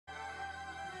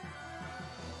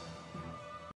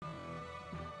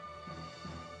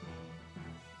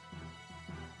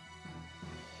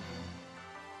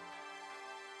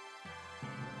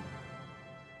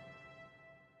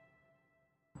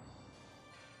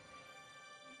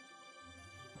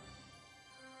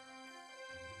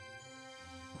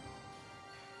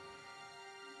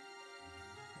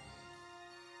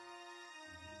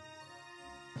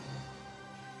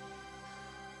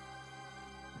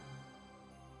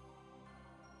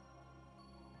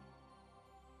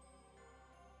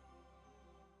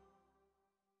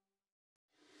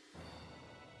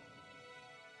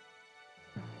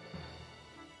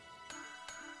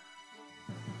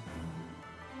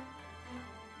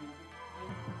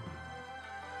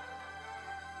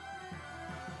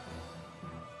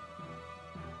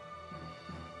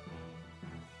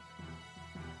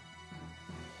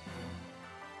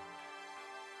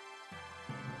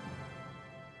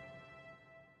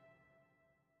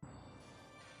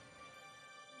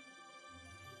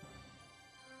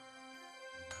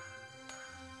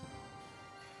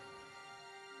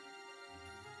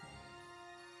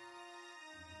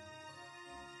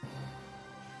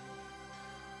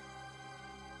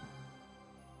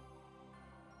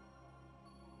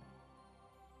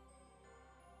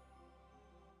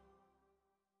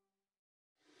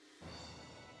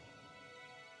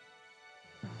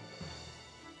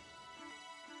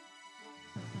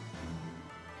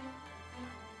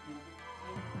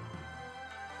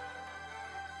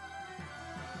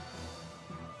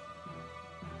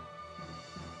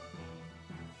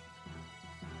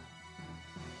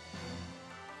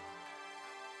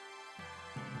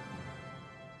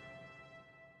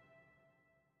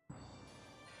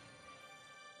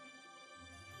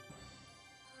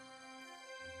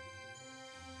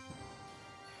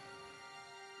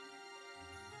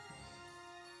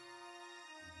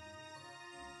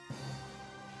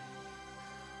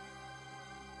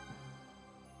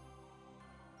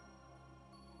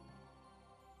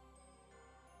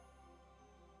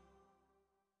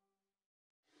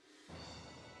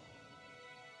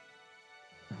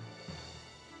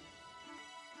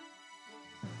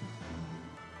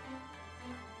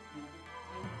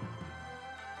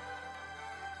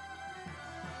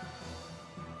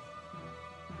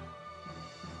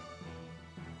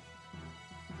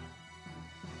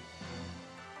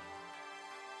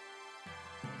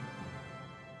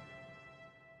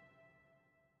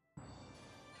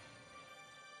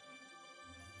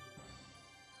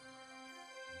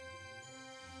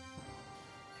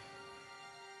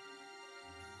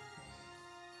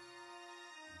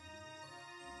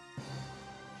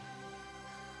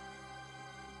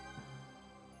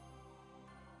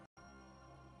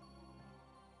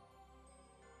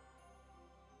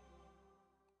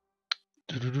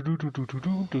Boo!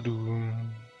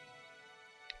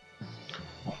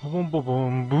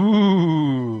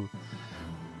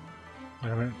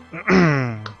 Wait a minute.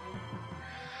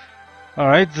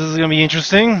 Alright, this is gonna be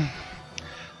interesting.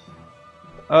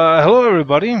 Hello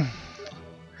everybody.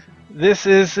 This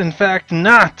is in fact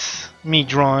not me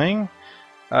drawing.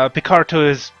 Picarto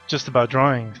is just about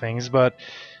drawing things, but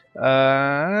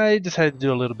I decided to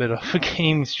do a little bit of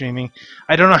game streaming.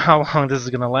 I don't know how long this is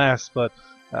gonna last, but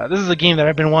this is a game that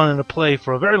I've been wanting to play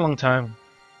for a very long time.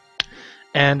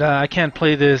 And I can't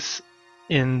play this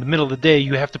in the middle of the day.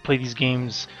 You have to play these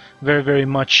games very, very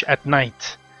much at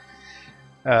night.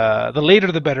 The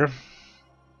later the better.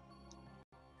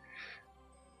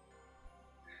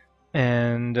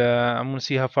 And I'm going to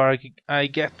see how far I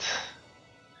get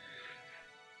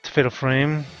to Fatal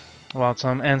Frame whilst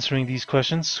I'm answering these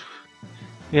questions.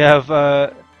 We have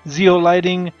Zeo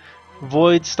Lighting,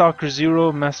 Void, Stalker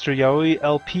Zero, Master Yaoi,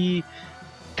 LP,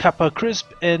 Kappa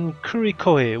Crisp, and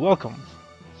Kurikoe. Welcome.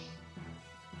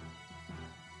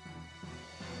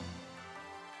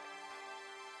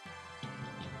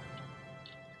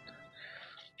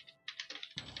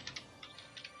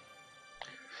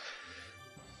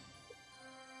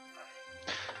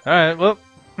 Alright, well,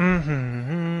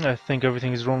 I think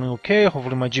everything is rolling okay.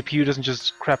 Hopefully my GPU doesn't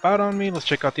just crap out on me. Let's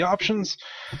check out the options.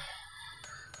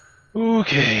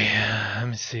 Okay, let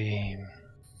me see.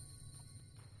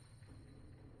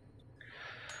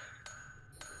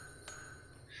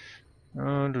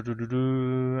 I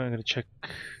gotta check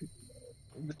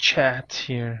the chat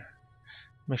here.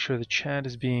 Make sure the chat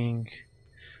is being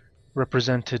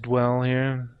represented well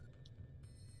here.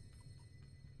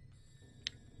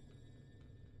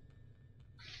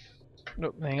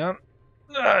 Nope, hang on.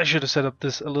 I should have set up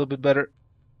this a little bit better.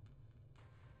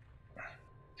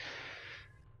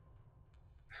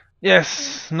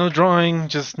 Yes, no drawing,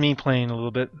 just me playing a little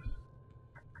bit.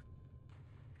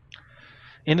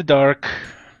 In the dark.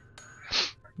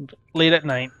 Late at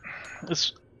night.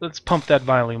 Let's pump that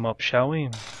volume up, shall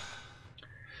we?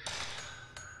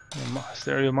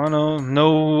 Stereo mono.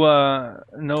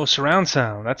 No surround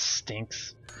sound. That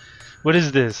stinks. What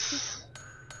is this?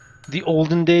 The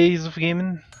olden days of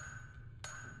gaming?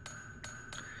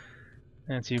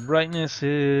 And see, brightness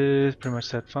is pretty much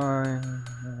set fine.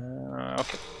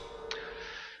 Okay.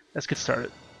 Let's get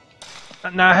started.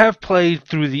 Now, I have played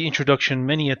through the introduction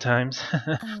many a times.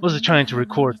 I wasn't trying to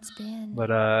record, but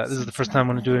this is the first time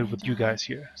I'm going to do it with you guys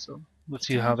here. So let's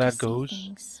see how that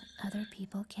goes. Other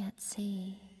people can't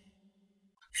see.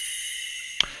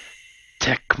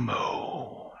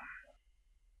 Tecmo.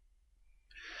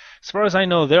 As far as I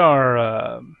know, there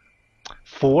are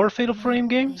 4 Fatal Frame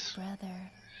games.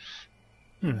 Brother,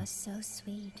 he was so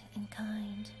sweet and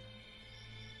kind.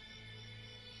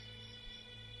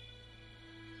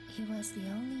 He was the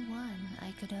only one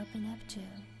I could open up to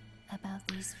about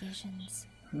these visions.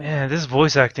 Man, this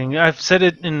voice acting, I've said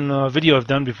it in a video I've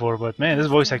done before, but man, this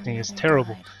voice acting is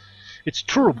terrible. It's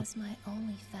terrible. Was my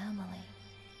only family.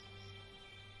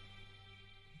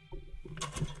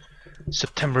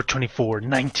 September 24,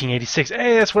 1986.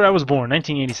 Hey, that's where I was born,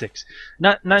 1986.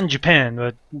 Not in Japan,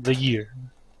 but the year.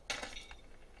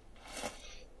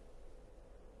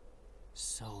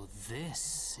 So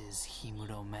this is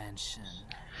Himuro Mansion.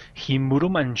 Himuro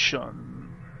Mansion.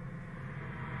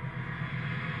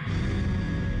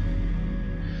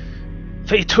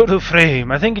 Fatal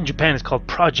Frame. I think in Japan it's called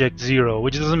Project Zero,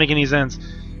 which doesn't make any sense.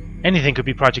 Anything could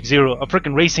be Project Zero. A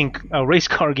freaking race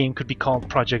car game could be called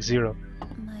Project Zero.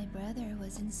 My brother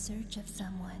was in search of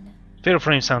someone. Fatal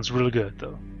Frame sounds really good,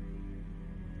 though.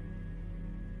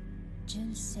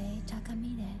 Jinsei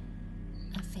Takamine.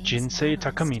 A famous Jinsei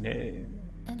novelist, Takamine.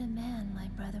 and a man my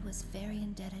brother was very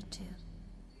indebted to,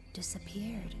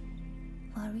 disappeared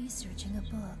while researching a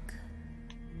book.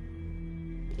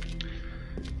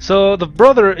 So the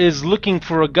brother is looking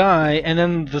for a guy, and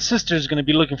then the sister is going to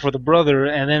be looking for the brother,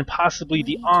 and then possibly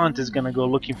the aunt is going to go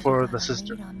looking for the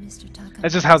sister.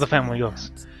 That's just how the family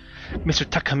goes. Mr.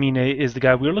 Takamine is the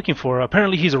guy we were looking for.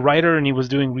 Apparently he's a writer and he was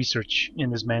doing research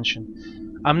in this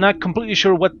mansion. I'm not completely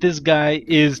sure what this guy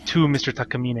is to Mr.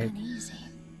 Takamine. Uneasy,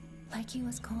 like he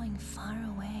was going far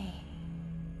away.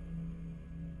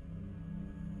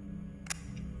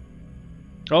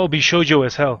 Oh, be shoujo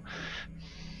as hell.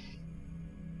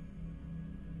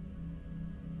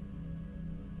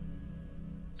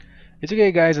 It's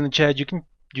okay, guys, in the chat. You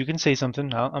can say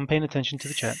something. I'm paying attention to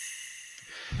the chat.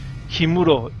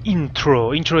 Himuro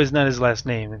Intro. Intro is not his last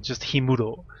name. It's just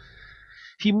Himuro.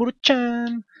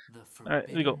 Himuro-chan. Alright,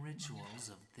 here we go. Rituals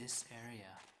of this area.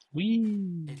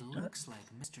 Wee. It looks like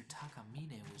Mr.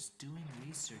 Takamine was doing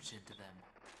research into them.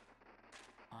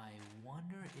 I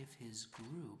wonder if his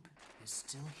group is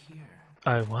still here.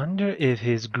 I wonder if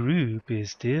his group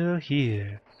is still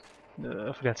here.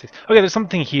 For God's sake. Okay, there's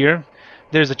something here.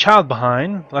 There's a child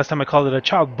behind. Last time I called it a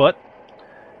child butt,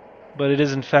 but it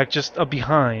is in fact just a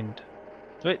behind.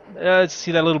 Wait, let's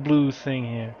see that little blue thing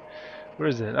here. Where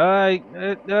is it?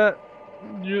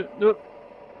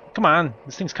 Come on,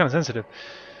 this thing's kind of sensitive.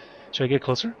 Should I get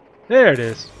closer? There it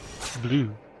is.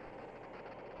 Blue.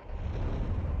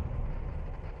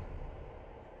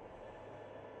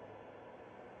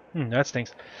 That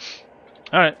stinks.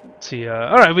 Alright, let's see.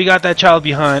 Alright, we got that child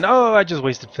behind. Oh, I just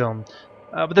wasted film.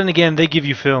 But then again, they give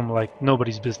you film like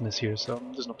nobody's business here, so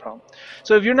there's no problem.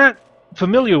 So if you're not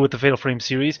familiar with the Fatal Frame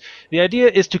series, the idea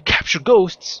is to capture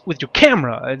ghosts with your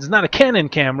camera. It's not a Canon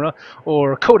camera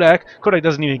or Kodak. Kodak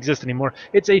doesn't even exist anymore.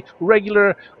 It's a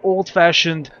regular,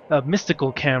 old-fashioned,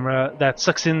 mystical camera that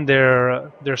sucks in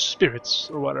their spirits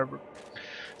or whatever.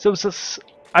 So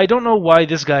I don't know why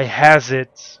this guy has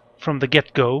it from the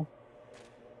get-go,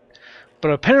 but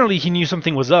apparently he knew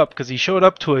something was up because he showed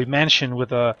up to a mansion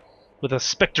with a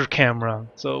Spectre camera.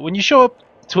 So when you show up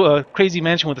to a crazy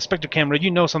mansion with a Spectre camera, you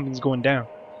know something's going down.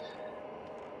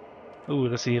 Ooh,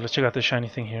 let's see. Let's check out this shiny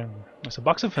thing here. It's a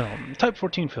box of film, Type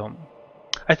 14 film.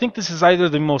 I think this is either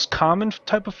the most common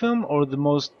type of film or the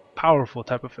most powerful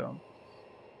type of film.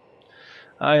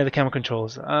 Yeah, the camera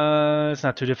controls. It's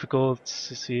not too difficult.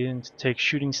 Let's see, take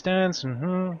shooting stance.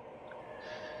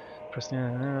 Press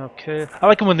the, okay. I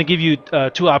like it when they give you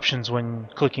two options when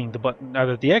clicking the button,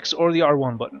 either the X or the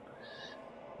R1 button.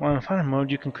 While in final mode,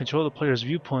 you can control the player's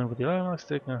viewpoint with the analog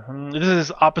stick. This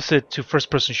is opposite to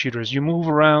first-person shooters. You move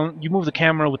around, you move the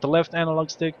camera with the left analog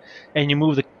stick, and you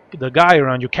move the guy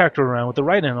around, your character around, with the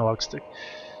right analog stick.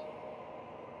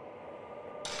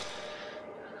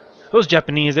 Those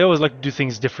Japanese, they always like to do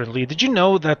things differently. Did you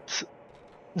know that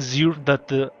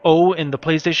the O in the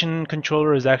PlayStation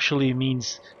controller is actually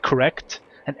means correct,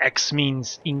 and X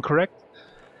means incorrect?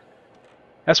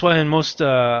 That's why in most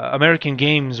American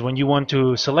games, when you want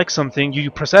to select something,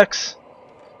 you press X,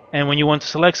 and when you want to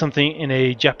select something in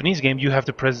a Japanese game, you have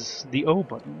to press the O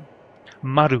button.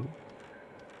 Maru.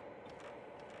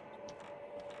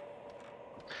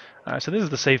 Alright, so this is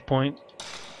the save point.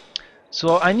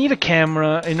 So I need a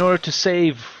camera in order to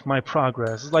save my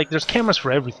progress. It's like there's cameras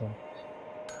for everything.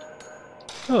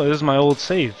 Oh, this is my old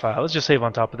save file. Let's just save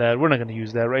on top of that. We're not going to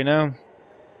use that right now.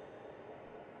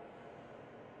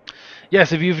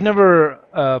 Yes, if you've never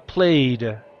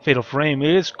played Fatal Frame,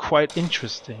 it is quite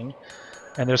interesting.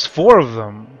 And there's 4 of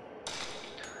them.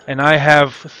 And I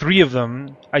have 3 of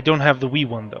them. I don't have the Wii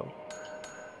one, though.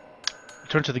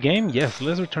 Return to the game? Yes,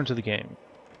 let's return to the game.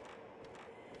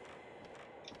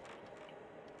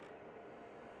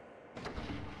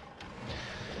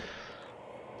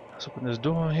 Let's open this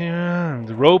door here. And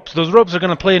the ropes. Those ropes are going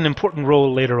to play an important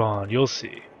role later on. You'll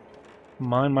see.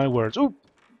 Mind my words. Ooh!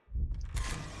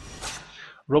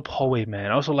 Rope hallway,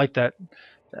 man. I also like that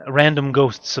random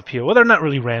ghosts appear. Well, they're not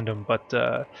really random, but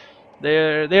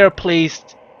they are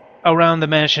placed around the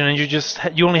mansion, and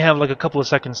you only have like a couple of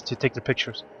seconds to take the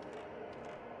pictures.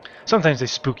 Sometimes they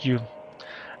spook you.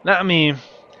 Not me.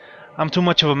 I'm too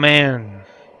much of a man.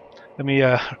 Let me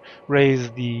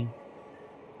raise the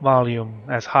volume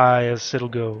as high as it'll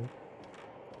go.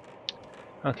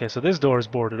 Okay, so this door is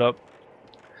boarded up.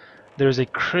 There's a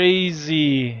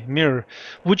crazy mirror.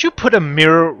 Would you put a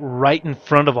mirror right in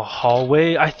front of a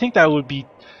hallway? I think that would be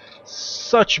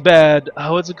such bad,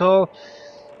 what's it called?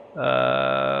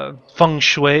 Feng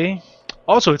shui.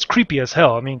 Also, it's creepy as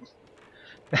hell. I mean,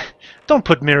 don't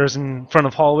put mirrors in front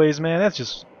of hallways, man. That's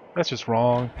just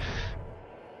wrong.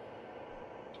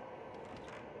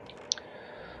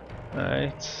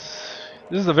 Alright.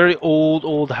 This is a very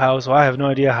old house, so I have no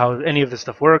idea how any of this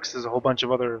stuff works. There's a whole bunch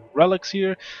of other relics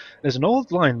here. There's an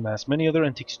old lion mask, many other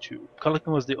antiques too.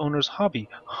 Collecting was the owner's hobby.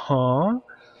 Huh?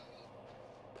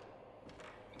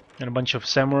 And a bunch of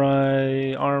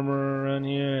samurai armor around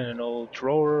here, and an old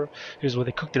drawer. Here's where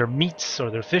they cook their meats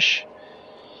or their fish.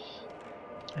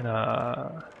 And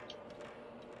a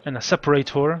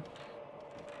separator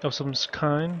of some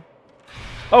kind.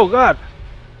 Oh god!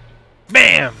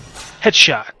 Bam!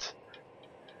 Headshot!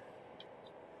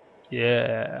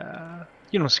 Yeah.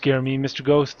 You don't scare me, Mr.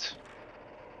 Ghost.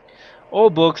 All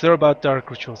books, they're about dark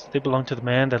rituals. They belong to the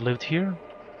man that lived here.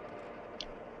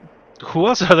 Who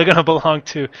else are they gonna belong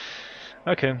to?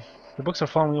 Okay. The books are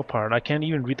falling apart. I can't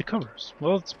even read the covers.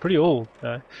 Well, it's pretty old.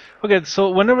 Okay, so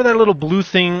whenever that little blue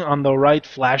thing on the right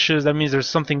flashes, that means there's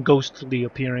something ghostly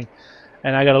appearing.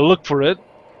 And I gotta look for it.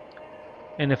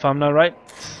 And if I'm not right...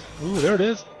 Ooh, there it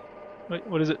is. Wait,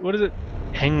 what is it? What is it?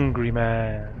 Hangry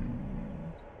Man.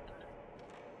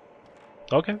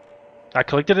 Okay. I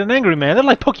collected an angry man. They're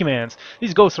like Pokemons.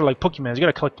 These ghosts are like Pokemons. You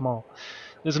gotta collect them all.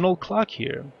 There's an old clock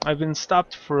here. It's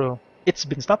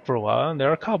been stopped for a while, and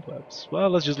there are cobwebs. Well,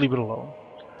 let's just leave it alone.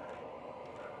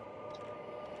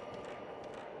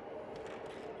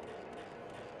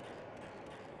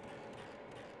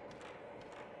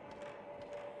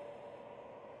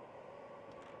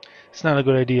 It's not a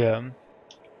good idea.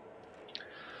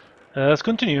 Let's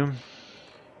continue.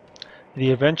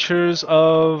 The Adventures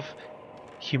of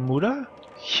Himura?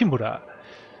 Himura.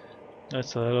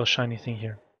 That's a little shiny thing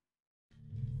here.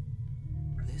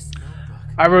 This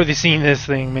notebook. I've already seen this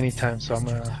thing many times, so I'm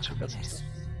gonna check out some stuff.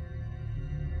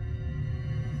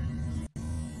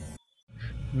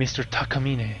 Mr.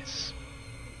 Takamine's.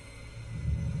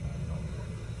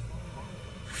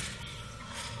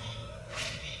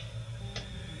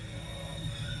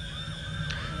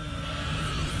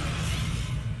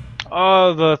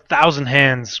 Oh, the 1,000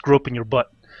 hands groping your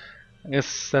butt. I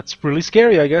guess that's really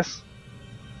scary, I guess.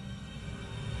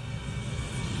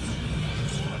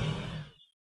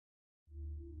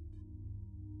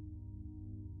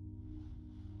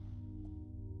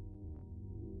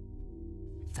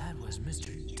 That was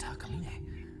Mr.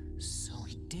 Takamine. So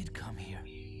he did come here.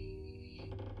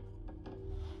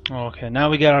 Okay, now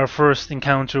we get our first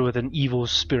encounter with an evil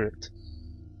spirit.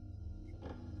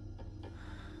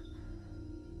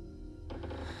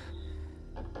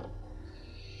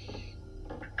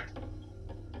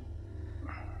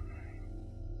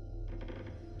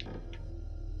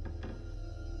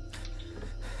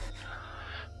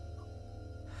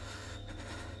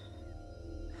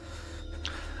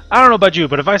 I don't know about you,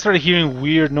 but if I started hearing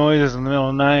weird noises in the middle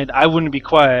of the night, I wouldn't be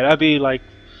quiet. I'd be like,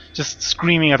 just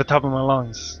screaming at the top of my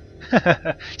lungs.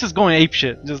 Just going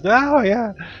apeshit. Just, oh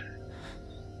yeah.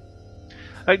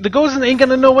 Like, the ghost ain't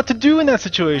gonna know what to do in that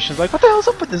situation. It's like, what the hell's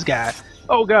up with this guy?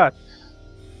 Oh god.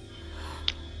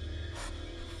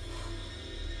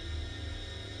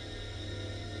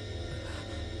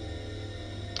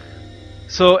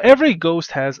 So every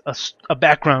ghost has a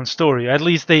background story. At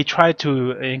least they try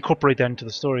to incorporate that into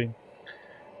the story.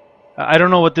 I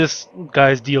don't know what this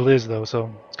guy's deal is though,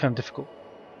 so it's kind of difficult.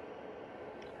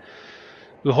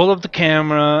 We hold up the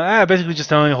camera. Basically just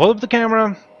telling you, hold up the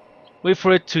camera, wait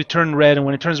for it to turn red, and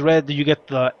when it turns red, you get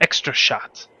the extra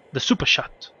shot, the super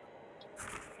shot.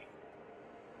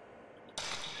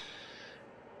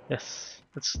 Yes,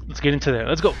 let's get into there.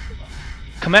 Let's go.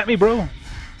 Come at me, bro.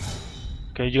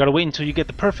 Okay, you gotta wait until you get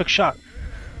the perfect shot.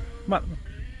 Come on.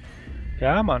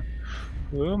 Yeah, come on.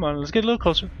 Come on, let's get a little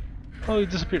closer. Oh, he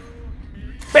disappeared.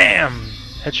 Bam!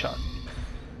 Headshot.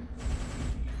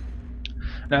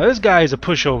 Now this guy is a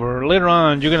pushover. Later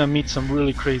on, you're gonna meet some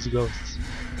really crazy ghosts.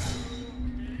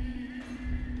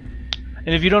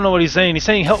 And if you don't know what he's saying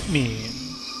help me.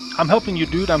 I'm helping you,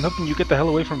 dude. I'm helping you get the hell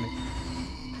away from me.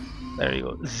 There you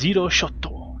go. Zero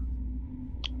shotto.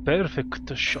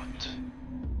 Perfect shot.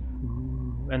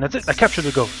 And that's it. I captured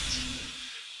the ghosts.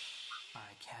 I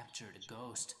captured a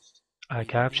ghost. I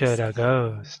captured a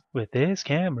ghost with this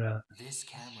camera. This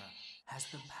camera has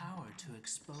the power to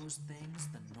expose things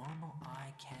the normal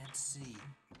eye can't see.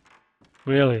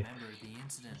 Really? Remember the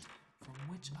incident from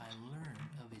which I learned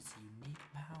of its unique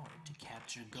power to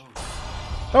capture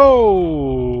ghosts.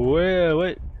 Oh,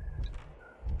 wait.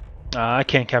 I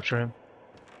can't capture him.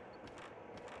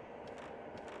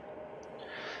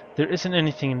 There isn't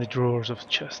anything in the drawers of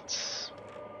chests.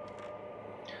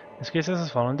 This case has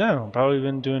fallen down. Probably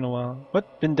been doing a while.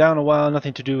 What? Been down a while.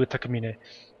 Nothing to do with Takamine.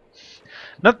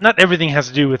 Not everything has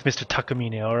to do with Mr.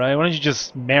 Takamine. All right. Why don't you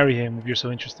just marry him if you're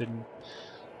so interested in?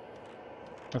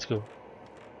 Let's go.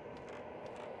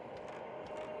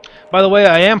 By the way,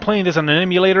 I am playing this on an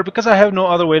emulator because I have no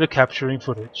other way to capturing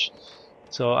footage.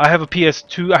 So I have a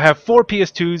PS2. I have 4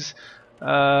 PS2s.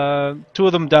 2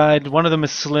 of them died. One of them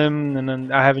is slim, and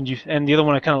then I haven't used, and the other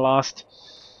one I kind of lost.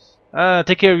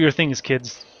 Take care of your things,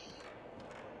 kids.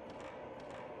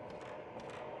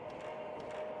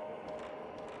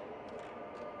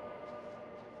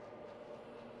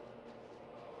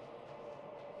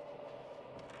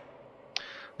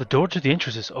 The door to the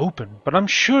entrance is open, but I'm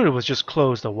sure it was just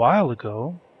closed a while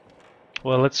ago.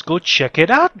 Well, let's go check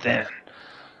it out then.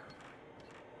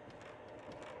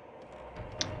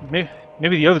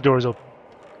 Maybe the other door is open.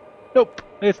 Nope,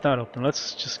 it's not open.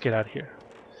 Let's just get out of here.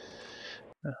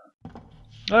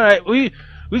 Alright,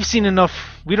 we've seen enough.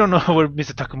 We don't know where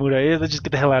Mr. Takamura is. Let's just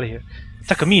get the hell out of here.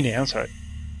 Takamine, I'm sorry.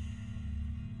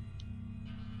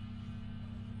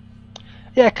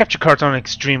 Yeah, capture cards aren't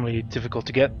extremely difficult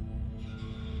to get.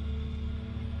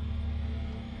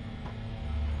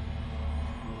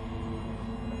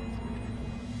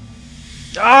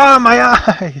 Ah, my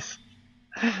eyes!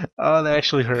 Oh, that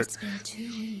actually hurt. It's been 2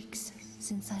 weeks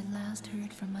since I last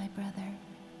heard from my brother.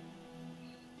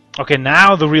 Okay,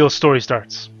 now the real story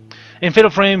starts. In Fatal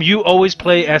Frame, you always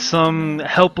play as some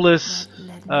helpless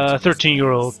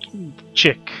 13-year-old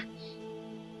chick.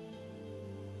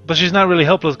 But she's not really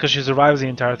helpless because she survives the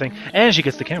entire thing, and she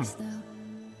gets the camera.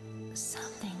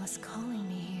 Something was calling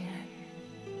me here.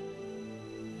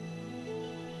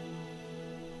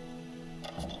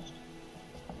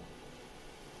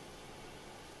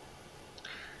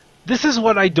 This is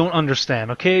what I don't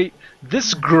understand, okay?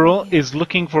 This girl is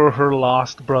looking for her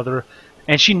lost brother,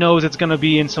 and she knows it's gonna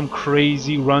be in some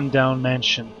crazy rundown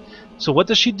mansion. So what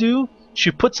does she do?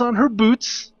 She puts on her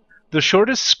boots, the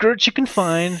shortest skirt she can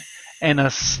find, and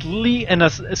a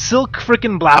silk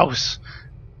freaking blouse.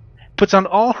 Puts on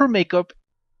all her makeup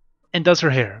and does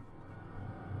her hair.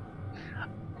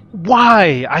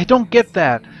 Why? I don't get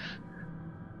that.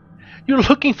 You're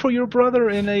looking for your brother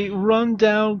in a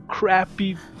rundown,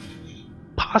 crappy,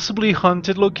 possibly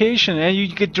haunted location, and you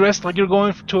get dressed like you're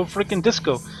going to a freaking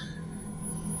disco.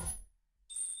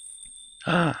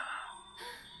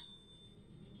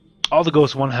 All the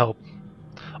ghosts want help.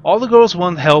 All the girls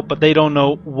want help, but they don't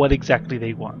know what exactly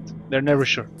they want. They're never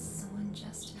sure. So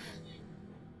unjust.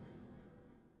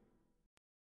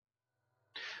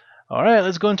 Alright,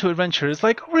 let's go into adventure. It's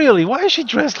like, really, why is she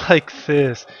dressed like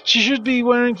this? She should be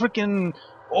wearing freaking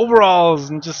overalls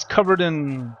and just covered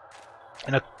in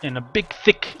a big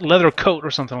thick leather coat or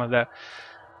something like that.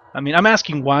 I mean, I'm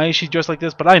asking why she's dressed like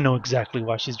this, but I know exactly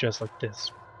why she's dressed like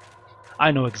this. I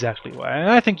know exactly why,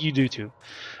 and I think you do too.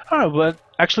 Alright, but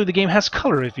actually the game has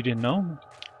color if you didn't know.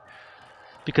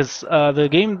 Because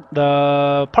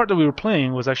the part that we were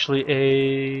playing was actually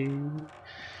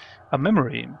a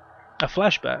memory, a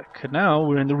flashback. And now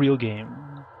we're in the real game.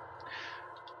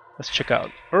 Let's check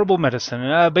out herbal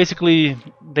medicine. Basically,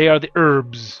 they are the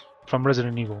herbs from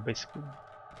Resident Evil, basically.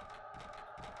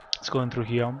 Let's go in through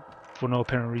here for no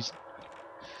apparent reason.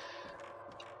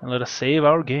 And let us save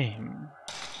our game.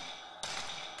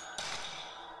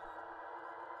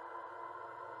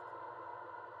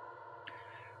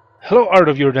 Hello, Art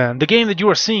of Jordan. The game that you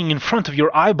are seeing in front of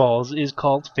your eyeballs is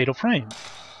called Fatal Frame.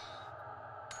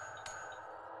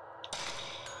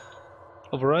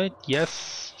 Override?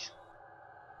 Yes.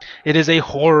 It is a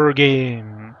horror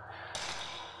game.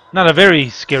 Not a very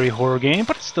scary horror game,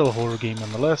 but it's still a horror game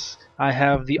nonetheless. I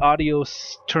have the audio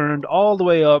turned all the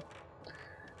way up,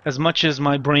 as much as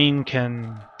my brain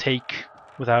can take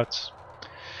without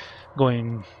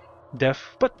going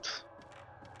deaf, but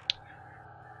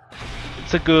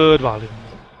it's a good volume.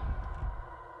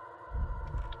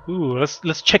 Ooh,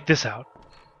 let's check this out.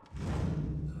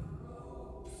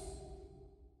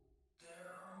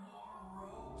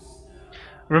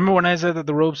 Remember when I said that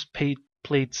the ropes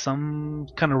played some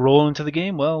kind of role into the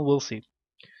game? Well, we'll see.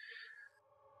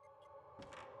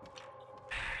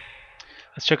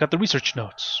 Let's check out the research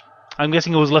notes. I'm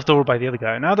guessing it was left over by the other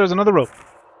guy. Now there's another rope.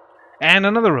 And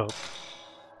another rope.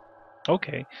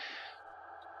 Okay.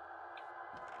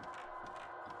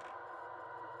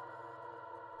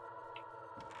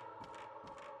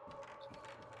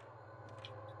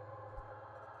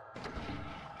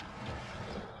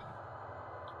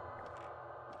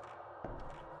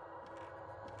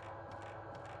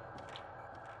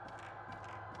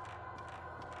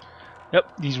 Yep,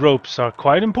 these ropes are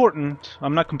quite important.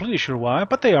 I'm not completely sure why,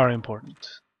 but they are important.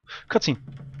 Cutscene.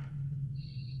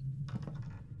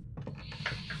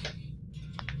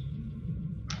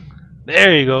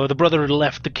 There you go, the brother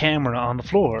left the camera on the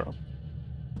floor.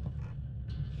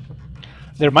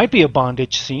 There might be a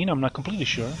bondage scene, I'm not completely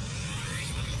sure.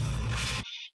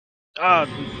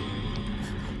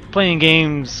 Playing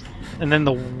games and then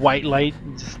the white light,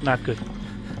 it's not good.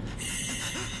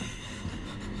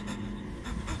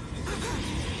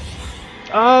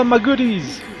 Ah, my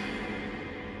goodies!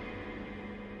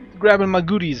 Grabbing my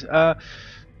goodies.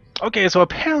 Okay, so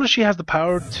apparently she has the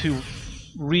power to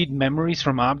read memories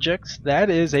from objects. That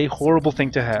is a horrible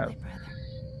thing to have.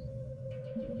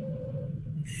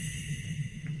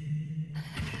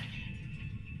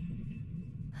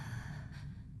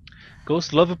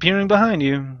 Ghosts love appearing behind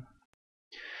you.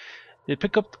 I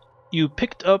picked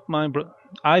up my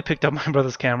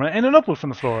brother's camera and an upload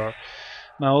from the floor.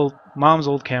 My mom's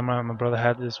old camera. My brother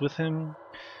had this with him.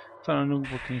 Found a new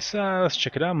book inside. Let's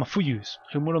check it out. Mafuyus.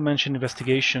 Himuro Mansion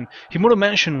investigation. Himuro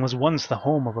Mansion was once the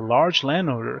home of a large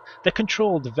landowner that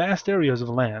controlled vast areas of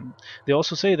land. They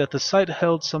also say that the site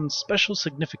held some special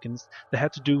significance that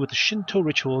had to do with the Shinto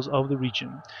rituals of the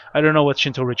region. I don't know what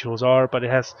Shinto rituals are, but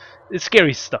it's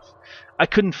scary stuff. I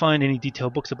couldn't find any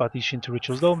detailed books about these Shinto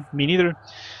rituals though. Me neither.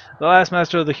 The last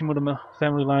master of the Himuro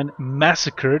family line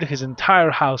massacred his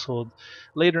entire household.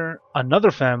 Later,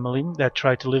 another family that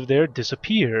tried to live there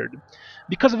disappeared.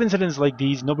 Because of incidents like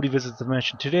these, nobody visits the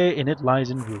mansion today and it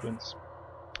lies in ruins.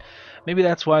 Maybe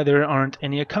that's why there aren't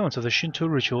any accounts of the Shinto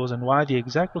rituals and why the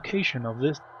exact location of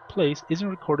this place isn't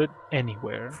recorded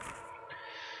anywhere.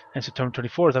 And September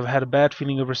 24th, I've had a bad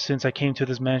feeling ever since I came to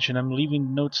this mansion. I'm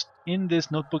leaving notes in this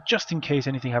notebook just in case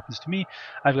anything happens to me.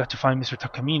 I've got to find Mr.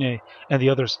 Takamine and the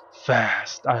others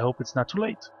fast. I hope it's not too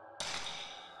late.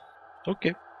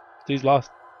 Okay, he's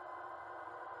lost.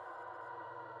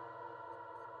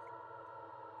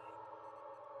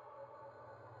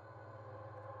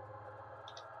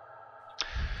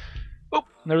 Oh,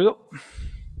 there we go.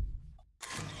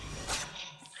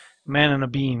 Man on a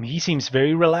beam. He seems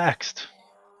very relaxed.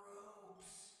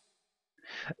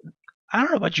 I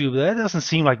don't know about you, but that doesn't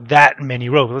seem like that many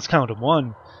ropes. Let's count them.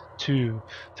 1, 2,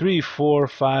 3, 4,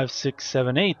 5, 6,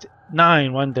 7, 8,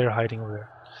 9. One there hiding over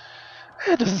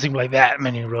there. It doesn't seem like that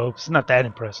many ropes. It's not that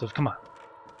impressive. Come on.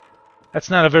 That's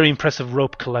not a very impressive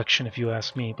rope collection if you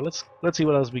ask me. But let's see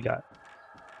what else we got.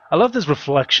 I love this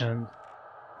reflection.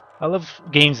 I love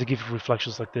games that give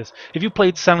reflections like this. If you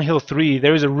played Silent Hill 3,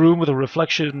 there is a room with a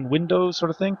reflection window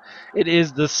sort of thing. It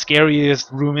is the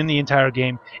scariest room in the entire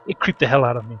game. It creeped the hell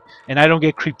out of me. And I don't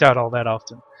get creeped out all that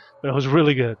often. But it was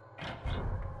really good.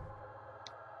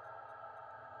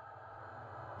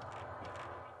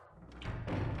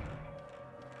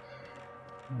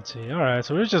 Let's see. Alright,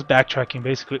 so we're just backtracking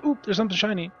basically. Oop, there's something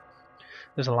shiny.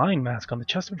 There's a lion mask on the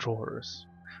chest of drawers.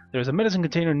 There's a medicine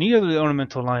container near the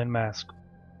ornamental lion mask.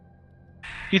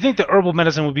 You think the herbal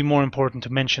medicine would be more important to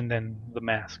mention than the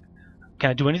mask?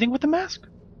 Can I do anything with the mask?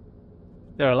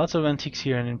 There are lots of antiques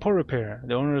here and in poor repair.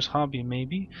 The owner's hobby,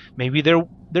 maybe. Maybe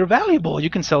they're valuable. You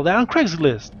can sell that on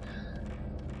Craigslist.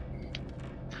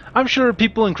 I'm sure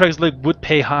people in Craigslist would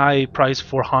pay high price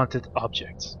for haunted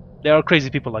objects. There are crazy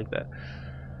people like that.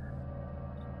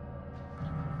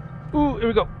 Ooh, here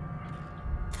we go.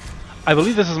 I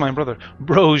believe this is my brother.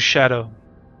 Bro's shadow.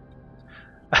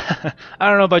 I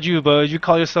don't know about you, but you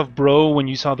call yourself bro when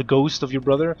you saw the ghost of your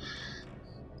brother.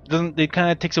 Doesn't it kind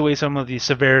of takes away some of the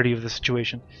severity of the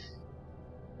situation?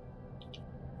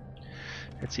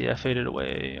 Let's see, I faded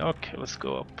away. Okay, let's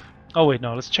go up. Oh wait,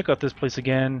 no, let's check out this place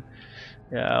again.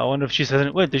 Yeah, I wonder if she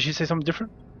says. Wait, did she say something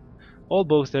different? Old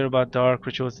books there about dark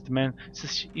rituals. The man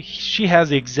says she has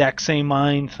the exact same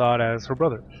mind thought as her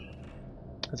brother.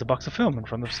 There's a box of film in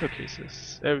front of the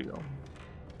staircases. There we go.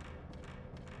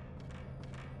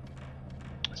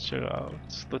 Let's check out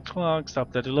the clock.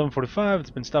 Stopped at 11:45. It's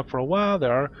been stopped for a while.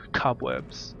 There are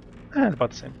cobwebs.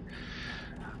 About the same.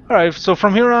 Alright, so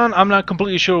from here on, I'm not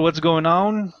completely sure what's going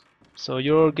on. So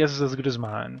your guess is as good as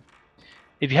mine.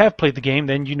 If you have played the game,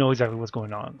 then you know exactly what's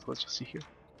going on. So let's just see here.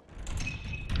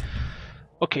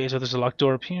 Okay, so there's a locked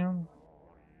door up here.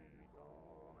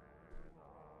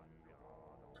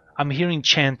 I'm hearing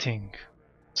chanting.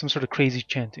 Some sort of crazy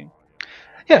chanting.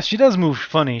 Yes, she does move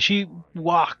funny. She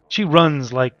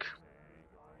runs like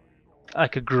a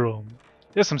girl.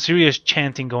 There's some serious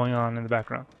chanting going on in the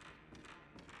background.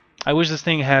 I wish this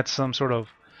thing had some sort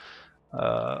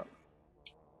of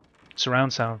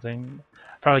surround sound thing.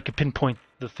 Probably could pinpoint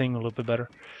the thing a little bit better.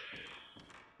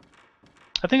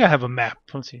 I think I have a map.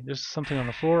 Let's see. There's something on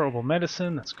the floor. Herbal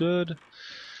medicine. That's good.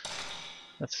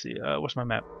 Let's see. Where's my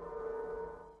map?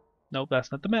 Nope,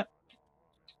 that's not the map.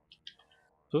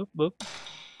 Boop, boop.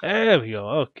 There we go.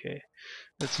 Okay.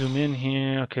 Let's zoom in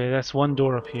here. Okay, that's one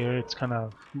door up here. It's kind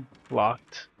of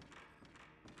locked.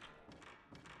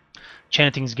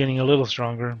 Chanting's getting a little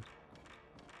stronger.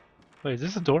 Wait, is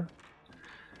this a door?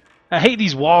 I hate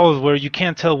these walls where you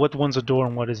can't tell what one's a door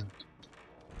and what isn't.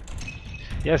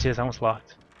 Yes, that one's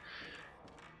locked.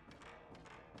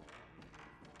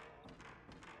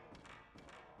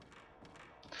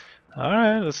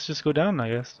 Alright, let's just go down, I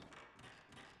guess.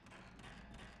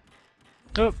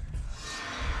 Oh.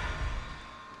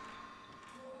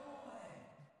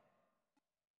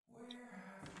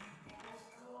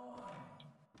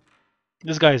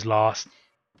 This guy's lost.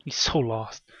 He's so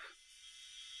lost.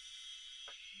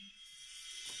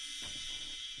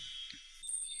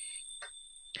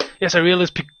 Yes, I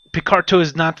realize Picarto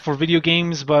is not for video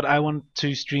games, but I want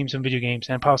to stream some video games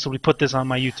and possibly put this on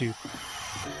my YouTube.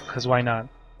 Because why not?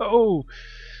 Oh!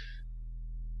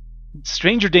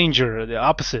 Stranger danger, the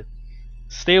opposite.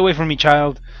 Stay away from me,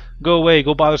 child. Go away.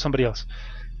 Go bother somebody else.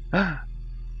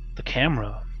 The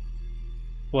camera.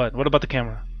 What? What about the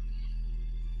camera?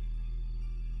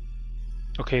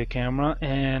 Okay, the camera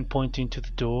and pointing to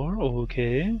the door.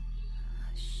 Okay.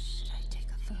 Should I take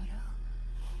a photo?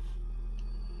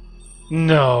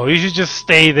 No, you should just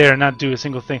stay there and not do a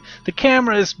single thing. The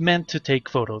camera is meant to take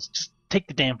photos. Just take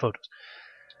the damn photos.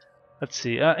 Let's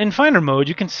see. In finer mode,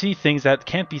 you can see things that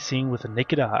can't be seen with the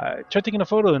naked eye. Try taking a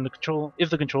photo in the control if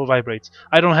the control vibrates.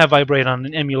 I don't have vibrate on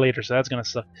an emulator, so that's gonna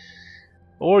suck.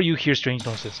 Or you hear strange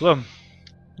noises. Well,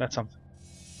 that's something.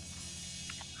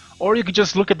 Or you could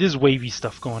just look at this wavy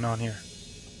stuff going on here.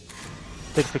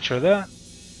 Take a picture of that.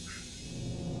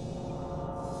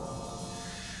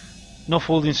 No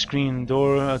folding screen.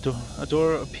 A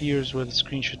door appears where the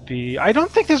screen should be. I don't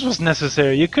think this was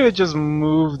necessary. You could have just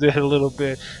moved it a little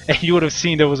bit and you would have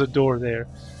seen there was a door there.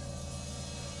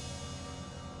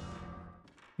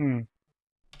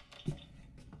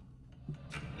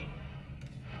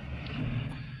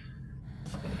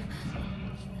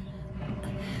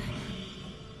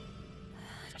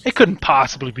 It couldn't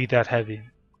possibly be that heavy.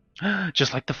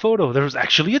 Just like the photo, there was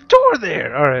actually a door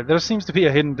there. Alright, there seems to be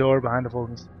a hidden door behind the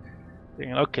folding screen.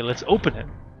 Okay, let's open it.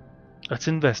 Let's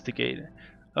investigate it.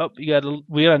 Oh, we got a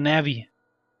navi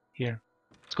here.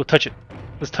 Let's go touch it.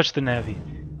 Let's touch the navi.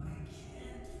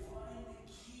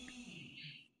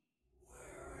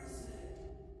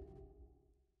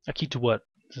 A key to what?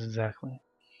 Exactly.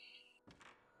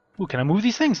 Ooh, can I move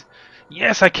these things?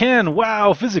 Yes, I can!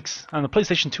 Wow, physics! On the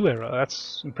PlayStation 2 era.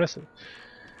 That's impressive.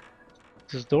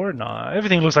 Is this door? Nah,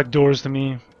 everything looks like doors to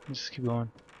me. Let's just keep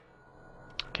going.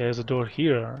 Okay, there's a door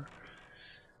here.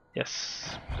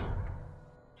 Yes.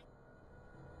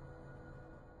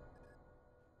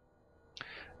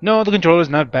 No, the controller is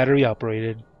not battery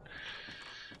operated.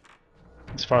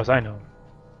 As far as I know.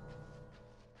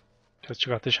 Let's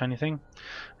check out this shiny thing.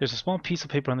 There's a small piece of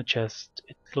paper on the chest.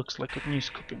 It looks like a news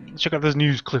clipping. Let's check out this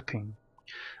news clipping.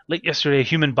 Late yesterday, a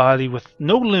human body with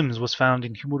no limbs was found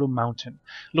in Humudo Mountain,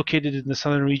 located in the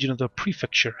southern region of the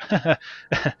prefecture. The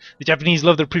Japanese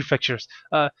love their prefectures.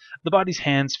 The body's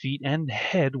hands, feet, and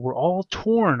head were all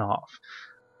torn off.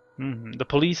 The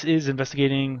police is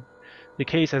investigating the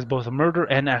case as both a murder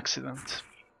and accident.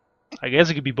 I guess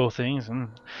it could be both things.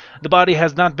 The body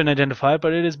has not been identified,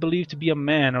 but it is believed to be a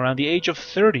man around the age of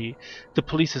 30. The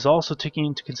police is also taking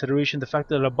into consideration the fact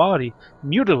that a body,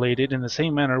 mutilated in the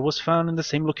same manner, was found in the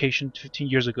same location 15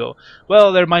 years ago.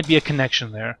 Well, there might be a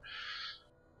connection there.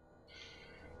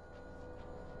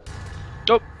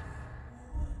 Oh!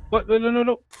 What?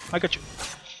 No. I got you.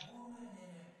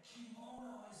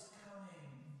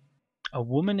 A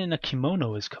woman in a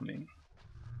kimono is coming.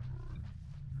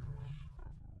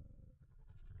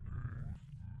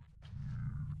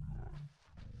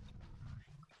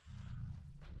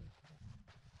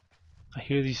 I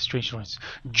hear these strange noises.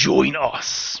 Join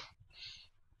us!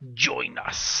 Join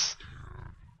us!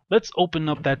 Let's open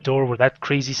up that door where that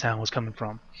crazy sound was coming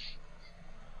from.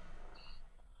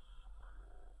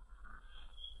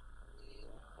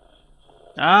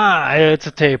 Ah, it's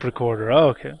a tape recorder. Oh,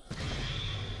 okay.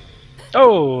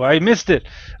 Oh, I missed it.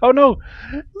 Oh no!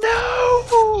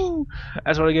 No!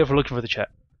 That's what I get for looking for the chat.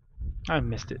 I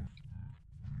missed it.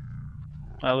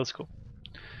 Well, let's go.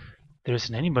 There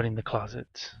isn't anybody in the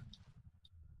closet.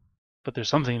 But there's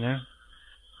something there.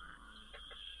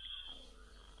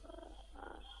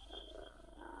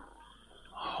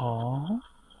 Huh?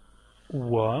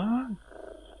 What?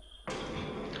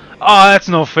 Oh, that's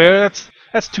no fair.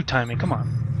 That's two timing. Come on.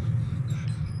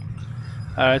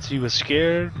 Alright, so he was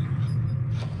scared.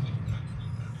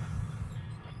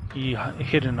 He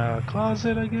hid in a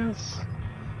closet, I guess.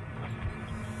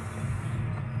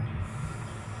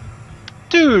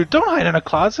 Dude, don't hide in a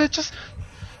closet. Just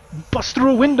bust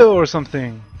through a window or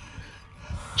something.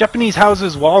 Japanese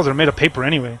houses' walls are made of paper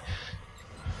anyway.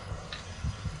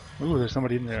 Ooh, there's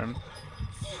somebody in there.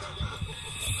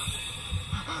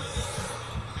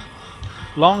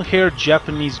 Long-haired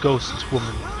Japanese ghost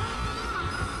woman.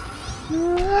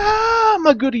 Ah,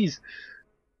 my goodies.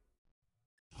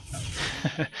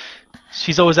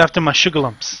 She's always after my sugar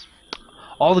lumps.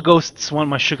 All the ghosts want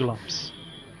my sugar lumps.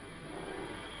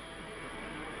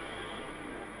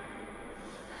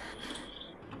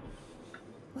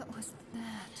 What was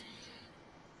that?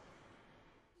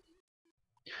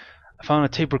 I found a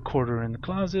tape recorder in the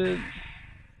closet.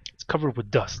 It's covered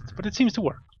with dust, but it seems to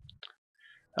work.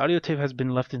 The audio tape has been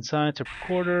left inside tape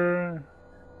recorder.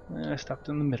 I stopped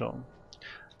in the middle.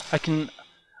 I can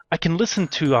listen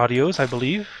to audios, I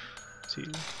believe. Let's see.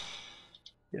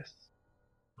 Yes.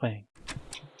 Playing.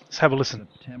 Let's have a listen.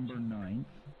 September 9th,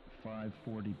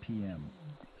 5:40 p.m.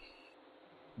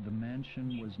 The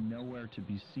mansion was nowhere to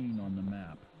be seen on the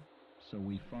map, so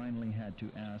we finally had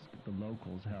to ask the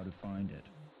locals how to find it.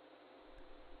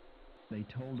 They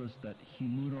told us that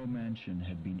Himuro Mansion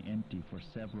had been empty for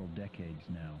several decades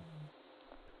now.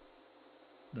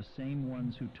 The same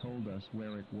ones who told us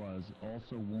where it was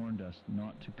also warned us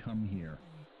not to come here,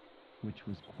 which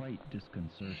was quite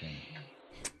disconcerting.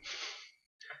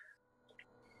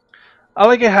 I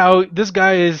like it how this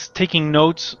guy is taking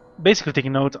notes, basically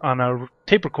taking notes on a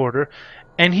tape recorder,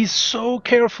 and he's so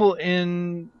careful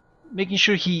in making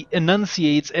sure he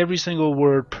enunciates every single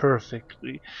word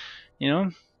perfectly. You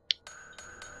know?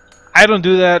 I don't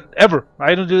do that ever.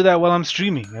 I don't do that while I'm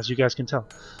streaming, as you guys can tell.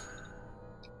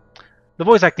 The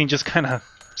voice acting just kind of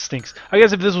stinks. I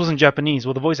guess if this was in Japanese,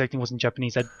 well, the voice acting was in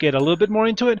Japanese, I'd get a little bit more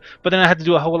into it, but then I had to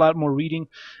do a whole lot more reading,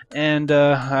 and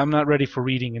I'm not ready for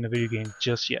reading in a video game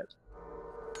just yet.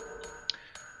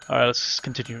 Alright, let's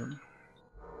continue.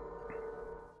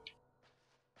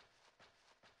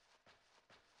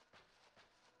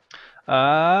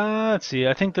 Let's see,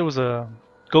 I think there was a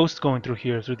ghost going through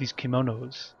here, through these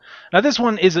kimonos. Now this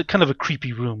one is a kind of a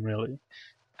creepy room, really.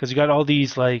 Because you got all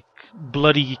these, like,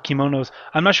 bloody kimonos.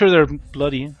 I'm not sure they're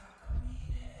bloody.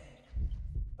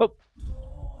 Oh.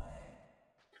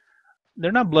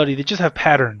 They're not bloody, they just have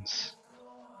patterns.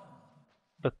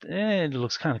 But it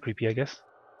looks kind of creepy, I guess.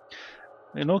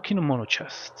 An old kimono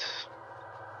chest.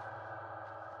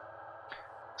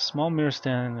 Small mirror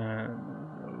stand.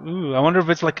 Ooh, I wonder if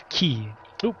it's like a key.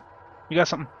 Ooh, you got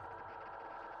something.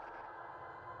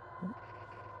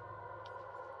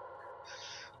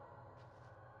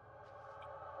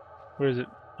 Where is it?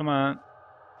 Come on.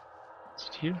 Is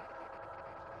it here?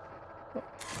 Oh,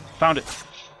 found it.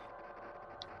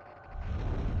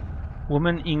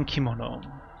 Woman in kimono.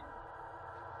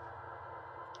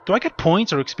 Do I get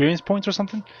points or experience points or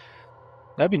something?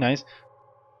 That'd be nice.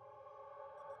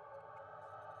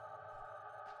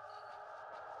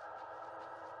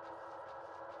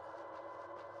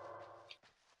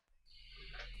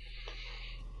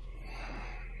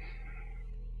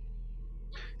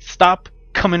 Stop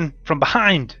coming from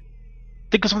behind.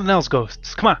 Think of something else,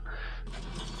 ghosts. Come on.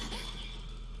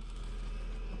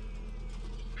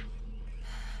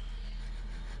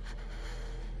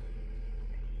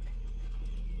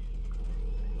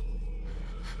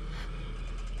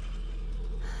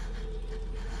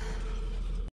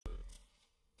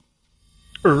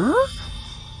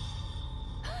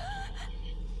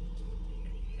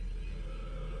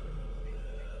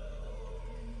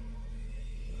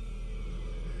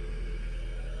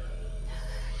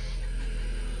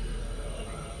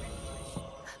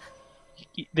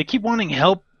 They keep wanting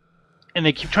help, and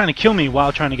they keep trying to kill me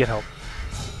while trying to get help.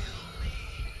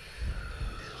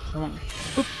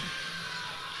 Boop.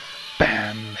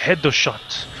 Bam! Head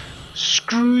shot.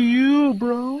 Screw you,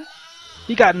 bro.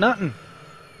 You got nothing.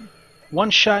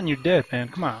 One shot and you're dead, man.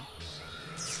 Come on.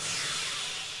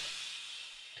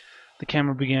 The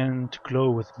camera began to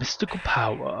glow with mystical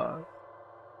power.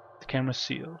 The camera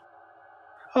sealed.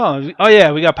 Oh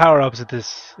yeah, we got power-ups at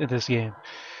in this game.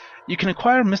 You can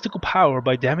acquire mystical power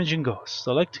by damaging ghosts.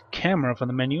 Select camera from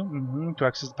the menu to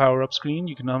access the power-up screen.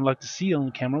 You can unlock the seal on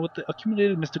the camera with the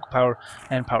accumulated mystical power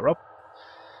and power-up.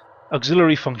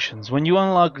 Auxiliary functions. When you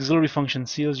unlock auxiliary function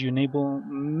seals, you enable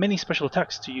many special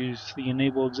attacks. To use the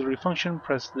enable auxiliary function,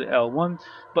 press the L1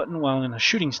 button while in a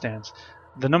shooting stance.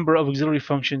 The number of auxiliary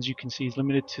functions you can see is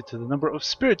limited to the number of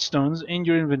spirit stones in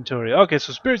your inventory. Okay,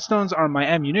 so spirit stones are my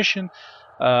ammunition.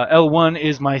 L1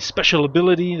 is my special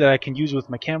ability that I can use with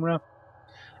my camera.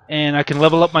 And I can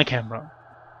level up my camera.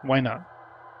 Why not?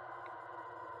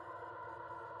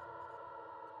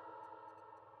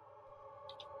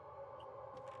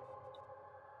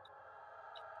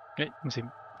 Okay, let me see.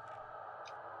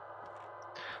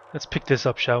 Let's pick this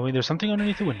up, shall we? There's something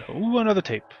underneath the window. Ooh, another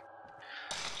tape.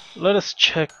 Let us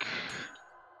check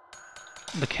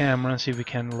the camera and see if we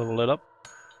can level it up.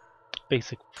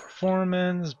 Basic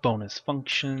performance, bonus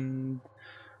function,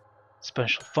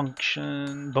 special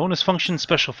function, bonus function,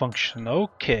 special function.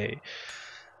 Okay.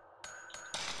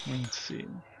 Let's see.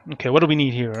 Okay, what do we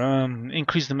need here?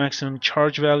 Increase the maximum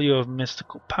charge value of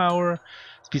mystical power,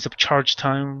 speeds up charge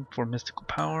time for mystical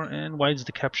power, and widens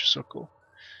the capture circle.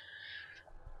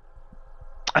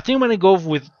 I think I'm gonna go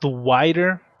with the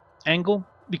wider angle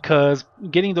because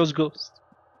getting those ghosts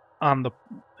on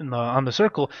the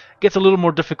circle gets a little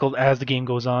more difficult as the game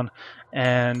goes on,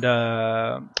 and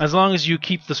as long as you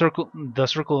keep the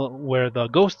circle where the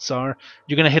ghosts are,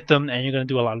 you're gonna hit them and you're gonna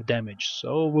do a lot of damage.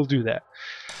 So we'll do that.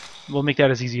 We'll make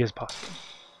that as easy as possible.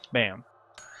 Bam.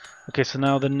 Okay, so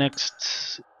now the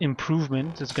next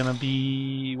improvement is gonna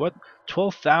be what?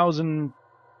 12,000.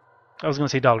 I was gonna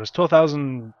say dollars.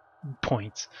 12,000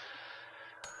 points.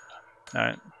 All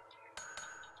right.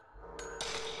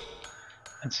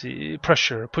 Let's see.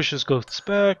 Pressure pushes ghosts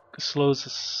back. Slows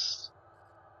us.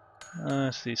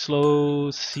 Let's see.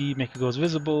 Slows C, make ghosts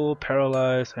visible.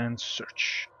 Paralyze and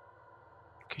search.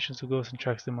 Locations of ghosts and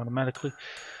tracks them automatically.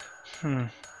 I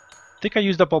think I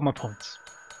used up all my points.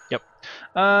 Yep.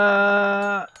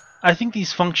 I think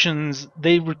these functions,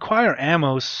 they require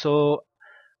ammo, so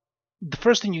the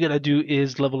first thing you gotta do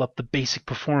is level up the basic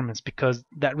performance, because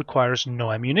that requires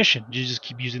no ammunition. You just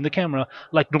keep using the camera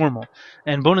like normal.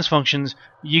 And bonus functions,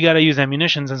 you gotta use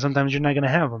ammunitions, and sometimes you're not gonna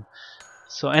have them.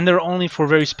 So, and they're only for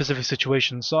very specific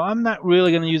situations. So I'm not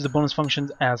really gonna use the bonus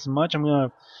functions as much. I'm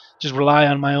gonna just rely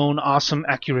on my own awesome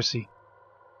accuracy.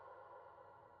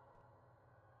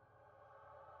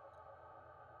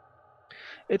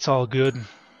 It's all good.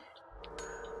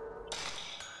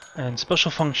 And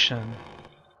special function.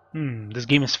 This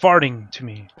game is farting to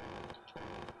me.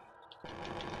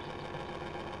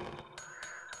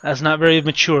 That's not very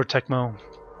mature, Tecmo.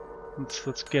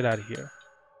 Let's get out of here.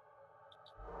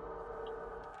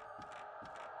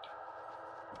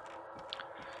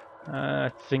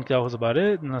 I think that was about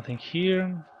it. Nothing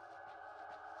here.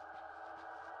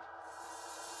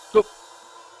 Oh,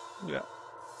 yeah.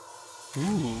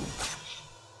 Ooh.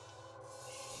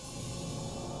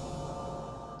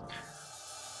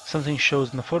 Something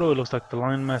shows in the photo. It looks like the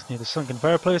line mass near the sunken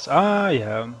fireplace. Ah,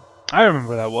 yeah. I remember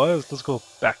where that was. Let's go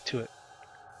back to it.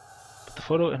 Put the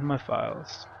photo in my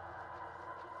files.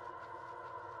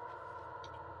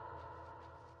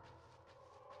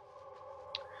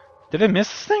 Did I miss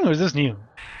this thing, or is this new?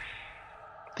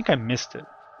 I think I missed it.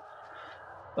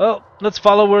 Well, let's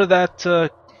follow where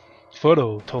that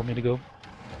photo told me to go.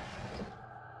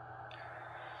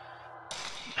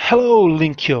 Hello,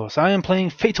 Linkios. I am playing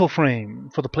Fatal Frame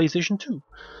for the PlayStation 2,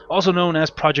 also known as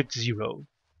Project Zero.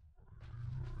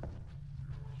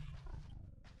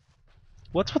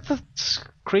 What's with the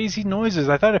crazy noises?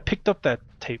 I thought I picked up that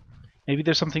tape. Maybe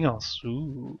there's something else.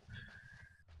 Ooh.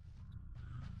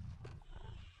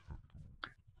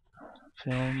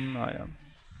 Film item.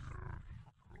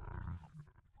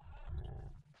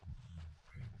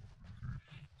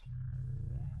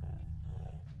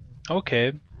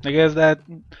 Okay. I guess that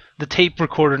the tape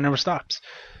recorder never stops.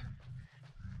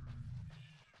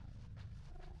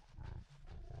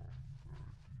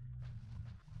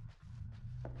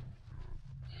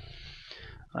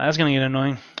 That's gonna get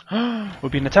annoying. We're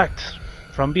being attacked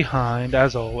from behind,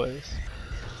 as always.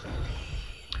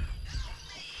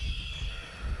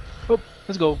 Oh,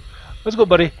 let's go. Let's go,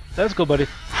 buddy. Let's go, buddy.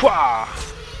 Fwah!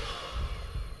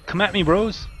 Come at me,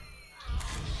 bros.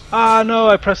 Ah, no,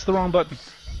 I pressed the wrong button.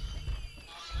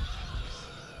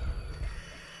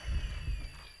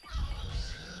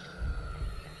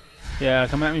 Yeah,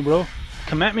 come at me, bro.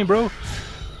 Come at me, bro.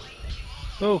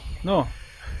 Oh, no.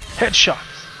 Headshots.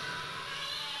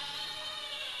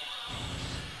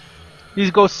 These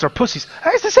ghosts are pussies.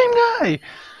 Hey, it's the same guy!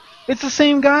 It's the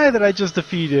same guy that I just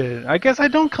defeated. I guess I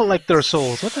don't collect their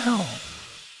souls. What the hell?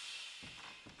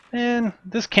 Man,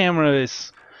 this camera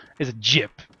is a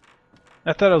jip.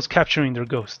 I thought I was capturing their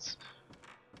ghosts.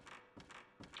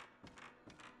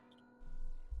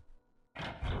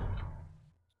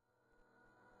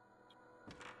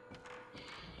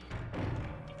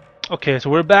 Okay, so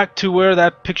we're back to where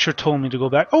that picture told me to go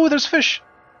back. Oh, there's fish!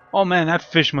 Oh man, that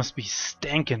fish must be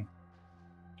stankin'.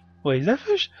 Wait, is that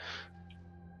fish?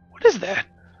 What is that?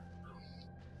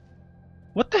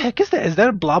 What the heck is that? Is that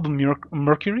a blob of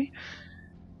mercury?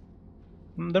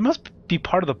 That must be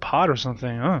part of the pot or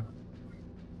something, huh?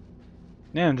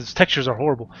 Man, these textures are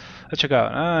horrible. Let's check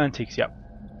out. Antiques, yep.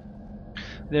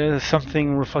 There's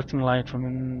something reflecting light from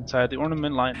inside the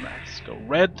ornament light mask. A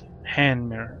red hand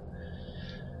mirror.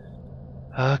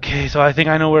 Okay, so I think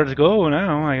I know where to go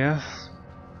now, I guess.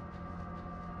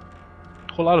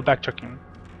 Whole lot of backtracking.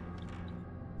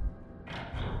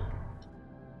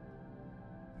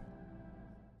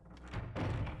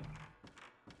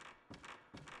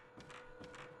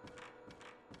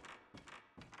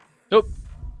 Nope.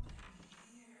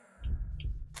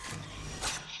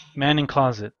 Man in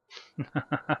closet.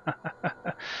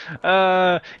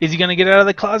 Is he gonna get out of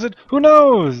the closet? Who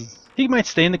knows? He might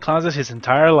stay in the closet his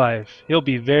entire life. He'll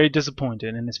be very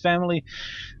disappointed, and his family,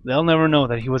 they'll never know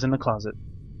that he was in the closet.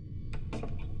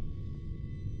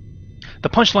 The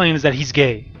punchline is that he's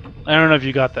gay. I don't know if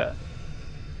you got that.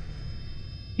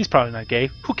 He's probably not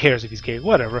gay. Who cares if he's gay?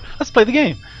 Whatever. Let's play the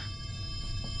game.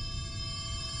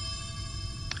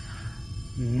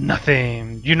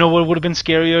 Nothing. You know what would have been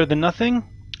scarier than nothing?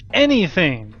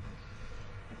 anything.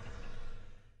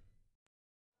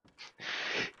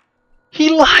 He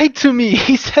lied to me.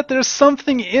 He said there's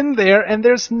something in there, and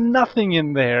there's nothing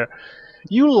in there.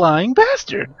 You lying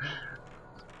bastard.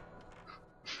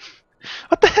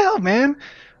 What the hell, man?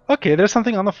 Okay, there's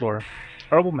something on the floor.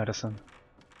 Herbal medicine.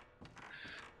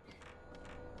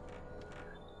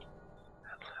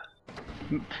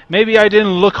 Maybe I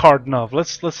didn't look hard enough.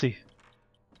 Let's see.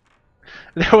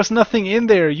 There was nothing in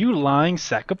there, you lying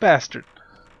sack of bastard.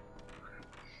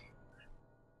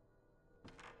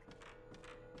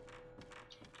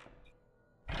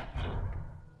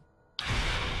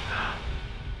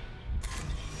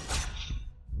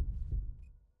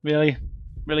 Really?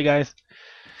 Really, guys?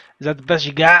 Is that the best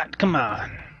you got? Come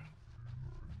on.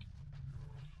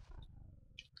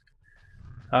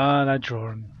 Ah, that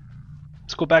drawer.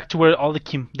 Let's go back to where all the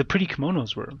pretty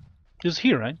kimonos were. It was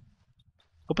here, right?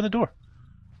 Open the door.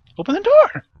 Open the door!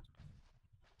 What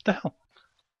the hell?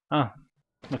 Ah,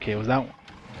 okay, it was that one.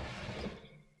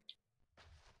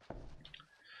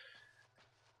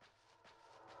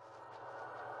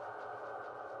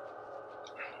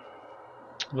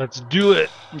 Let's do it.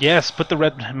 Yes, put the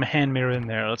red hand mirror in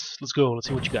there. Let's go. Let's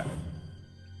see what you got.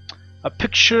 A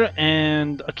picture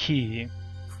and a key.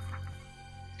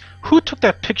 Who took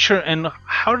that picture and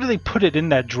how did they put it in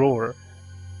that drawer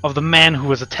of the man who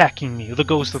was attacking me? The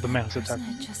ghost of the man who was attacking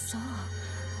me. I just saw.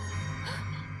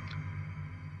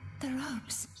 The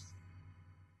ropes.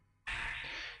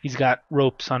 He's got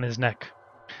ropes on his neck.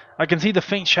 I can see the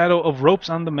faint shadow of ropes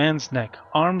on the man's neck,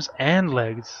 arms and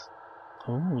legs.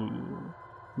 Ooh,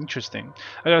 interesting.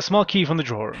 I got a small key from the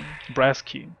drawer, a brass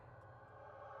key.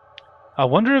 I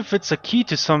wonder if it's a key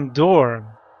to some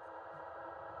door.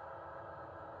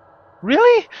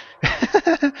 Really?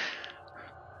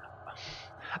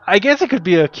 I guess it could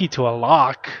be a key to a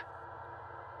lock.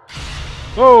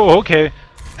 Whoa, okay.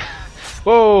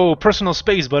 Whoa, personal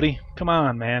space, buddy. Come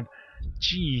on, man.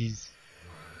 Jeez.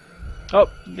 Oh,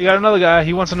 you got another guy.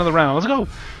 He wants another round. Let's go.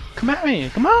 Come at me.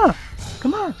 Come on.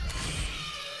 Come on.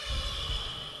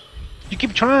 You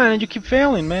keep trying and you keep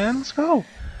failing, man. Let's go.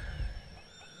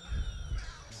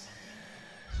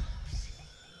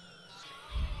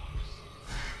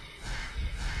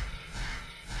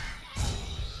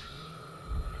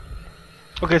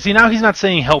 Okay, see, now he's not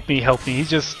saying help me, help me. He's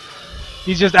just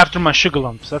after my sugar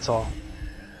lumps. That's all.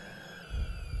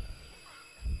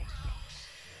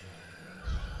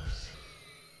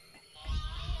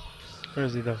 Where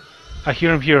is he though? I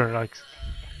hear him here. Like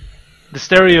the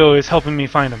stereo is helping me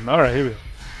find him. All right, here we go.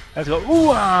 Let's go.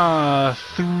 Ooh,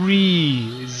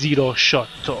 3-0 shot.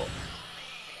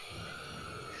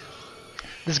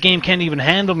 This game can't even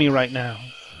handle me right now.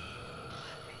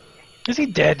 Is he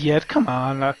dead yet? Come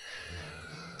on.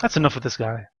 That's enough of this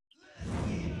guy.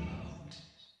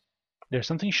 There's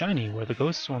something shiny where the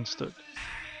ghosts once stood.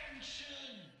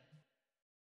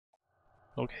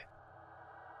 Okay.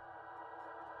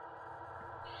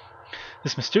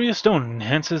 This mysterious stone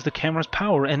enhances the camera's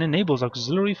power and enables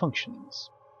auxiliary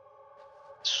functions.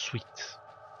 Sweet.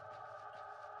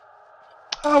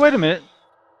 Oh, wait a minute.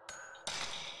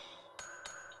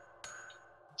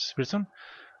 Spirit stone?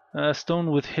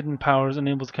 Stone with hidden powers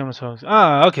enables the camera's powers.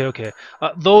 Ah, okay, okay.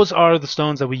 Those are the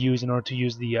stones that we use in order to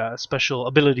use the special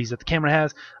abilities that the camera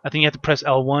has. I think you have to press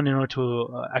L1 in order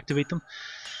to activate them.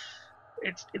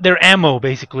 They're ammo,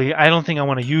 basically. I don't think I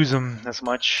want to use them as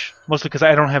much. Mostly because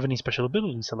I don't have any special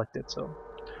abilities selected, so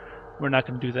we're not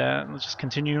going to do that. Let's just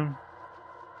continue.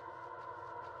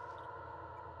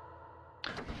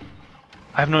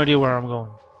 I have no idea where I'm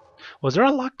going. Was there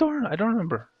a locked door? I don't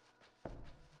remember.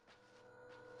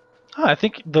 Ah, I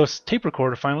think the tape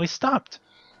recorder finally stopped.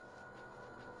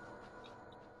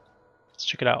 Let's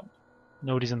check it out.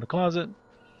 Nobody's in the closet.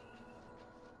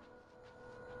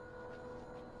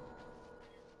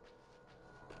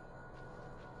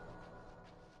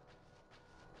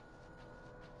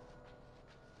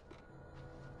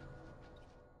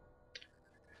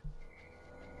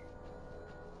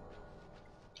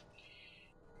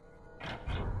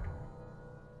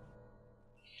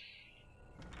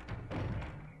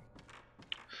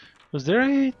 Was there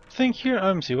a thing here?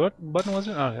 Let me see. What button was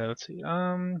it? Okay, let's see.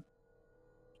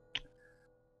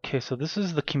 Okay, so this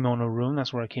is the kimono room.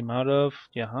 That's where I came out of.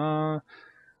 Yeah.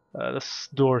 This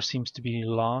door seems to be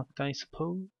locked, I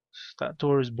suppose. That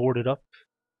door is boarded up.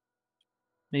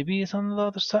 Maybe it's on the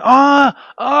other side.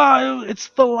 It's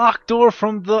the locked door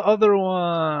from the other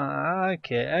one.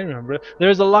 Okay, I remember.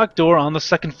 There's a locked door on the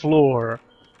second floor,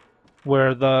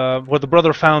 where the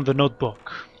brother found the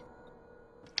notebook.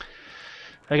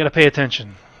 I gotta pay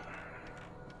attention.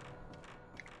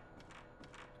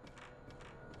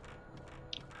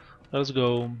 Let's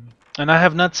go. And I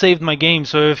have not saved my game,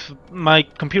 so if my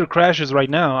computer crashes right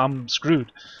now, I'm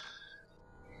screwed.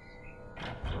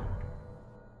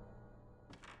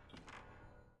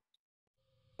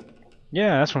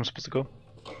 Yeah, that's where I'm supposed to go.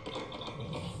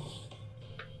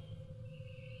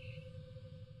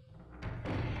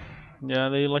 Yeah,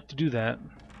 they like to do that.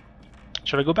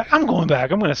 Should I go back? I'm going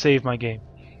back. I'm going to save my game.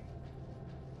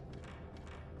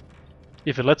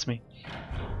 If it lets me.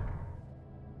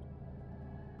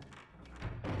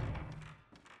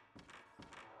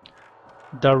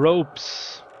 The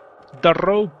ropes. The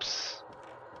ropes.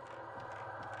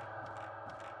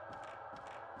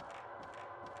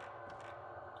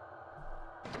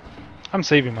 I'm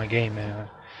saving my game, man.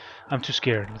 I'm too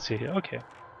scared. Let's see. Okay.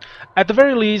 At the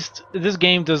very least, this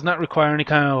game does not require any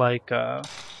kind of like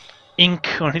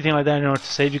ink or anything like that in order to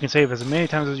save. You can save as many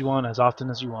times as you want, as often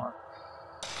as you want.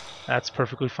 That's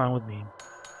perfectly fine with me.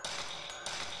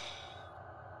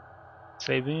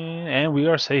 Saving, and we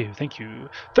are saved. Thank you.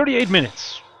 38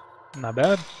 minutes. Not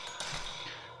bad.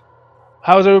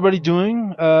 How's everybody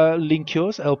doing?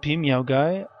 Linkios, LP, Meow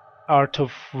Guy, Art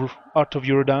of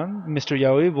Yorodan, Mr.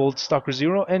 Yaoi, Volt Stalker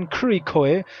Zero, and Kuri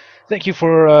Koe. Thank you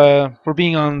for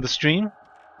being on the stream.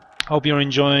 Hope you're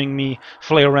enjoying me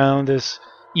flay around this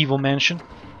evil mansion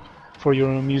for your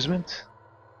amusement.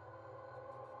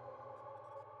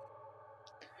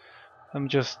 Let me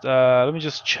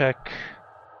just check.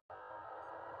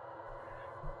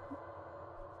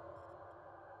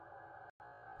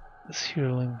 This here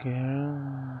link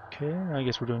here. Okay, I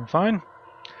guess we're doing fine.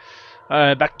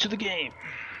 Back to the game.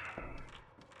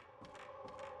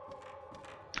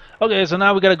 Okay, so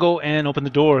now we gotta go and open the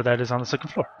door that is on the second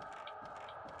floor.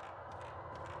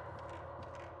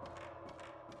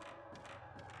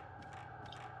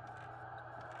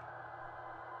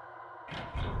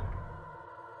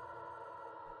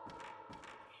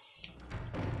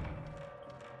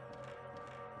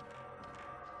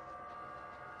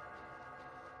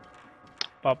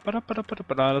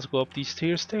 Let's go up these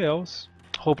stairs.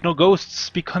 Hope no ghosts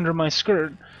speak under my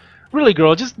skirt. Really,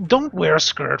 girl, just don't wear a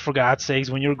skirt for God's sakes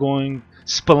when you're going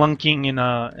spelunking in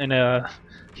a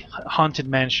haunted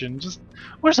mansion. Just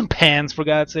wear some pants for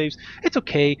God's sakes. It's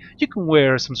okay. You can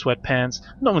wear some sweatpants.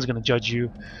 No one's gonna judge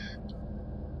you.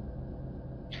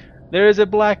 There is a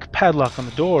black padlock on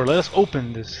the door. Let us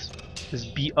open this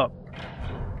beat up.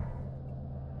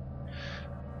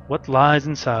 What lies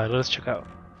inside? Let us check out.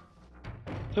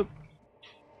 Oh.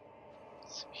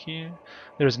 Let's see here.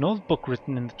 There is an old book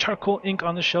written in the charcoal ink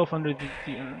on the shelf under the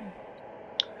urn.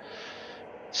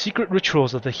 Secret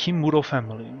rituals of the Himuro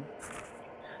family.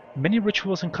 Many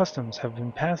rituals and customs have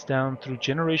been passed down through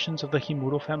generations of the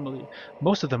Himuro family.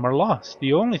 Most of them are lost.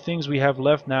 The only things we have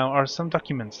left now are some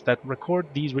documents that record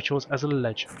these rituals as a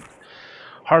legend.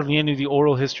 Hardly any of the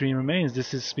oral history remains.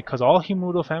 This is because all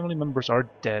Himuro family members are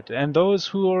dead, and those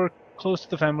who are close to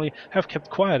the family have kept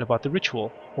quiet about the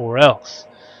ritual, or else.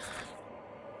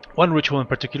 One ritual in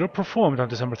particular, performed on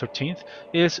December 13th,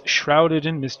 is shrouded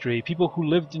in mystery. People who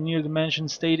lived near the mansion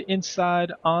stayed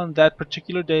inside on that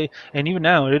particular day, and even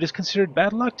now it is considered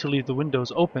bad luck to leave the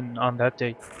windows open on that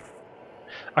day.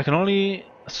 I can only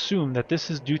assume that this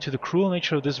is due to the cruel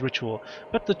nature of this ritual,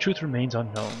 but the truth remains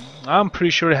unknown. I'm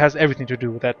pretty sure it has everything to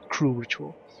do with that cruel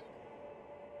ritual.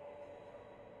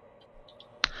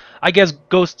 I guess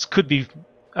ghosts could be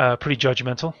pretty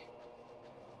judgmental.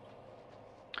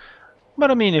 But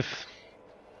I mean, if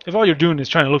all you're doing is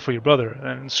trying to look for your brother,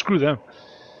 then screw them.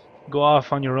 Go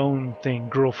off on your own thing,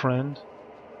 girlfriend.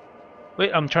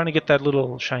 Wait, I'm trying to get that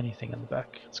little shiny thing on the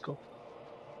back. Let's go.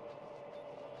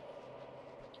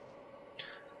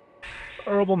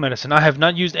 Herbal medicine. I have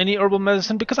not used any herbal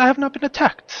medicine because I have not been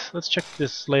attacked. Let's check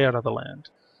this layout of the land.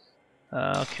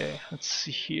 Okay, let's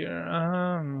see here.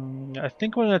 I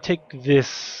think we're going to take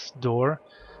this door,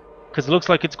 because it looks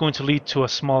like it's going to lead to a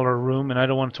smaller room, and I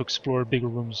don't want to explore bigger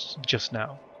rooms just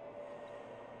now.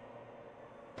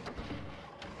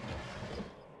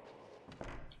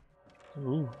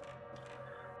 Ooh.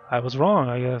 I was wrong,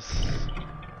 I guess.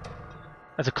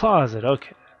 That's a closet,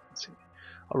 okay. Let's see.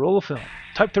 A roll of film.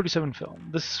 Type 37 film.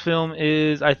 This film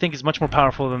is, I think, is much more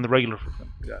powerful than the regular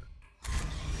film. We got it.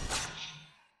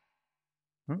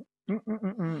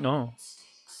 No.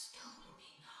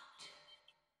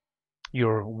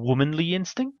 Your womanly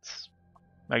instincts?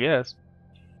 I guess.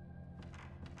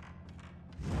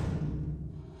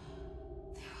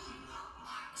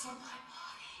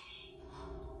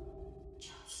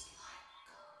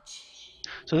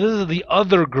 So this is the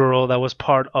other girl that was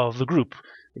part of the group.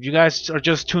 If you guys are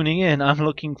just tuning in, I'm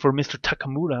looking for Mr.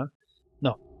 Takamura.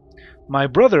 No. My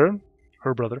brother,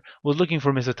 her brother, was looking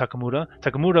for Mr. Takamura.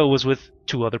 Takamura was with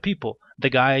 2 other people. The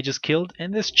guy I just killed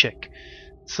and this chick.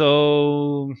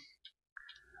 So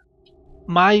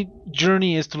my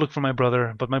journey is to look for my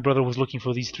brother, but my brother was looking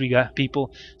for these 3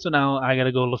 people. So now I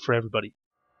gotta go look for everybody.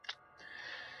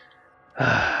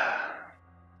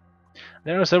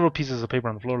 There are several pieces of paper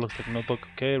on the floor. Looks like a notebook.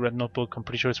 Okay, red notebook. I'm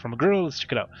pretty sure it's from a girl. Let's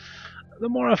check it out. The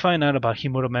more I find out about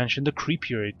Himura Mansion, the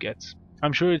creepier it gets.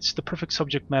 I'm sure it's the perfect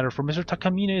subject matter for Mr.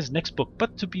 Takamine's next book,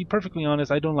 but to be perfectly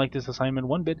honest, I don't like this assignment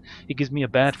one bit. It gives me a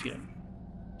bad feeling.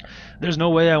 There's no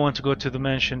way I want to go to the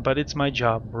mansion, but it's my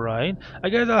job, right? I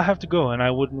guess I'll have to go, and I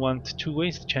wouldn't want to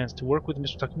waste the chance to work with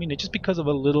Mr. Takamine just because of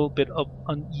a little bit of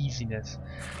uneasiness.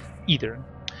 Either.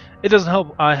 It doesn't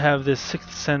help I have this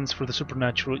 6th sense for the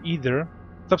supernatural either.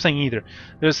 Stop saying either.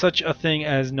 There's such a thing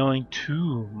as knowing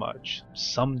too much.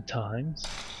 Sometimes.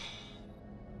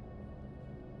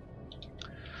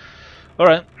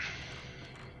 Alright.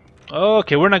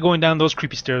 Okay, we're not going down those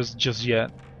creepy stairs just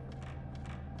yet.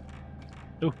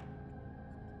 Ooh.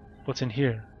 What's in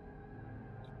here?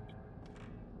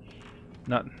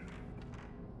 Nothing.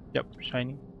 Yep,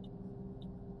 shiny.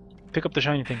 Pick up the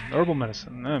shiny thing. Herbal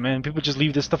medicine. Oh man, people just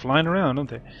leave this stuff lying around, don't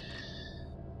they?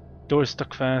 Door is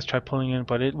stuck fast. Try pulling it,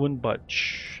 but it wouldn't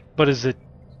budge. But is it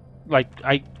like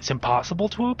it's impossible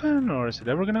to open, or is it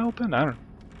ever gonna open? I don't know.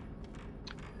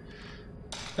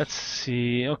 Let's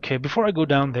see. Okay, before I go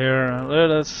down there, let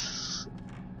us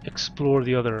explore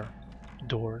the other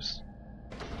doors.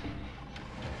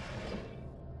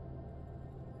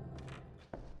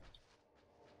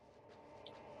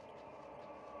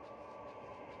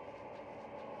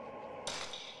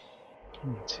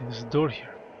 Let's see, there's a door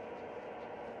here.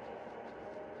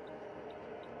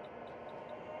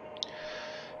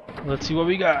 Let's see what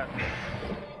we got.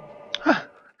 Huh.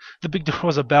 The big door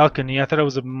was a balcony. I thought it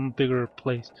was a bigger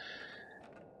place.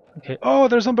 Okay. Oh,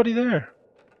 there's somebody there.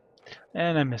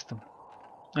 And I missed him.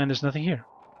 And there's nothing here.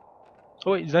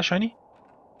 Oh wait, is that shiny?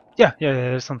 Yeah,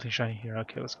 there's something shiny here.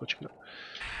 Okay, let's go check it out.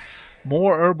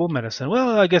 More herbal medicine.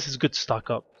 Well, I guess it's good to stock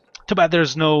up. Too bad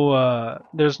there's no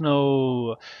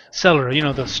cellar. You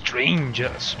know, the stranger.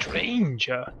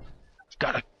 I've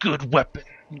got a good weapon.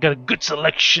 Got a good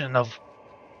selection of.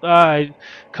 I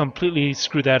completely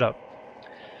screwed that up.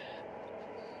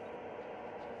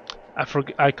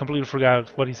 I completely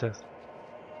forgot what he says.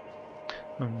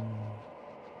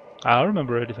 I'll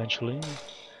remember it eventually,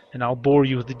 and I'll bore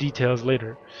you with the details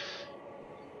later.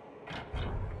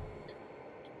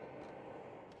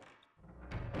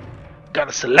 Got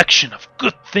a selection of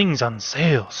good things on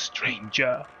sale,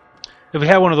 stranger. If we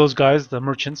had one of those guys, the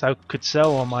merchants, I could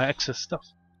sell all my excess stuff.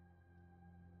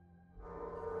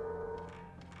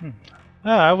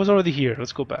 I was already here.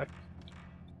 Let's go back.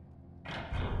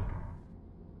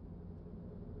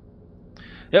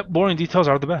 Yep, boring details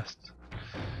are the best.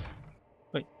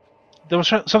 Wait, there was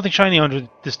something shiny under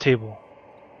this table.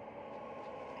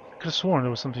 I could have sworn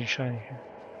there was something shiny here.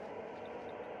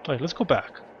 Wait, let's go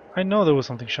back. I know there was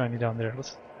something shiny down there.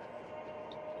 Let's.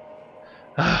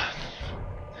 I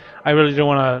really don't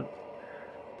want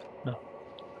to. No.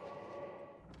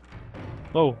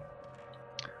 Oh.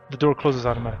 The door closes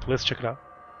automatically. Let's check it out.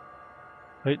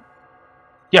 Wait.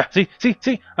 Yeah, see?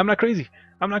 I'm not crazy.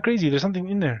 There's something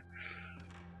in there.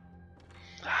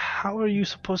 How are you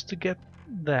supposed to get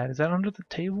that? Is that under the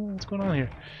table? What's going on here?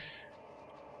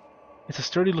 It's a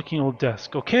sturdy looking old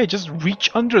desk. Okay, just reach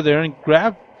under there and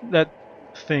grab that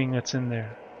thing that's in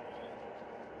there.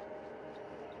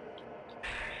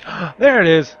 There it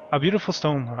is! A beautiful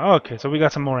stone. Okay, so we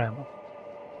got some more ammo.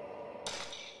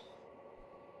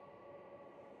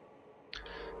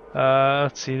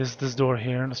 Let's see, this door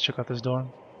here. Let's check out this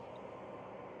door.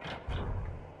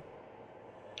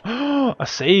 A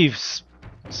save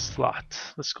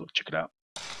slot. Let's go check it out.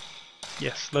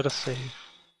 Yes, let us save.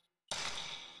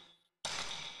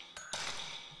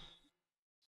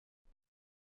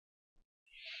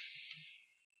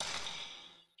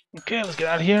 Okay, let's get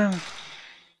out of here.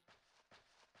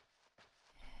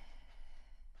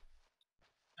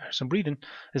 There's some breathing.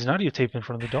 There's an audio tape in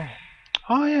front of the doll.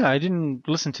 Oh yeah, I didn't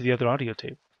listen to the other audio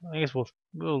tape. I guess we'll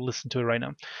listen to it right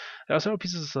now. There are several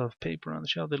pieces of paper on the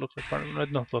shelf. They look like part of a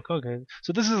red notebook. Okay,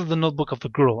 so this is the notebook of the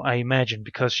girl, I imagine,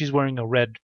 because she's wearing a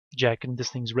red jacket and this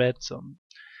thing's red, so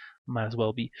might as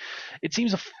well be. It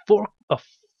seems a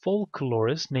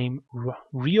folklorist named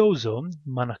Ryozo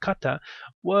Manakata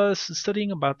was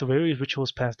studying about the various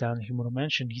rituals passed down in Himuro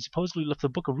Mansion. He supposedly left a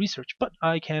book of research, but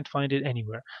I can't find it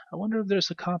anywhere. I wonder if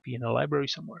there's a copy in a library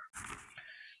somewhere.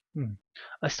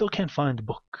 I still can't find the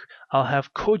book. I'll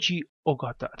have Koji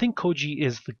Ogata. I think Koji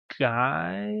is the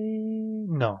guy.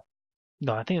 No,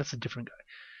 I think that's a different guy.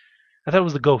 I thought it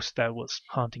was the ghost that was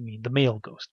haunting me, the male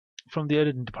ghost. From the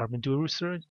editing department, do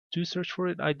search for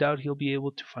it. I doubt he'll be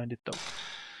able to find it though.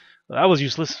 Well, that was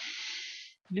useless.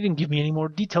 He didn't give me any more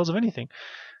details of anything.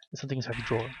 There's something inside the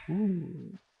drawer.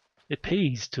 Ooh. It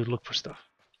pays to look for stuff.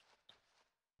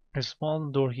 There's a small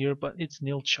door here, but it's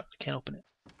nailed shut. I can't open it.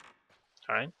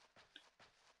 Alright.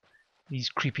 These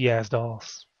creepy ass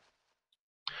dolls.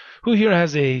 Who here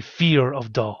has a fear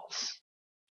of dolls?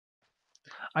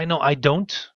 I know I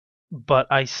don't, but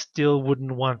I still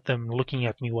wouldn't want them looking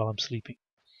at me while I'm sleeping.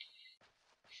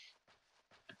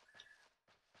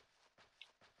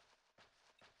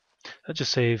 I'll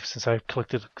just save since I've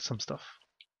collected some stuff.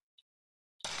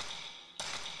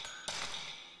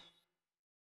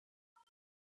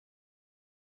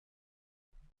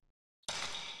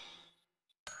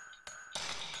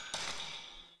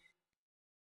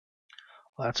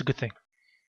 Well, that's a good thing.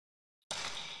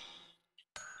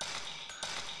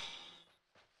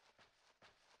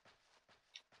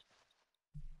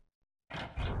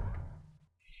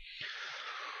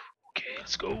 Okay,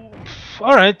 let's go.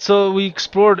 Alright, so we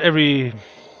explored every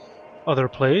other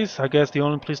place. I guess the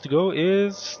only place to go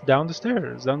is down the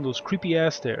stairs, down those creepy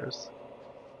ass stairs.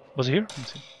 Was it here?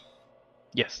 Let's see.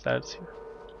 Yes, that's here.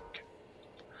 Okay.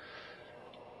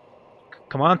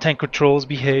 Come on, tank controls,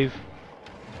 behave.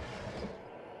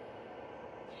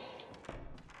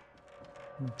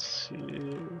 Let's see.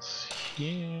 It's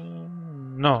here.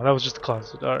 No, that was just the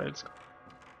closet. Alright, let's go.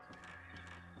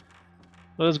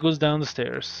 Let's go down the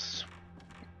stairs.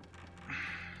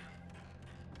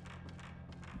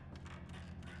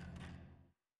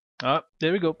 Ah,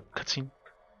 there we go. Cutscene.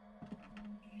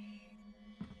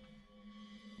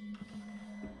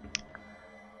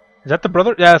 Is that the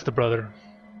brother? Yeah, that's the brother.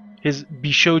 His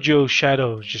Bishoujo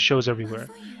shadow just shows everywhere.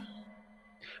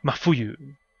 Mafuyu.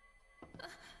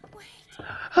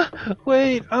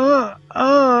 Wait.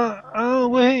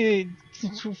 Wait.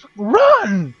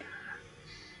 Run!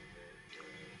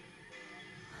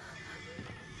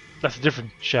 That's a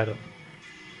different shadow.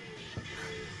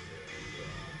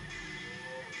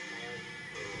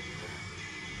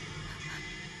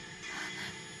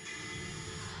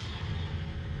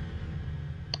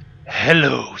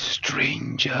 Hello,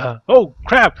 stranger. Oh,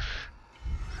 crap!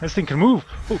 This thing can move.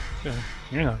 Oh,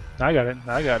 yeah, I got it.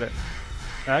 I got it.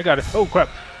 I got it. Oh, crap.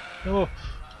 Oh.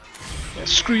 Yeah,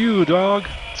 screw you, dog.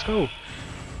 Let's go.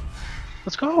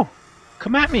 Let's go.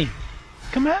 Come at me.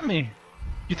 Come at me.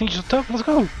 You think you're so tough? Let's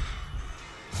go.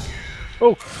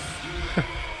 Oh.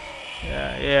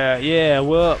 Yeah.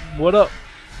 What up? What up?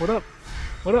 What up?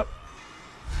 What up?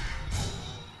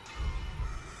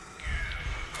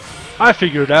 I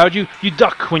figured it out. You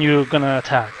duck when you're gonna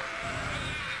attack.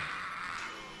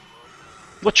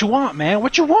 What you want, man?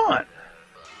 What you want?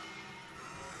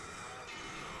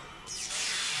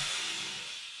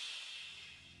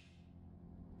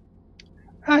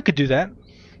 I could do that,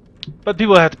 but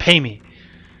people have to pay me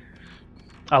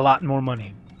a lot more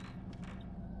money.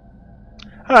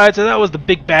 Alright, so that was the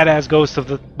big badass ghost of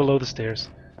the below the stairs.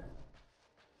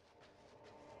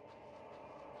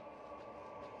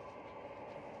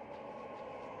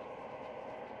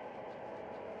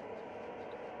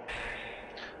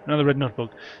 Another red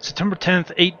notebook. September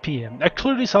 10th, 8 p.m. I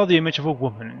clearly saw the image of a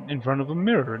woman in front of a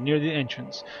mirror near the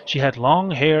entrance. She had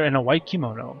long hair and a white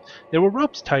kimono. There were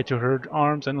ropes tied to her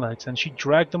arms and legs, and she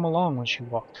dragged them along when she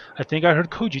walked. I think I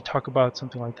heard Koji talk about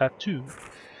something like that too.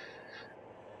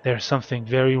 There's something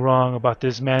very wrong about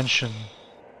this mansion.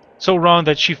 So wrong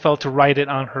that she felt to write it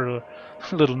on her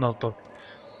little notebook.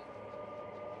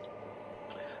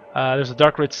 There's a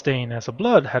dark red stain as if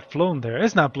blood had flown there.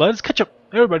 It's not blood, it's ketchup.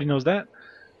 Everybody knows that.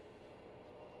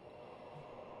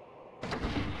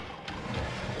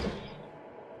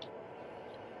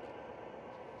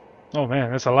 Oh man,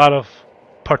 there's a lot of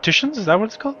partitions? Is that what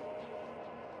it's called?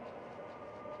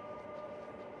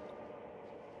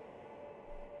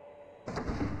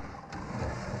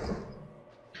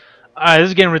 This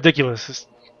is getting ridiculous.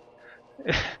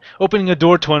 Opening a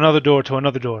door to another door to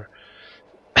another door.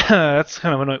 That's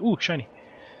kind of annoying. Ooh, shiny.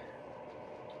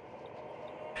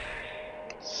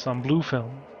 Some blue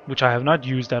film, which I have not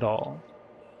used at all.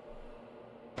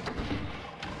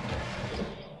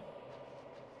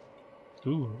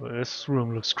 Ooh, this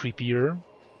room looks creepier.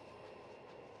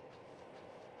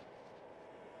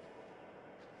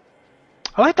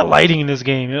 I like the lighting in this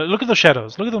game. Look at those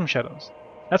shadows. Look at them shadows.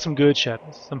 That's some good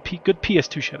shadows. Some good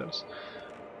PS2 shadows.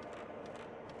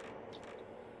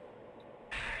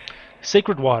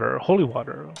 Sacred water. Holy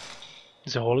water.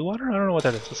 Is it holy water? I don't know what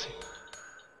that is. Let's see.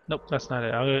 Nope, that's not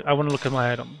it. I want to look at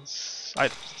my items.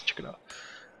 Items. Check it out.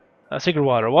 Sacred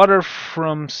water. Water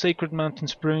from sacred mountain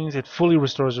springs. It fully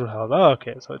restores your health. Oh,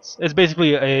 okay, so it's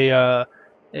basically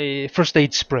a first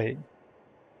aid spray.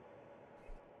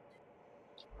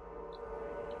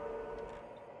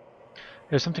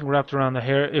 There's something wrapped around the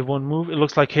hair. It won't move. It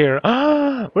looks like hair.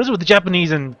 Ah! What is it with the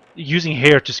Japanese and using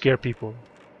hair to scare people?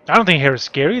 I don't think hair is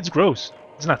scary. It's gross.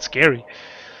 It's not scary.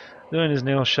 Doing his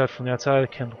nails shut from the outside. I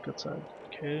can't look outside.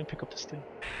 Okay, pick up this thing.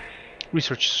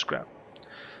 Research scrap.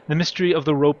 The mystery of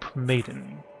the rope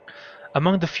maiden.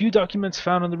 Among the few documents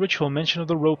found on the ritual, mention of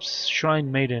the rope's shrine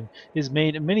maiden is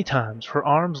made many times. Her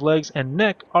arms, legs, and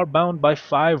neck are bound by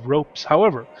 5 ropes.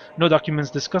 However, no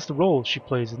documents discuss the role she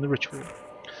plays in the ritual.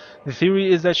 The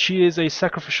theory is that she is a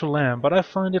sacrificial lamb, but I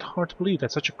find it hard to believe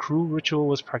that such a cruel ritual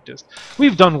was practiced.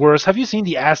 We've done worse. Have you seen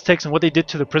the Aztecs and what they did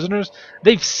to the prisoners?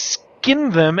 They've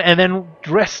skinned them and then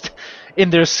dressed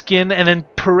in their skin and then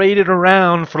paraded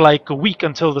around for like a week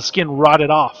until the skin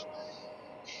rotted off.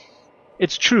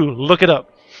 It's true. Look it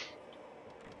up.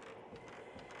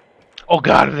 Oh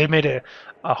god, if they made a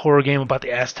horror game about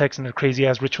the Aztecs and their crazy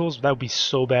ass rituals, that would be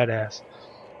so badass.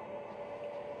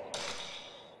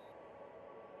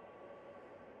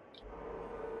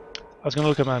 I was gonna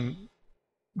look at my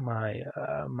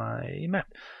map.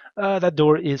 That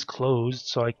door is closed,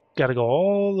 so I gotta go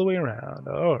all the way around.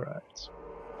 All right.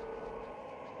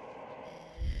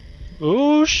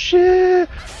 Oh shit!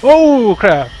 Oh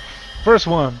crap! First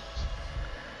one.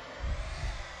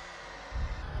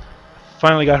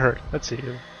 Finally got hurt. Let's see.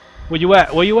 Where you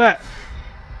at? Where you at?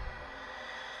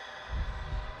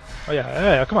 Oh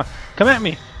yeah, yeah, come on. Come at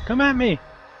me. Come at me.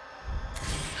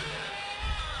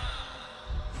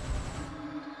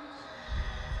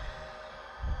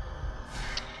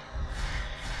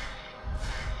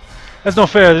 That's no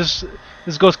fair. This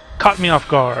ghost caught me off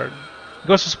guard. The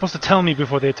ghosts are supposed to tell me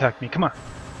before they attack me. Come on.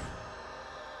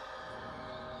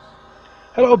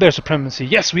 Hello, Bear Supremacy.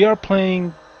 Yes, we are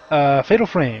playing Fatal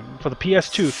Frame for the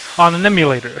PS2 on an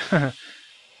emulator. That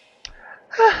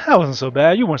wasn't so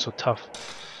bad. You weren't so tough.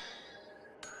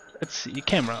 Let's see.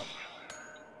 Camera.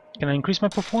 Can I increase my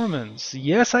performance?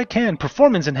 Yes, I can.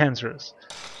 Performance enhancers.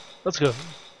 Let's go.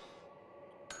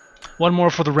 One more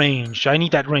for the range. I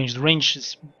need that range. The range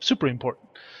is super important.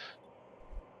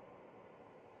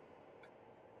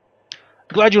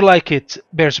 Glad you like it,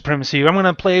 Bear Supremacy. I'm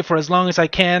gonna play for as long as I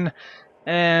can,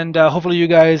 and hopefully you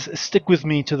guys stick with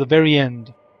me to the very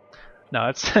end. No,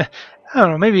 it's I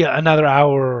don't know, maybe another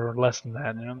hour or less than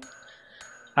that. You know,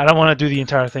 I don't want to do the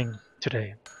entire thing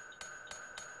today.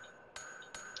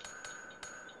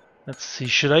 Let's see.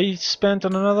 Should I spend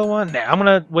on another one? Nah, I'm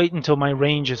gonna wait until my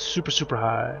range is super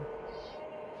high.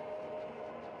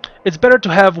 It's better to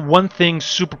have one thing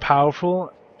super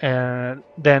powerful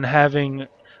than having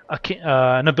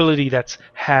an ability that's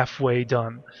halfway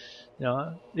done. You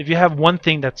know, if you have one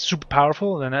thing that's super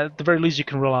powerful, then at the very least you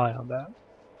can rely on that.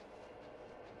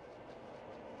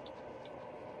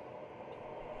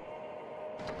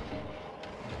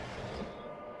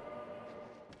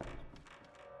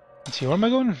 Let's see, where am I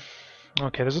going?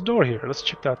 Okay, there's a door here. Let's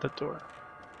check out that door.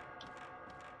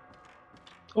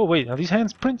 Oh wait, are these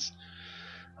handprints?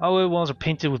 Our walls are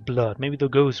painted with blood. Maybe the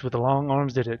ghost with the long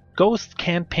arms did it. Ghosts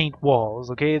can't paint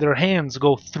walls, okay? Their hands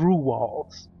go through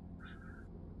walls.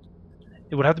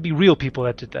 It would have to be real people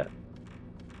that did that.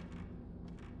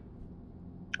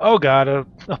 Oh god,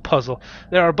 a puzzle.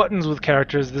 There are buttons with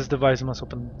characters. This device must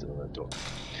open the door.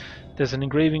 There's an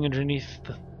engraving underneath,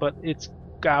 but it's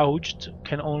gouged.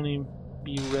 Can only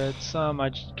be read some. I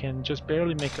can just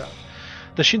barely make out.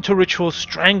 The Shinto ritual,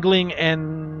 strangling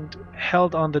and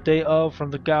held on the day of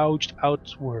from the gouged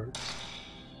outwards.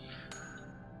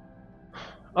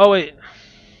 Oh wait.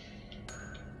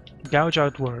 Gouge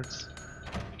outwards.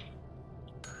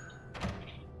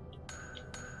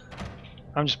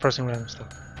 I'm just pressing random stuff.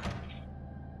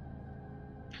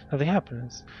 Nothing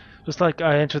happens. Just like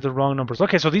I entered the wrong numbers.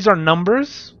 Okay, so these are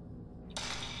numbers?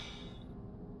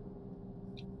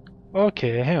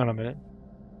 Okay, hang on a minute.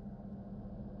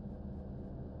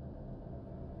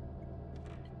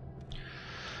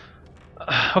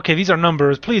 Okay, these are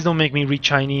numbers. Please don't make me read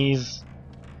Chinese.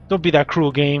 Don't be that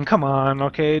cruel, game. Come on,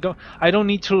 okay? I don't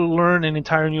need to learn an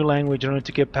entire new language in order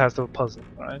to get past the puzzle,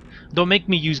 alright? Don't make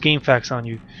me use game facts on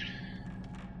you.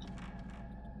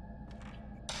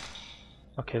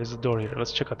 Okay, there's a door here.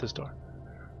 Let's check out this door.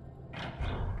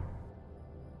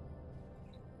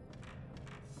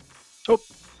 Oh!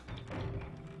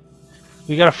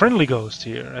 We got a friendly ghost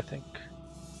here, I think.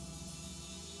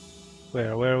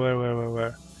 Where?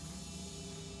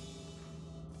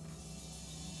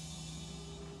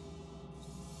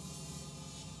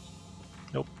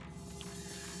 Nope.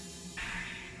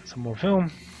 Some more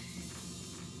film.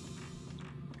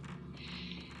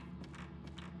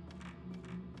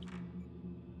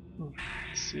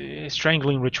 Let's see,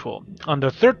 strangling ritual. On the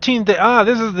 13th day.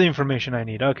 This is the information I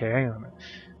need. Okay, hang on.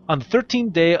 On the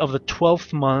 13th day of the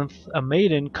 12th month, a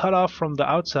maiden cut off from the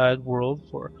outside world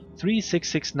for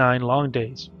 3669 long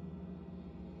days.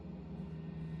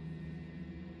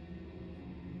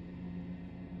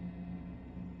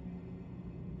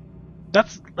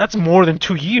 That's more than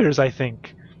 2 years, I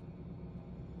think.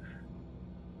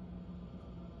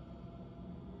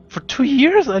 For 2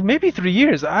 years? Maybe 3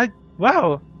 years.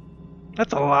 Wow.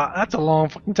 That's a lot. That's a long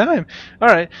fucking time. All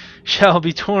right. Shall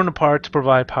be torn apart to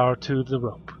provide power to the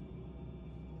rope.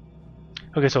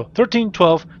 Okay, so 13,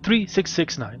 12, 3, 6,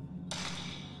 6, 9.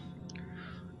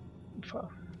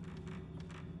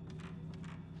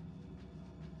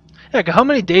 Yeah, how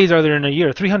many days are there in a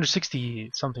year?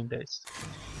 360 something days.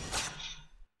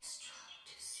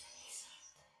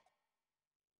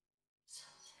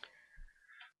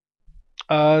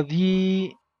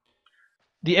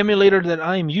 The emulator that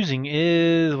I am using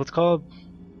is what's called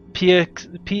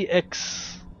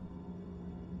PX.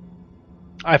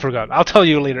 I forgot. I'll tell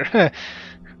you later.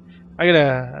 I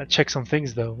gotta check some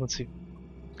things though. Let's see.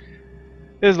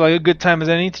 This is like a good time as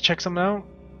any to check something out.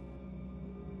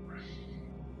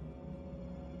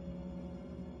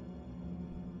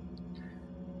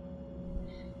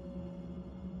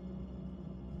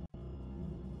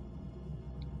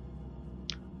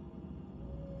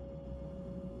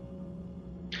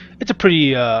 It's a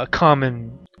pretty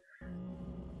common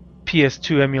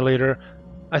PS2 emulator.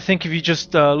 I think if you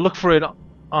just look for it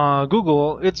on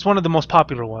Google, it's one of the most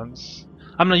popular ones.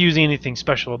 I'm not using anything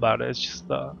special about it. It's just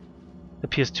the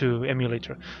PS2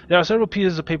 emulator. There are several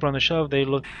pieces of paper on the shelf. They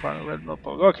look red.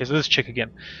 Okay, so this chick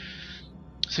again.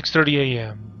 6:30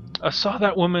 a.m. I saw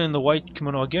that woman in the white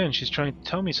kimono again. She's trying to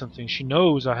tell me something. She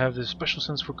knows I have this special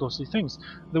sense for ghostly things.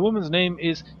 The woman's name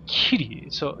is Kitty.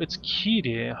 So it's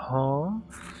Kitty, huh?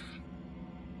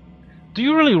 Do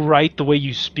you really write the way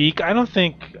you speak? I don't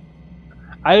think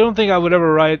I would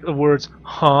ever write the words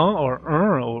huh or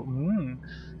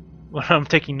when I'm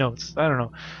taking notes. I don't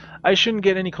know. I shouldn't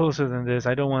get any closer than this.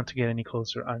 I don't want to get any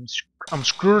closer. I'm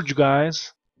screwed, you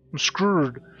guys. I'm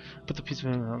screwed. Put the piece of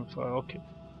on the file. Okay.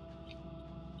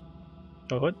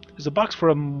 Oh, what? There's a box for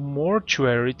a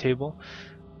mortuary table.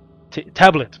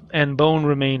 Tablet and bone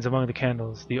remains among the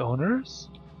candles. The owners?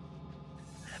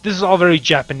 This is all very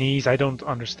Japanese. I don't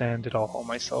understand it all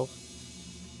myself.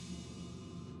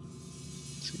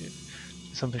 Let's see.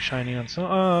 Something shining on some.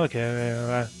 Oh,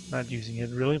 okay. Not using it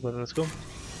really, but let's go.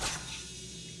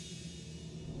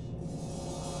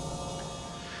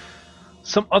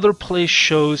 Some other place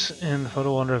shows in the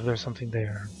photo. Wonder if there's something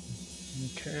there.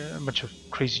 Okay, a bunch of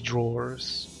crazy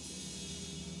drawers.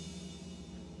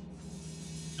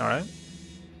 All right.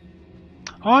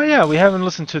 Oh yeah, we haven't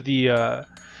listened to the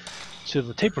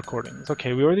tape recordings.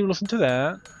 Okay, we already listened to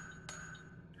that.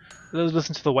 Let's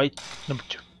listen to the white number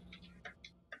 2.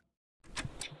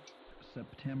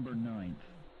 September 9th,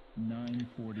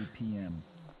 9:40 p.m.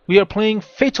 We are playing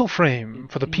Fatal Frame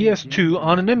for the PS2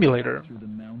 on an emulator. Through the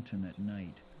mountain at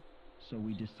night, so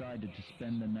we decided to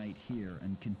spend the night here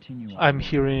and continue. I'm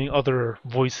hearing other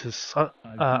voices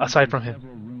aside from him.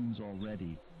 Several rooms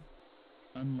already.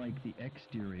 Unlike the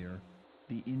exterior,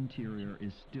 the interior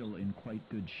is still in quite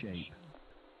good shape.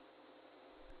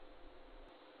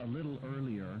 A little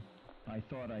earlier, I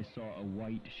thought I saw a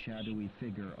white, shadowy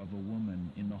figure of a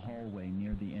woman in the hallway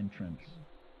near the entrance.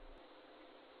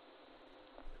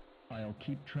 I'll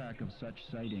keep track of such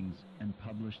sightings and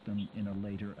publish them in a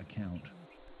later account.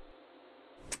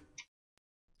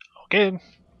 Okay.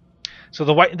 So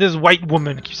this white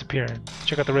woman keeps appearing.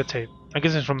 Check out the red tape. I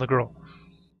guess it's from the girl.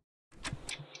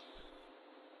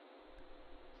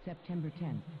 September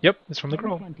 10th. Yep, it's from the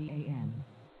girl. 20 a.m.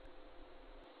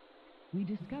 We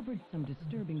discovered some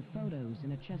disturbing photos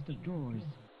in a chest of drawers.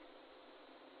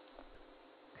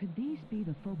 Could these be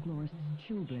the folklorist's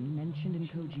children mentioned in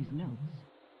Koji's notes?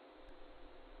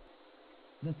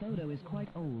 The photo is quite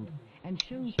old and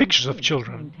shows Pictures of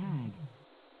children. Tag.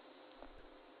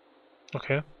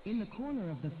 Okay. In the corner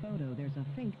of the photo, there's a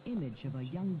faint image of a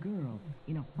young girl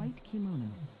in a white kimono.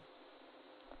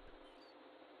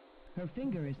 Her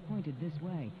finger is pointed this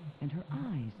way, and her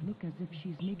eyes look as if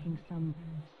she's making some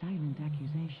silent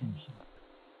accusation.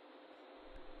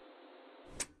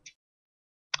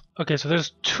 Okay, so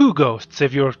there's 2 ghosts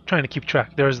if you're trying to keep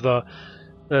track. There's the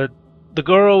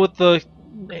girl with the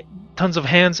tons of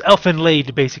hands, Elfin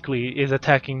Lade basically is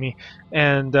attacking me,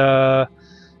 and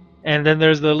then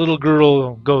there's the little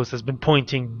girl ghost that's been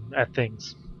pointing at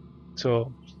things.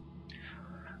 So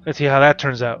let's see how that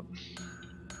turns out.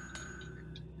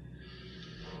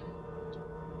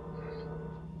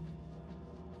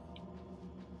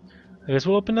 I guess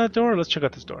we'll open that door. Let's check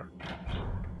out this door.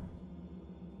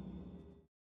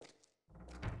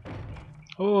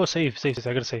 Oh, save. I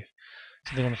gotta save.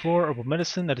 Something on the floor. Herbal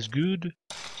medicine. That is good.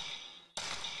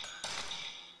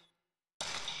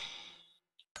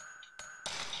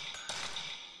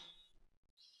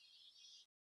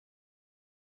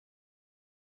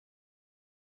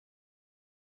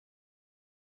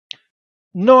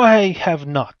 No, I have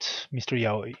not, Mr.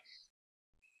 Yaoi.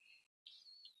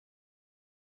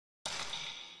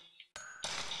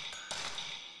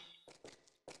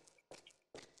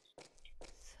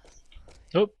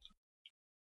 Oh,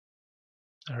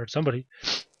 I heard somebody.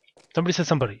 Somebody said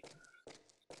somebody.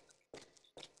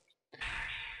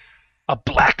 A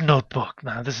black notebook.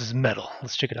 Nah, this is metal.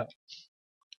 Let's check it out.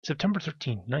 September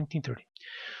 13, 1930.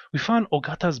 We found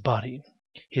Ogata's body.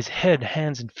 His head,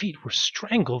 hands, and feet were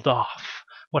strangled off.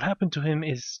 What happened to him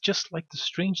is just like the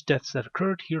strange deaths that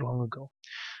occurred here long ago.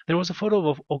 There was a photo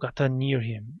of Ogata near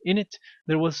him. In it,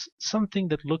 there was something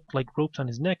that looked like ropes on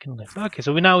his neck and legs. Okay,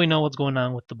 so now we know what's going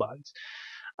on with the bodies.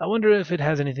 I wonder if it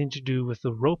has anything to do with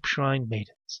the rope shrine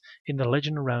maidens. In the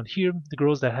legend around here, the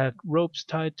girls that had ropes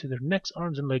tied to their necks,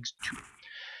 arms, and legs too.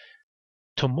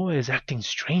 Tomoe is acting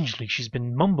strangely. She's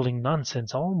been mumbling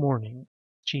nonsense all morning.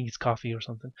 She needs coffee or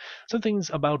something.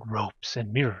 Something's about ropes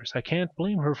and mirrors. I can't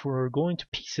blame her for going to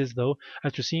pieces, though,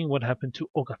 after seeing what happened to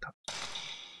Ogata.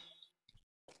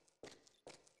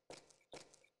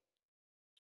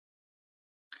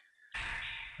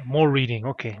 More reading,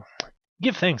 okay.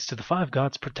 Give thanks to the five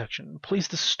gods' protection. Place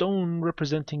the stone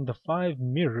representing the five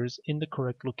mirrors in the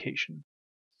correct location.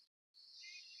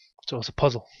 So it's a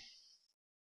puzzle.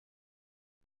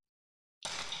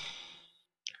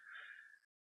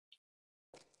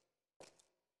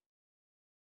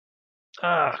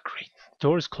 Ah, great.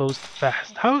 Door is closed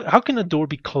fast. How can a door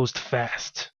be closed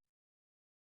fast?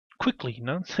 Quickly,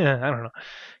 no? I don't know.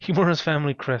 Himura's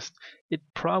family crest. It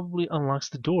probably unlocks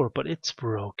the door, but it's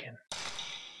broken.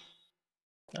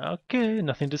 Okay,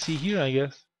 nothing to see here, I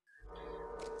guess.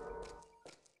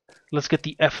 Let's get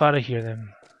the F out of here then.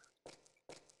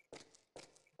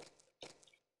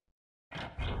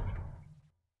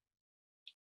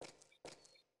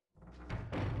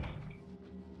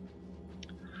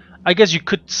 I guess you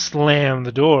could slam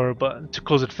the door but to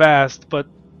close it fast, but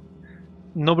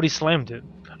nobody slammed it.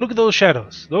 Look at those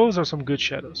shadows. Those are some good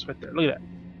shadows right there. Look at that.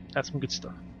 That's some good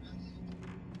stuff.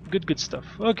 Good stuff.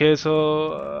 Okay,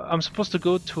 so I'm supposed to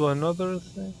go to another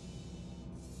thing.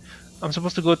 I'm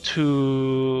supposed to go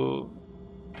to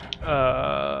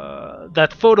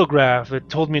that photograph. It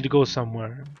told me to go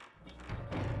somewhere.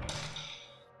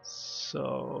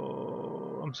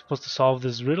 So I'm supposed to solve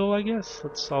this riddle, I guess.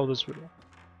 Let's solve this riddle.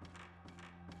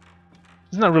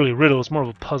 It's not really a riddle. It's more of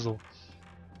a puzzle.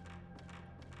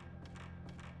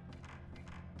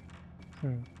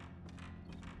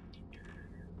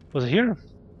 Was it here?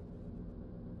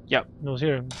 Yep, it was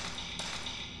here.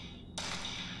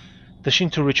 The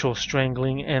Shinto ritual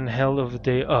strangling and hell of the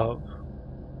day of.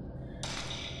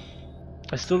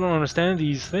 I still don't understand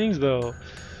these things though.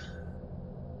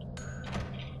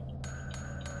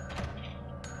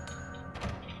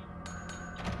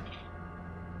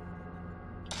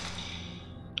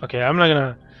 Okay, I'm not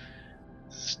gonna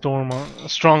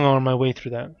strong arm my way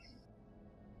through that.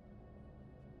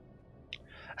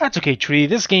 That's okay, Tree.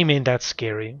 This game ain't that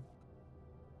scary.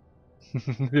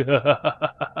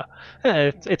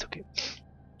 It's okay.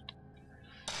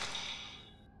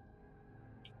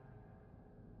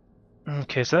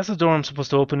 Okay, so that's the door I'm supposed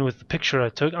to open with the picture I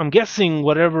took. I'm guessing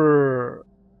whatever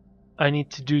I need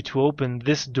to do to open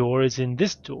this door is in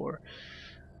this door.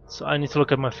 So I need to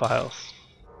look at my files.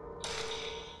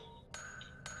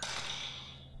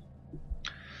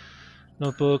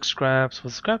 Notebook, scraps.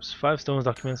 What's scraps? 5 stones,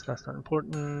 documents. That's not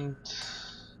important.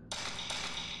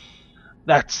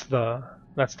 That's the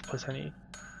place I need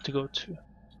to go to.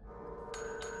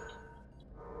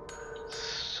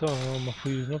 So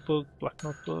Mafuyu's notebook, black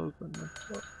notebook, red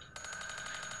notebook.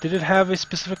 Did it have a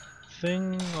specific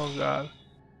thing? Oh god.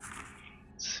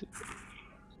 Let's see.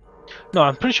 No,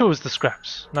 I'm pretty sure it was the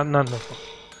scraps, not notebook.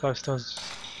 5 stones.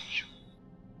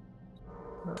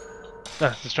 No.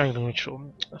 That's the strangling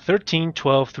ritual. 13,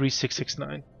 12, 3, 6, 6,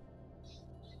 9.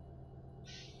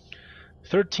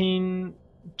 13,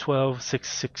 12,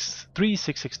 6, 6, 3,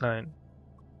 6, 6, 9.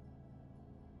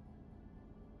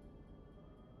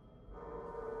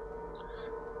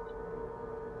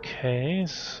 Okay,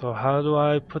 so how do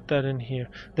I put that in here?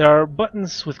 There are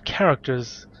buttons with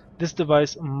characters. This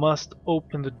device must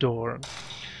open the door.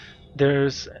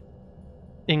 There's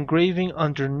engraving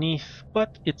underneath,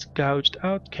 but it's gouged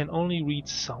out, can only read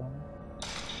some.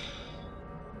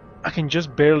 I can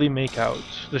just barely make out.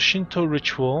 The Shinto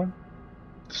ritual,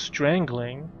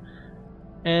 strangling,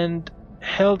 and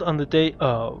held on the day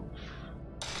of.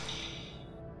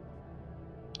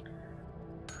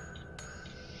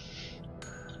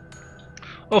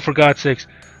 Oh, for God's sakes.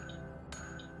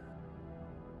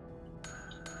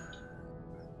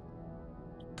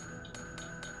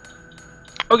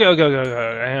 Okay.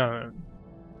 Hang on.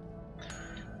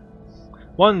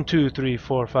 1, 2, 3,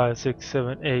 4, 5, 6,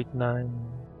 7, 8,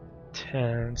 9,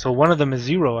 10. So one of them is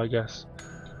 0, I guess.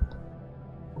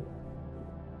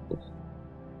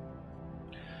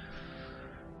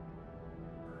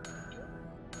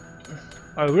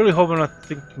 I really hope I'm not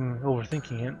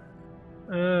overthinking it.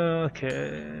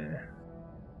 Okay.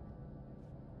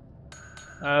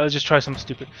 Let's just try something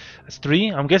stupid. That's 3.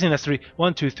 I'm guessing that's 3.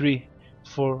 1, 2, 3,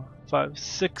 4, 5,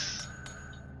 6.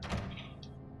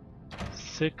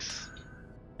 6.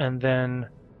 And then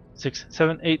 6,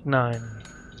 7, 8, 9.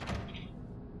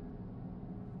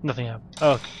 Nothing happened.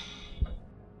 Oh, okay.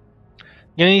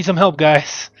 Gonna need some help,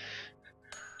 guys.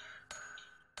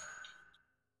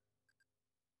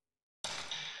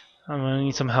 I'm gonna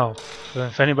need some help.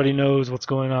 If anybody knows what's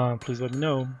going on, please let me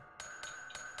know.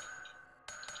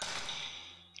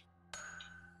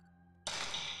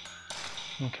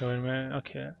 Okay, wait a minute.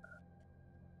 Okay.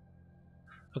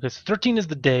 Okay, so 13 is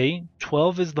the day,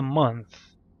 12 is the month.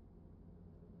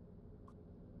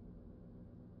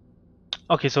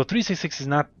 Okay, so 366 is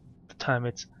not the time,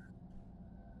 it's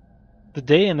the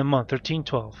day and the month, 13,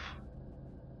 12.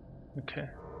 Okay.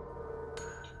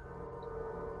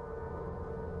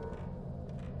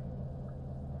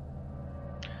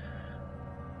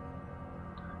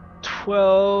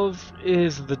 "12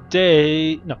 is the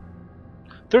day..." No.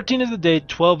 13 is the day,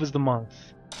 12 is the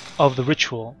month of the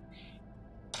ritual.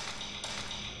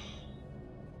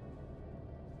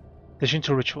 The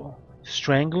Shinto ritual.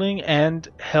 Strangling and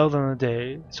held on a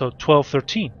day. So 12,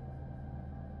 13.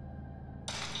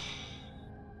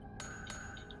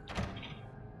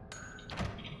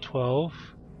 "12,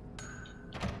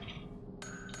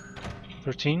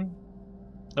 13.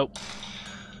 Nope.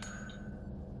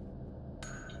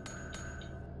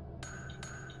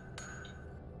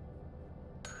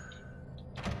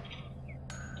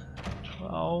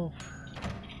 "12,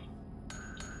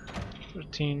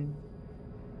 13.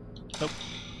 Nope.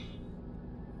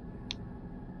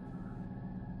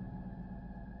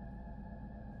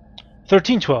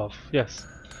 "13, 12. Yes.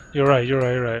 You're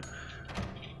right.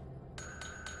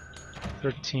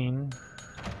 13,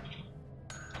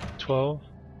 12.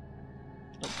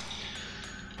 Nope.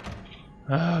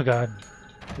 Oh god.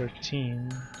 13,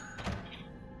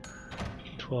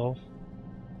 12.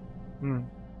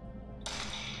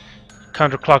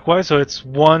 Counterclockwise, so it's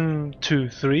 1, 2,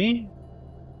 3.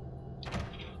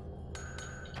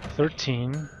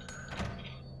 13,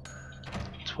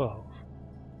 12.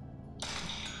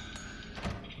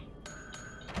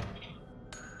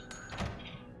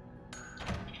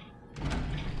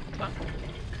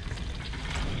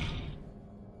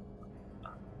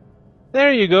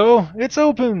 There you go. It's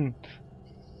open.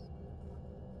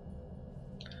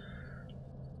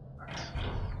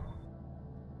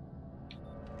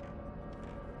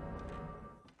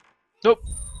 Nope.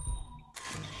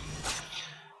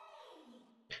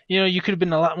 You know, you could have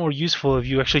been a lot more useful if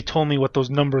you actually told me what those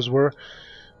numbers were.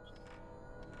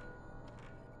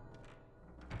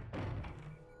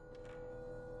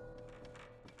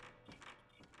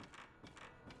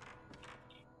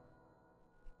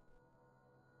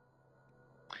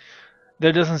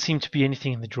 There doesn't seem to be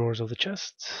anything in the drawers of the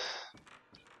chest.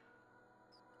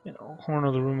 You know, corner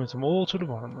of the room is some old to the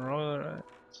bottom. Alright.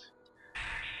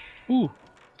 Ooh,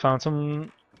 found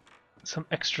some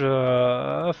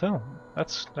extra film.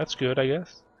 That's good, I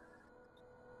guess.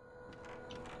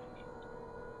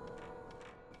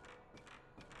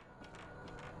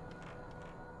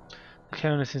 The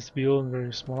cabinet seems to be old and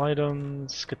very small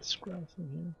items. Let's get the scrap from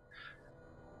here.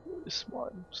 Very small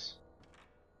items.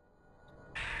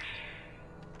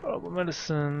 Herbal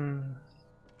medicine.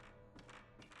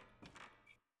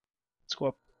 Let's go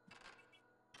up.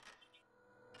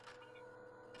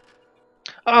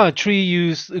 Ah, Tree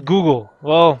used Google.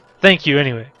 Well, thank you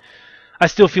anyway. I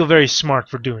still feel very smart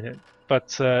for doing it,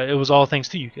 but it was all thanks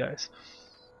to you guys.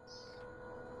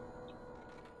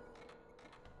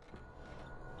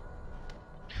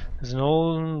 There's an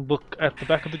old book at the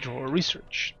back of the drawer.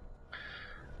 Research.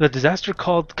 The disaster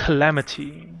called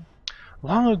Calamity.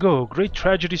 Long ago, great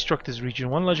tragedy struck this region.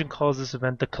 One legend calls this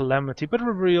event the Calamity, but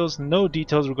reveals no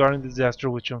details regarding the disaster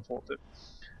which unfolded.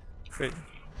 Great.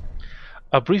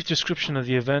 A brief description of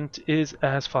the event is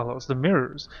as follows. The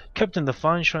mirrors kept in the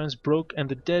fine shrines broke and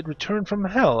the dead returned from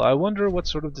hell. I wonder what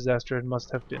sort of disaster it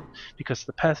must have been, because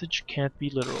the passage can't be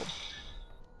literal.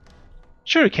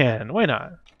 Sure it can, why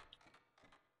not?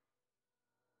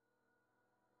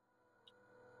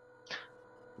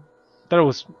 Thought it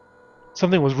was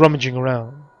something was rummaging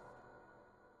around.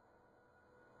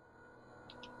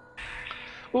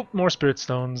 Oh, more spirit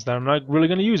stones that I'm not really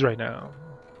going to use right now.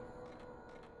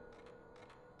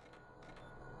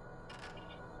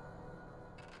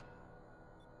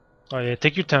 Oh yeah,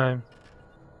 take your time.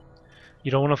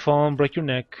 You don't want to fall and break your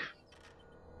neck.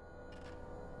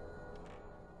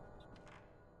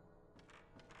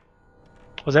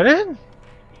 Was that it?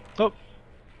 Oh.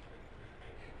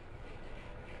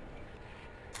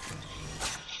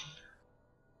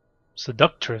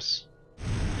 Seductress.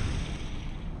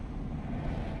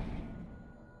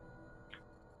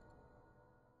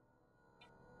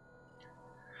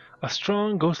 A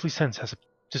strong ghostly sense has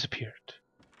disappeared.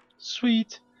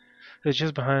 Sweet. It's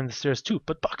just behind the stairs too,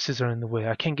 but boxes are in the way.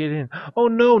 I can't get in. Oh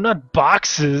no, not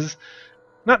boxes!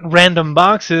 Not random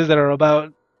boxes that are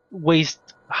about waist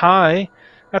high.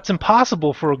 That's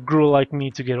impossible for a girl like me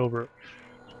to get over.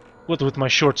 With my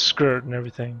short skirt and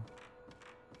everything.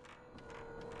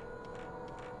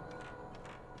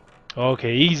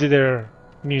 Okay, easy there,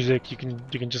 music. You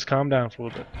can just calm down for a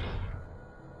little bit.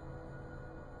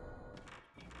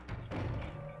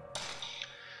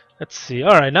 Let's see.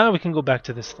 Alright, now we can go back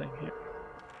to this thing here.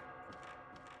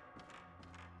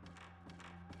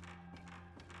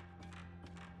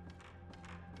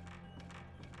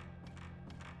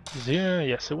 Yeah,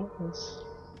 yes it was.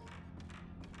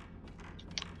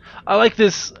 I like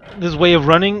this way of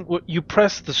running. You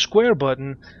press the square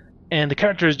button and the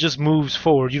character just moves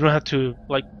forward. You don't have to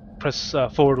like press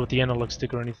forward with the analog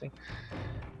stick or anything.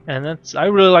 And I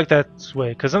really like that way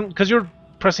because you're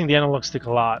pressing the analog stick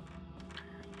a lot.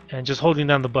 And just holding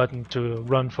down the button to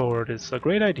run forward is a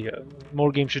great idea.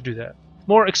 More games should do that.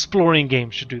 More exploring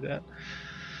games should do that.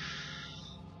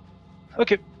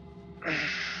 Okay.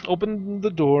 Open the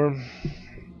door.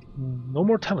 No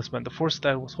more talisman. The force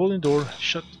that was holding the door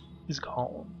shut is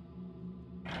gone.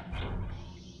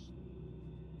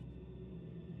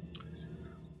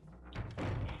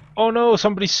 Oh no,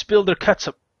 somebody spilled their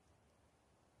ketchup.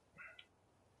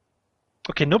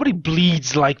 Okay, nobody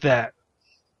bleeds like that.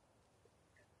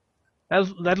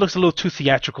 That looks a little too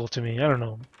theatrical to me. I don't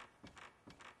know.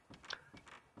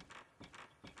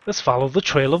 Let's follow the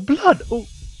trail of blood. Oh.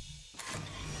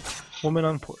 Woman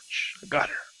on porch. I got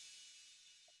her.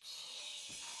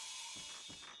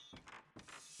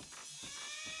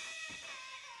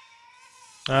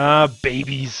 Ah,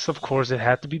 babies. Of course it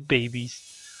had to be babies.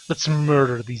 Let's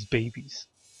murder these babies.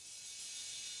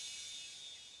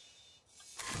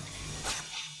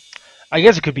 I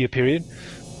guess it could be a period.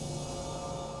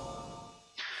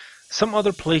 Some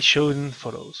other place showed in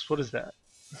photos. What is that?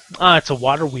 Ah, it's a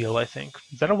water wheel, I think.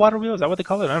 Is that a water wheel? Is that what they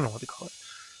call it? I don't know what they call it.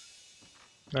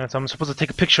 Alright, so I'm supposed to take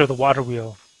a picture of the water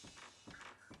wheel.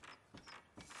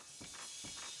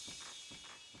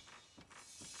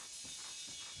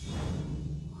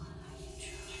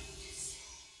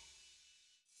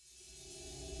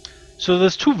 So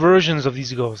there's two versions of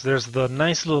these ghosts. There's the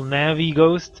nice little Navi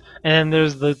ghost, and then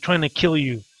there's the trying to kill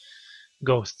you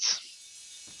ghosts.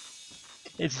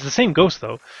 It's the same ghost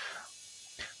though.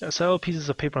 There's several pieces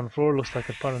of paper on the floor. Looks like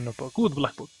a part of a notebook. Ooh, the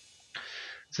black book.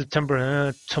 September.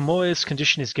 Tomoe's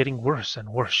condition is getting worse and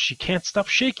worse. She can't stop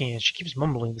shaking, and she keeps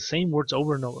mumbling the same words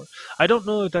over and over. I don't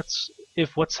know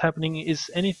if what's happening is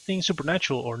anything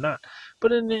supernatural or not,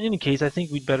 but in any case, I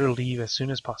think we'd better leave as soon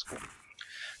as possible.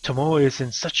 Tomoe is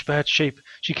in such bad shape,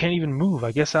 she can't even move.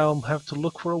 I guess I'll have to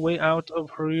look for a way out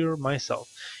of her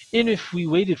myself. And if we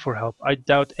waited for help, I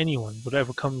doubt anyone would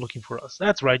ever come looking for us.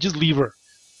 That's right, just leave her.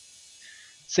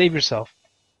 Save yourself.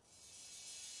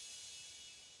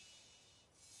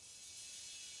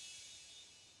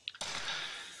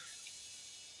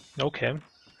 Okay.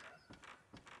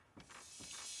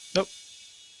 Nope.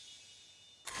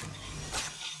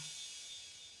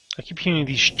 I keep hearing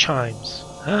these chimes.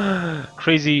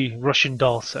 Crazy Russian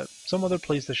doll set. Some other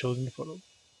place that shows in the photo.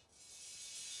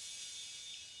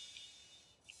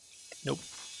 Nope.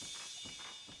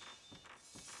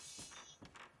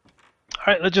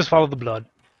 Alright, let's just follow the blood.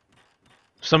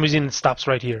 For some reason it stops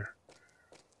right here.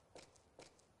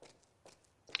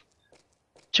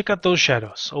 Check out those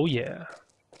shadows. Oh yeah.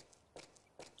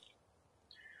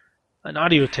 An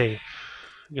audio tape.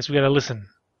 I guess we gotta listen.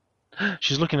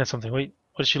 She's looking at something. Wait,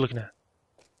 what is she looking at?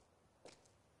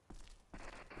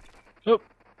 Oh.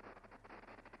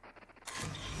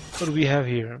 What do we have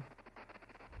here?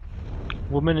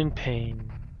 Woman in pain.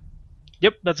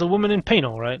 Yep, that's a woman in pain,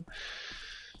 all right.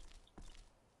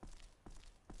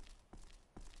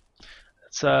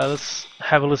 Let's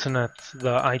have a listen at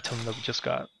the item that we just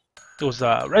got. It was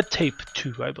red tape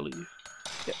 2, I believe.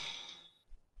 Yep.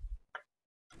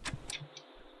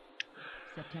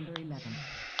 September 11th,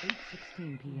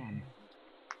 8:16 p.m.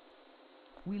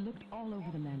 We looked all over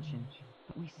the mansion,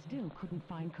 but we still couldn't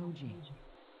find Koji.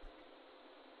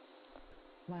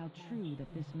 While true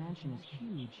that this mansion is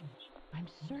huge, I'm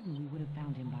certain we would have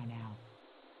found him by now.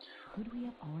 Could we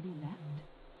have already left?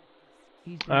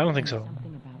 He's been I don't think saying so.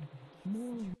 something about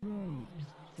more robes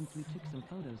since we took some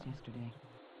photos yesterday.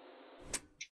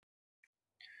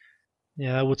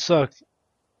 Yeah, that would suck.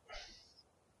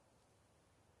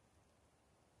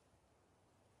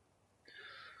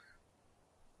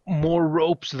 More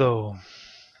ropes, though.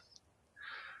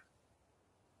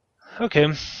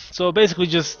 Okay, so basically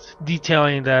just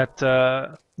detailing that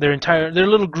their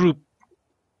little group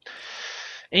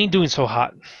ain't doing so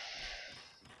hot.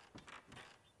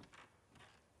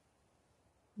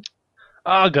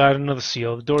 Oh god, another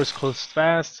seal. The door is closed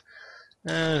fast.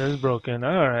 And it's broken.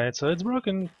 Alright, so it's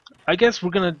broken. I guess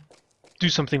we're gonna do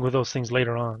something with those things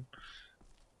later on.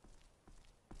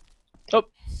 Oh!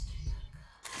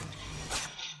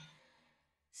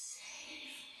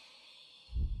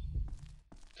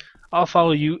 I'll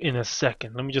follow you in a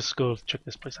second. Let me just go check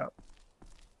this place out.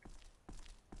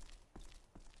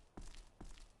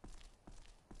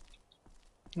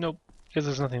 Nope, because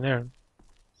there's nothing there.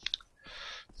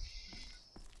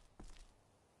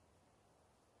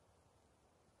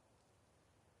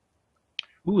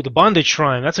 Ooh, the bondage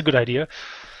shrine. That's a good idea.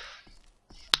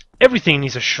 Everything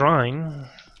needs a shrine.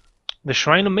 The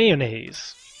shrine of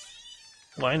mayonnaise.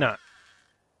 Why not?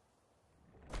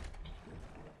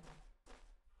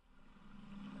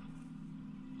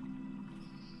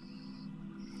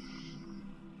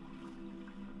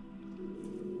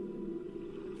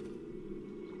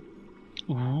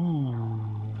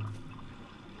 Ooh.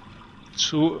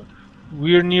 So,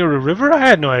 we're near a river? I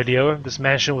had no idea this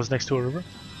mansion was next to a river.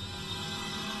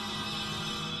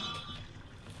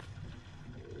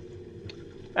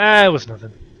 Ah, it was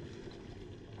nothing.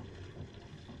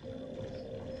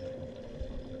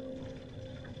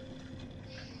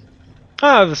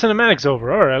 Ah, the cinematic's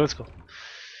over. Alright, let's go.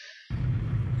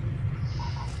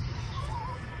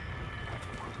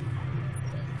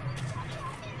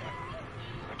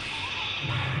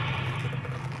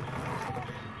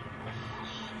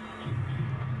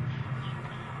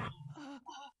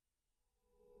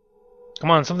 Come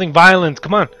on, something violent.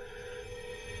 Come on.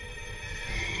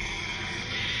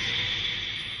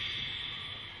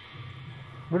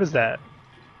 What is that?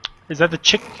 Is that the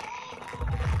chick?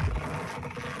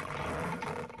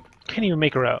 Can't even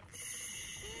make her out.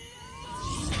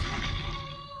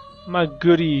 My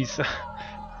goodies.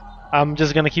 I'm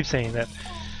just gonna keep saying that.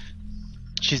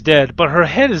 She's dead, but her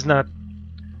head is not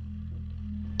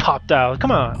popped out.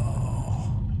 Come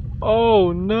on.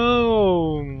 Oh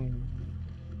no.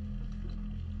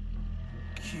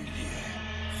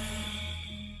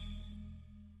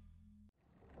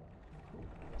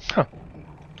 Huh.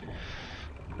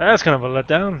 That's kind of a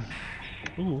letdown.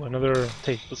 Ooh, another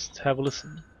tape. Let's have a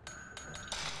listen.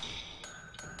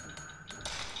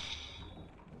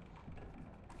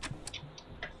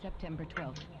 September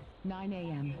 12th, 9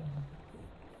 a.m.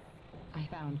 I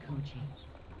found Koji.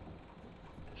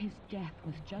 His death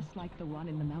was just like the one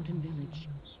in the mountain village.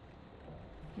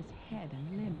 His head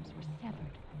and limbs were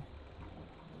severed.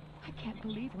 I can't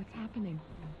believe what's happening.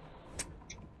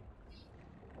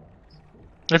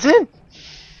 That's it?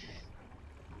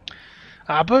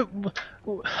 But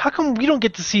how come we don't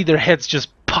get to see their heads just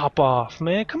pop off,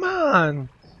 man? Come on.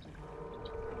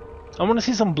 I want to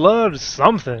see some blood or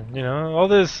something, you know? All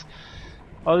this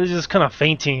just kind of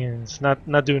fainting and it's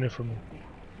not doing it for me.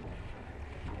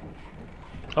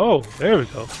 Oh, there we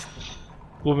go.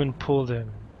 Woman pulled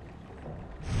in.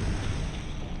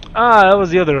 Ah, that was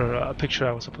the other picture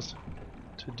I was supposed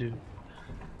to do.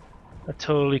 I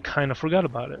totally kind of forgot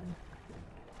about it.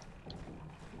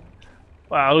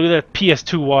 Wow, look at that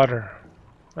PS2 water.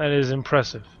 That is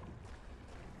impressive.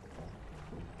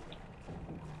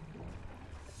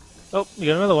 Oh, you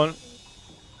got another one.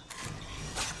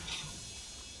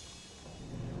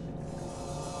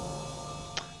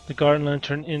 The garden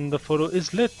lantern in the photo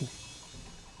is lit.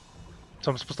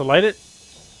 So I'm supposed to light it?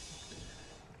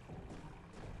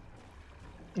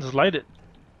 Just light it.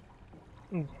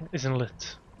 Isn't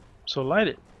lit. So light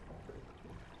it.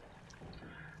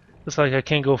 Looks like I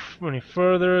can't go any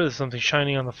further. There's something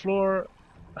shining on the floor.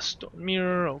 A stone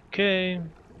mirror, okay.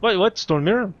 What? Stone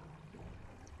mirror?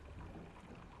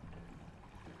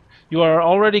 You are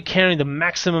already carrying the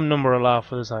maximum number allowed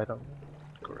for this item.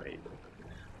 Great.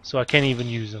 So I can't even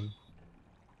use them.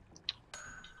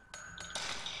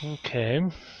 Okay.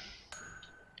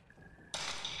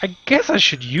 I guess I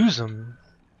should use them.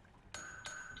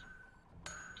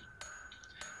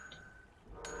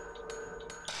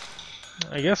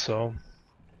 I guess so.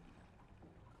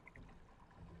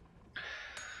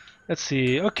 Let's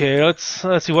see. Okay, let's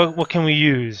see what can we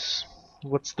use.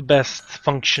 What's the best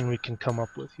function we can come up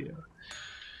with here?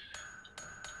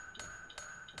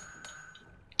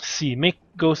 C. Make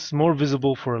ghosts more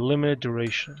visible for a limited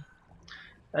duration.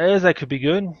 As that could be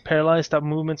good. Paralyze, stop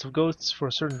movements of ghosts for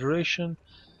a certain duration.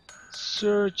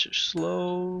 Search,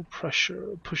 slow, pressure,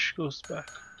 push ghosts back.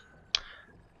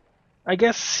 I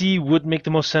guess C would make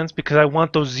the most sense because I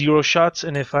want those 0 shots,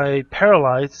 and if I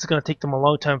paralyze, it's going to take them a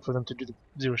long time for them to do the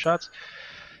 0 shots.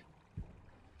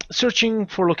 Searching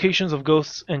for locations of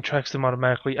ghosts and tracks them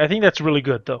automatically. I think that's really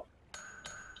good, though.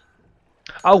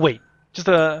 I'll wait.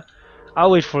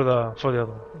 I'll wait for the other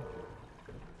one.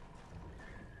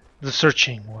 The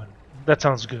searching one. That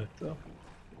sounds good, though.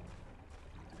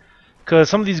 Because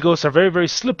some of these ghosts are very, very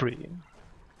slippery.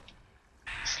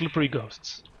 Slippery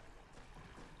ghosts.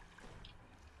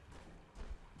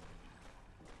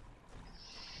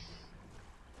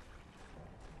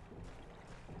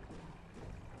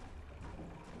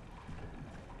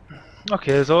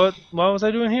 Okay, so what was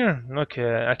I doing here?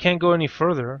 Okay, I can't go any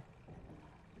further.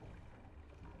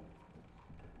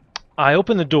 I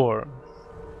opened the door.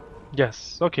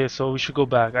 Yes, okay, so we should go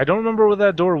back. I don't remember what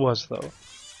that door was, though.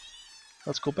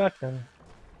 Let's go back then.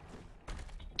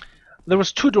 There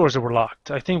was 2 doors that were locked.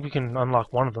 I think we can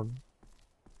unlock one of them.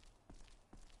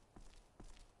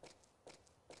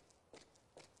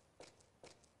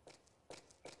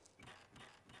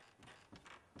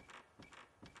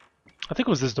 I think it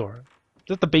was this door.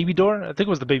 Is that the baby door? I think it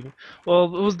was the baby. Well,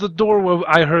 it was the door where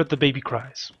I heard the baby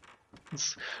cries.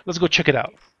 Let's go check it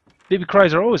out. Baby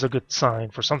cries are always a good sign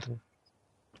for something.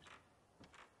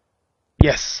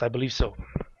 Yes, I believe so.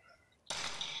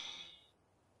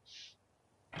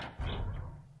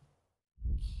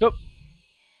 Nope.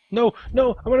 No,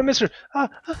 no, I'm gonna miss her.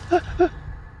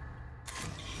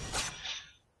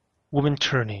 Woman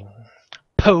turning.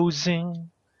 Posing.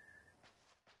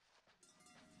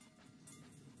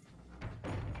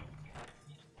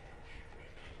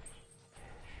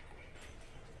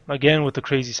 Again with the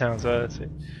crazy sounds. Let's see.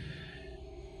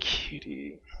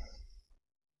 Kitty.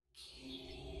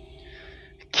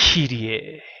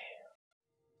 Kitty.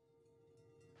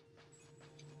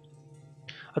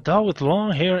 A doll with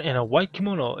long hair and a white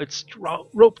kimono. It's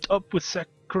roped up with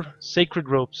sacred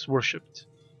ropes worshipped.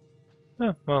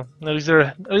 Oh, well, at least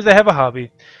they have a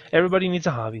hobby. Everybody needs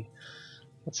a hobby.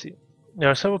 Let's see. There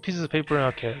are several pieces of paper.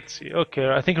 Okay, let's see. Okay,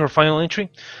 I think her final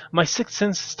entry. My sixth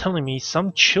sense is telling me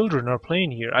some children are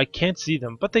playing here. I can't see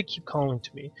them, but they keep calling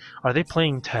to me. Are they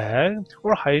playing tag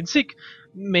or hide and seek?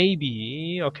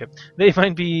 Maybe. Okay, they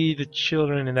might be the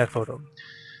children in that photo.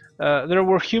 There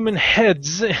were human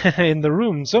heads in the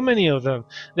room, so many of them.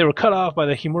 They were cut off by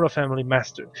the Himura family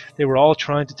master. They were all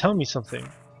trying to tell me something.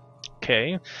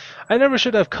 Okay. I never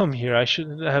should have come here. I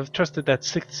should have trusted that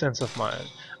sixth sense of mine.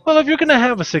 Well, if you're gonna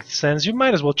have a sixth sense, you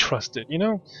might as well trust it, you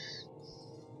know?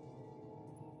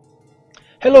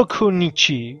 Hello,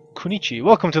 Kunichi. Kunichi,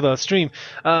 welcome to the stream.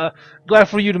 Glad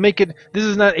for you to make it. This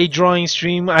is not a drawing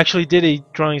stream. I actually did a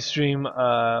drawing stream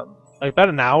like about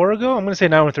an hour ago. I'm gonna say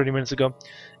an hour and 30 minutes ago.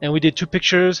 And we did 2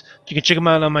 pictures. You can check them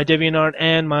out on my DeviantArt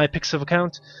and my Pixiv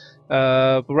account.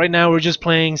 But right now we're just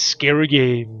playing scary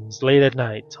games late at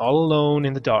night, all alone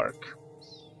in the dark.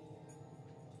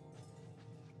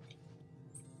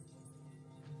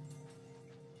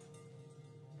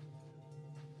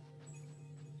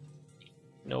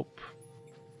 Nope.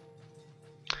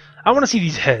 I want to see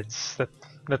these heads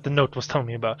that the note was telling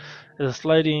me about. There's a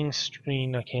sliding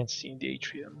screen I can't see in the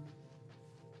atrium.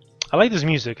 I like this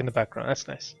music in the background. That's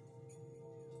nice.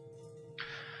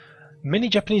 Many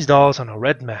Japanese dolls on a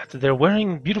red mat. They're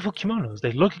wearing beautiful kimonos.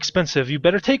 They look expensive. You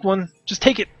better take one. Just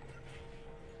take it.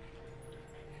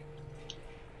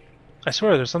 I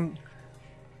swear there's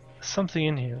something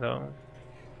in here though.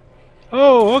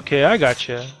 Oh, okay, I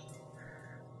gotcha.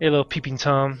 Hey, little peeping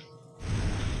Tom.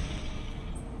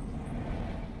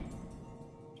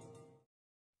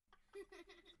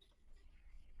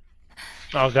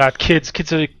 Oh god, kids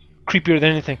are creepier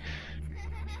than anything.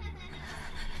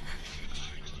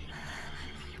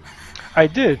 I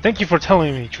did. Thank you for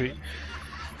telling me, Tree.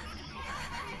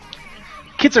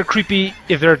 Kids are creepy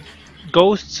if they're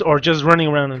ghosts or just running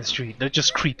around in the street. They're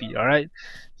just creepy, alright?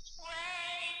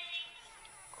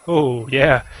 Oh,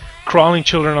 yeah. Crawling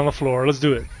children on the floor. Let's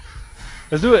do it.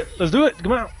 Let's do it. Let's do it.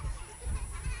 Come on.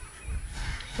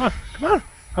 Come on. Come on.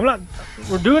 I'm not.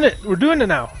 We're doing it. We're doing it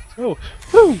now. Oh.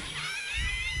 Woo.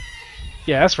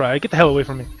 Yeah, that's right. Get the hell away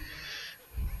from me.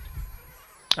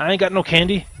 I ain't got no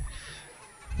candy.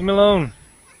 Leave me alone.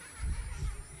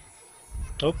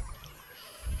 Oh.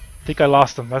 I think I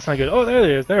lost him. That's not good. Oh, there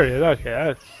he is. There he is.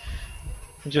 Okay.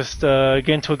 Just get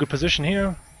into a good position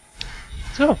here.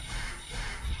 Let's go.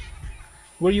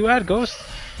 Where you at, Ghost?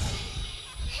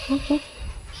 Whoop, whoop.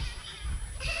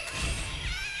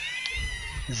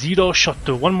 Zero shot.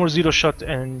 One more zero shot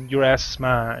and your ass is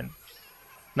mine.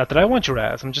 Not that I want your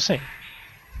ass. I'm just saying.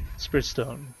 Spirit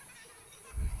Stone.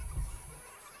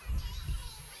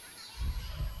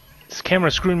 This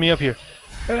camera's screwing me up here.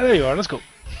 There you are. Let's go.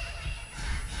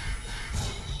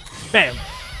 Bam.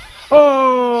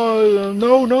 Oh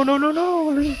no no no no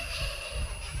no! There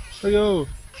we go.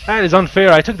 That is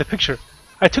unfair. I took the picture.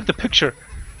 I took the picture.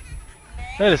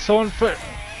 That is so unfair.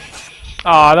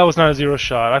 Ah, that was not a zero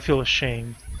shot. I feel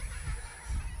ashamed.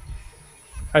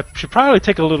 I should probably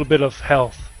take a little bit of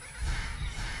health.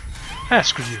 Ah,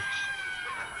 screw you.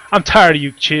 I'm tired of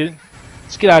you, kid.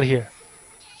 Let's get out of here.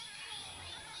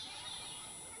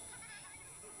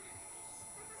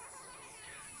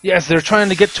 Yes, they're trying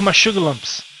to get to my sugar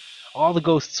lumps. All the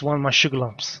ghosts want my sugar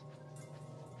lumps.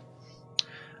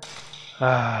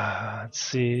 Let's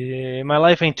see. My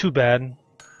life ain't too bad.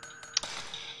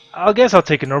 I guess I'll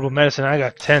take an herbal medicine. I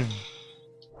got 10.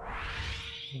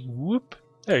 Whoop.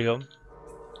 There you go.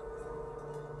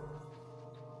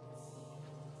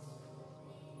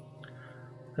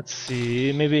 Let's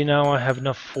see. Maybe now I have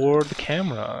enough for the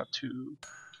camera to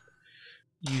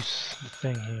use the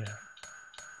thing here.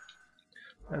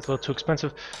 That's a little too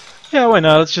expensive. Yeah, why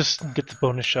not? Let's just get the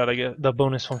bonus shot, I guess. The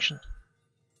bonus function.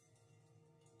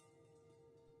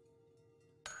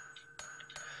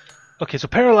 Okay, so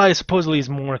Paralyze supposedly is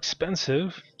more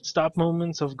expensive. Stop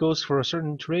movements of ghosts for a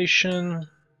certain duration.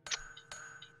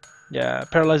 Yeah,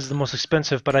 Paralyze is the most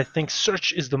expensive, but I think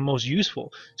Search is the most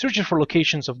useful. Searches for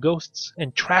locations of ghosts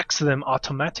and tracks them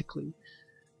automatically.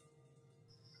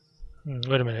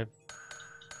 Wait a minute.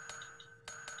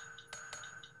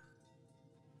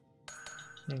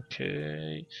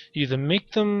 Okay, you either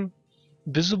make them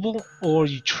visible or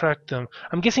you track them.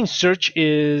 I'm guessing Search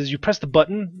is you press the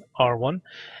button, R1,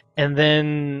 and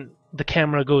then the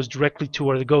camera goes directly to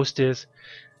where the ghost is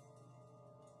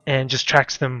and just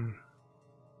tracks them.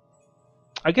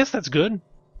 I guess that's good.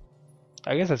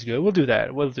 I guess that's good. We'll do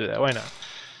that. We'll do that. Why not?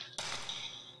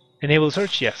 Enable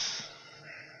search? Yes.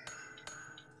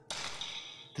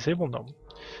 Disable? No.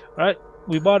 Alright,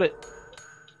 we bought it.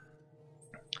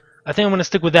 I think I'm gonna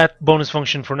stick with that bonus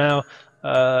function for now,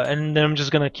 and then I'm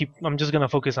just gonna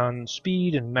focus on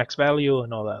speed and max value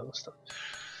and all that other stuff.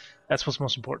 That's what's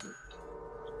most important.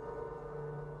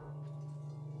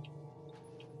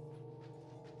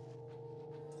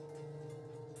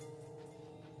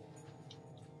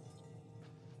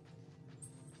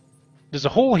 There's a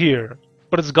hole here,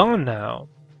 but it's gone now.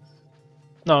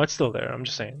 No, it's still there. I'm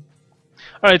just saying.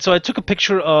 Alright, so I took a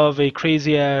picture of a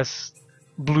crazy ass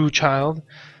blue child.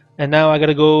 And now I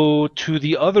gotta go to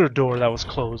the other door that was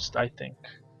closed, I think.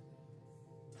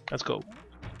 Let's go.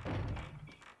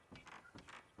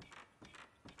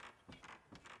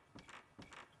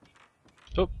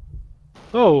 Oh.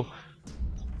 Oh.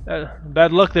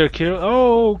 Bad luck there, kid.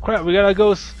 Oh, crap. We gotta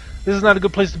go. This is not a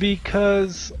good place to be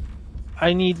because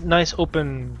I need nice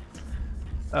open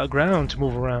ground to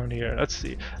move around here. Let's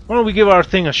see. Why don't we give our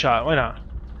thing a shot? Why not?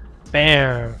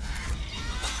 Bam.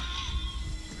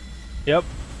 Yep.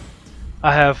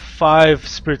 I have 5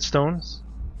 spirit stones.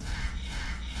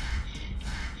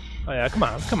 Oh yeah, come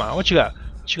on, come on. What you got?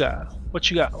 What you got?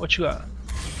 What you got? What you got?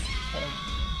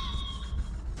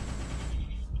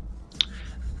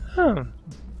 Huh.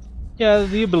 Yeah,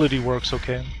 the ability works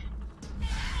okay.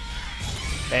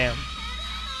 Bam.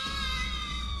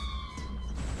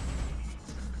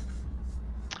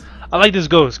 I like this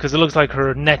ghost because it looks like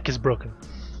her neck is broken.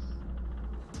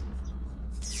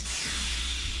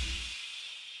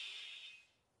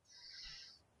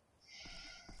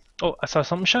 Oh, I saw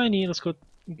something shiny. Let's go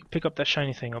pick up that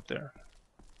shiny thing up there.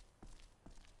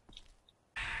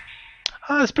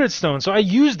 Ah, Spirit Stone. So I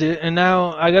used it, and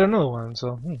now I got another one.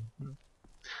 So,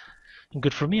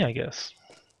 good for me, I guess.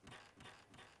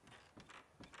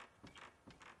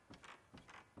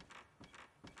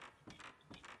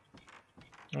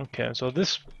 Okay, so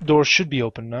this door should be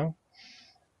open now.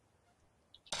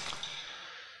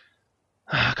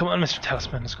 Come on, Mr.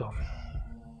 Talisman, let's go.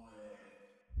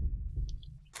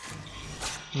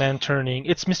 Man turning.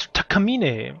 It's Mr.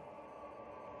 Takamine.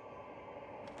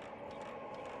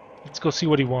 Let's go see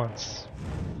what he wants.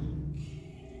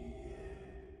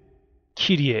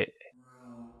 Kyrie.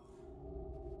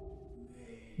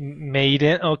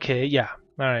 Maiden. Okay, yeah.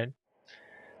 All right.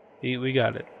 We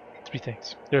got it. 3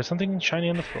 things. There's something shiny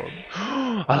on the floor.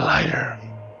 A lighter.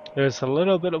 There's a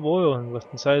little bit of oil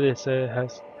left inside. It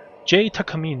has J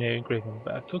Takamine engraved on the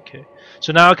back. Okay.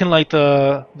 So now I can light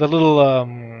the little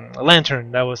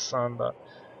lantern that was on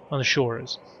the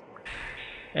shores.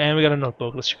 And we got a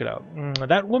notebook. Let's check it out.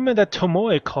 That woman that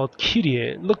Tomoe called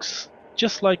Kyrie looks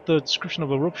just like the description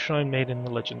of a rope shrine made in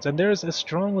the legends, and there's a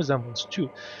strong resemblance too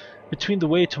between the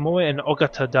way Tomoe and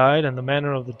Ogata died and the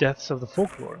manner of the deaths of the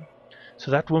folklore.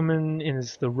 So that woman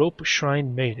is the rope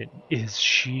shrine maiden. Is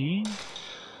she?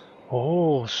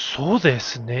 Oh, so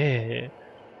desu ne.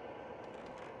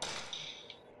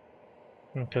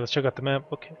 Okay, let's check out the map.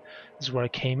 Okay, this is where I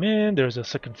came in. There's a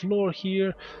second floor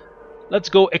here. Let's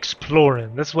go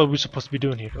exploring. That's what we're supposed to be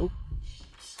doing here. Oh.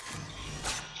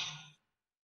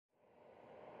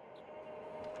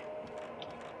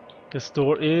 This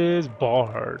door is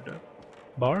barred.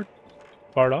 Barred?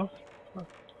 Barred off?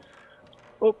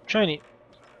 Oh, shiny.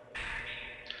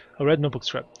 A red notebook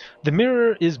strap. The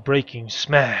mirror is breaking.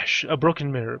 Smash! A broken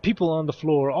mirror. People on the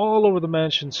floor, all over the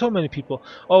mansion. So many people.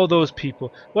 All those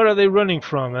people. What are they running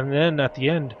from? And then at the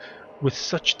end, with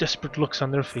such desperate looks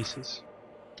on their faces.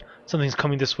 Something's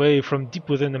coming this way from deep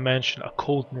within the mansion. A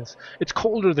coldness. It's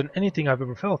colder than anything I've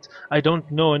ever felt. I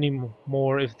don't know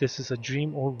anymore if this is a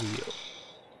dream or real.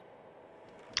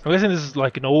 I'm guessing this is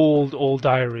like an old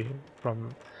diary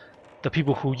from the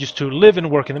people who used to live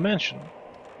and work in the mansion.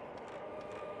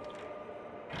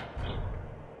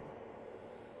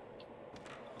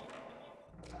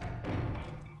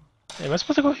 Am I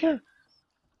supposed to go here?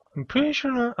 I'm pretty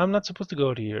sure I'm not supposed to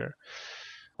go to here.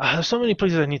 There's so many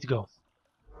places I need to go.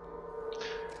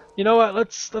 You know what?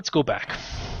 Let's go back.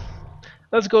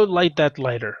 Let's go light that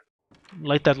lighter.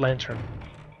 Light that lantern.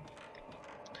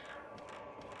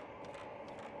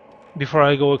 Before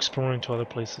I go exploring to other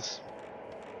places.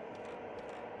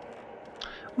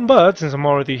 But since I'm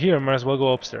already here, I might as well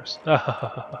go upstairs.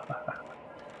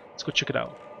 Let's go check it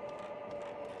out.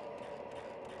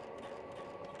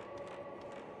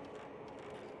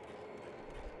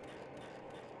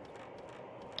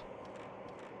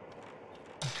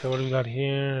 Okay, what do we got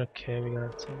here? Okay, we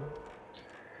got some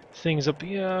things up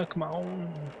here. Come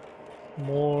on.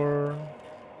 More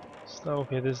stuff.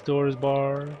 Okay, this door is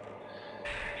barred.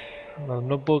 Another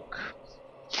notebook.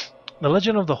 The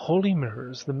legend of the Holy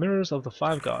Mirrors, the mirrors of the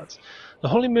 5 gods. The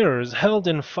Holy Mirrors, held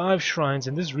in 5 shrines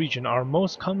in this region, are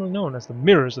most commonly known as the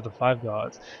mirrors of the 5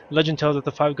 gods. The legend tells that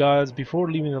the 5 gods,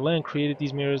 before leaving the land, created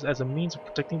these mirrors as a means of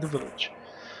protecting the village.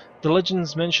 The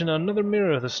legends mention another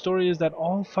mirror. The story is that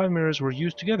all 5 mirrors were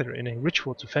used together in a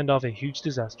ritual to fend off a huge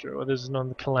disaster. Or this is known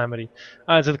as the calamity.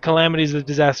 So the calamity is the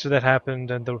disaster that happened,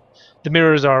 and the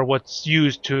mirrors are what's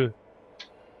used to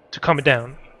calm it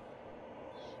down.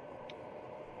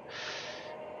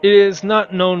 It is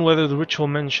not known whether the ritual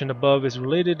mentioned above is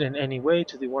related in any way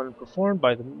to the one performed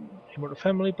by the immortal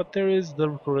family, but there is the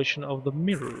declaration of the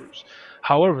mirrors.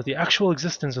 However, the actual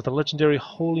existence of the legendary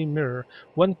Holy Mirror,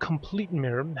 one complete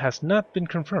mirror, has not been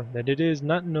confirmed, and it is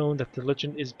not known that the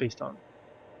legend is based on.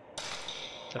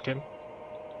 Okay.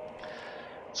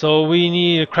 So we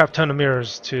need a crap ton of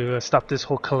mirrors to stop this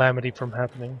whole calamity from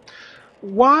happening.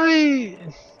 Why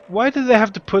did they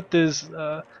have to put this,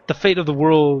 the fate of the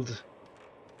world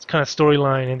kind of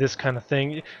storyline in this kind of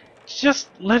thing? Just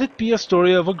let it be a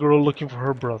story of a girl looking for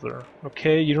her brother,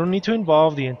 okay? You don't need to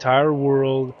involve the entire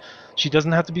world. She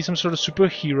doesn't have to be some sort of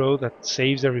superhero that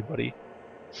saves everybody.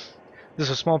 This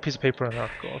is a small piece of paper and an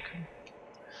article, okay?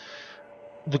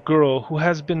 The girl, who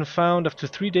has been found after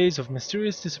 3 days of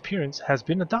mysterious disappearance, has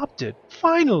been adopted,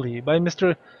 finally, by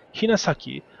Mr.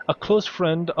 Hinasaki, a close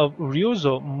friend of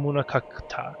Ryozo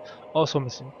Munakata, also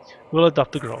missing. We'll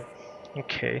adopt the girl.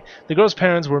 Okay. The girl's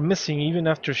parents were missing even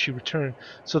after she returned,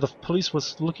 so the police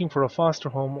was looking for a foster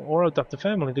home or adoptive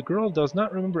family. The girl does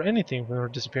not remember anything from her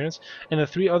disappearance, and the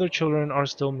 3 other children are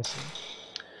still missing.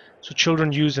 So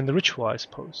children used in the ritual, I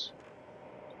suppose.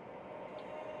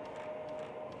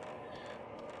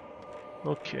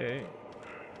 Okay.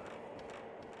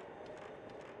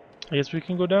 I guess we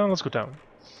can go down. Let's go down.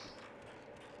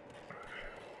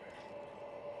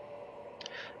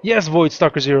 Yes, Void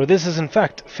Stalker Zero, this is in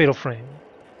fact Fatal Frame.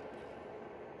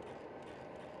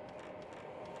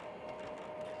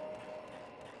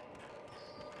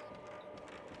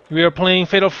 We are playing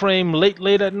Fatal Frame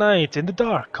late at night, in the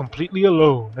dark, completely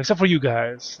alone. Except for you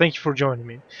guys. Thank you for joining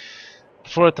me. The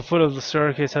floor at the foot of the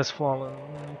staircase has fallen.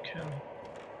 Okay.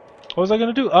 What was I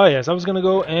gonna do? Ah, yes, I was gonna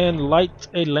go and light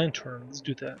a lantern. Let's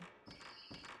do that.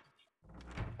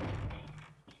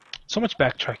 So much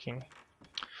backtracking.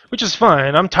 which is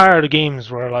fine. I'm tired of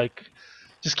games where like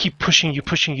just keep pushing you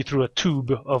through a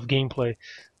tube of gameplay.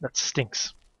 That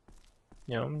stinks.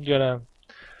 You know, you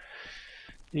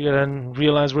gotta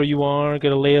realize where you are,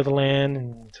 get a lay of the land,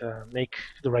 and make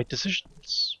the right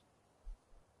decisions.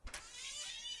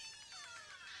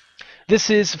 This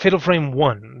is Fatal Frame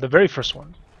 1, the very first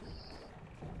one.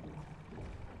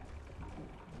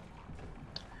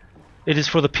 It is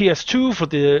for the PS2, for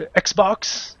the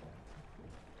Xbox,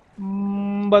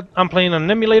 but I'm playing on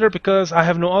an emulator because I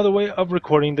have no other way of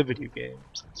recording the video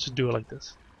games. Let's just do it like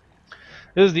this.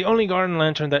 This is the only garden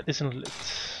lantern that isn't lit.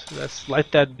 Let's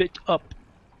light that bit up.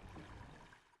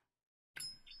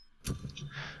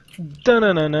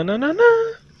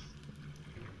 Da-na-na-na-na-na-na.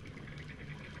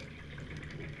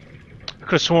 I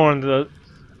could have sworn the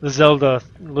Zelda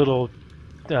little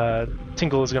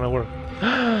tinkle is gonna work.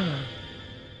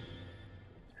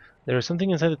 There is something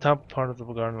inside the top part of the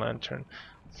garden lantern.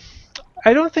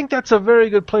 I don't think that's a very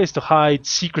good place to hide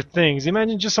secret things.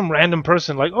 Imagine just some random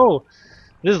person like, oh,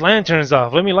 this lantern's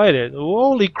off, let me light it.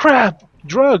 Holy crap!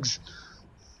 Drugs!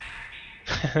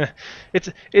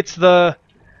 it's the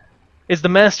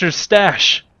master's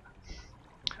stash.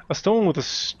 A stone with a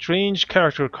strange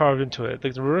character carved into it.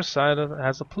 The reverse side of it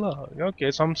has a plug.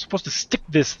 Okay, so I'm supposed to stick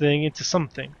this thing into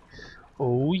something.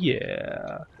 Oh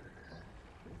yeah.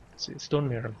 Let's see, stone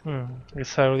mirror. I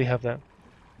guess I already have that.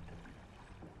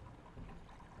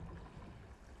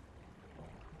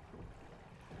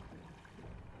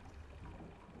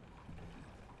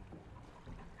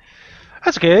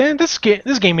 That's okay.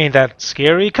 This game ain't that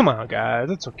scary. Come on,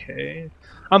 guys. It's okay.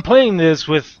 I'm playing this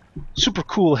with super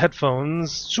cool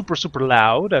headphones, super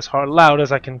loud, as loud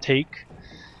as I can take,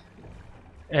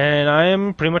 and I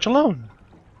am pretty much alone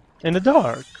in the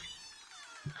dark.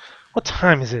 What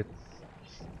time is it?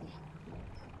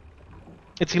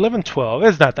 It's 11:12.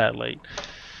 It's not that late.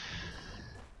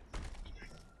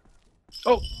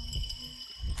 Oh.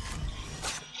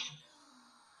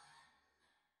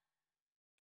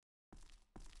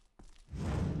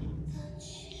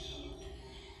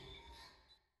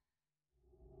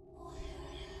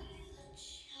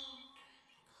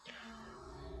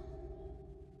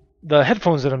 The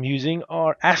headphones that I'm using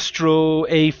are Astro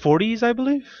A40s, I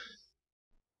believe.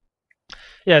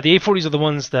 Yeah, the A40s are the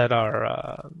ones that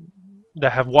are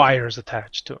that have wires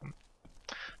attached to them.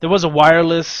 There was a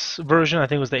wireless version, I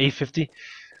think it was the A50,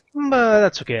 but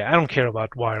that's okay. I don't care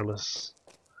about wireless.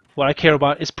 What I care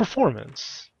about is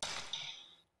performance.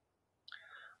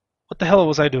 What the hell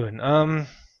was I doing?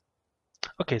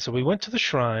 Okay, so we went to the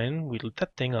shrine, we lit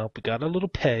that thing up, we got a little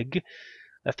peg.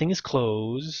 That thing is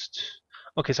closed.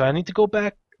 Okay, so I need to go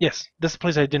back. Yes, that's the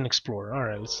place I didn't explore. All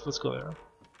right, let's go there.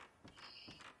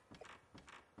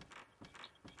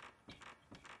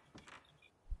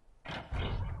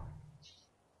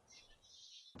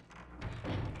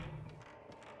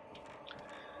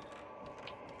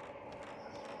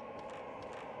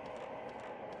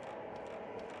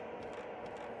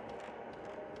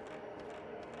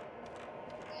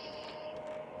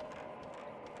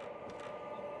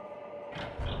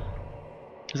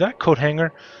 Is that a coat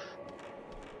hanger?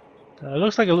 It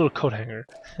looks like a little coat hanger.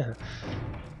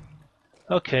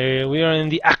 Okay, we are in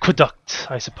the aqueduct,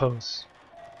 I suppose.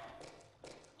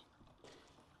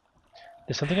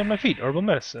 There's something on my feet. Herbal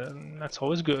medicine. That's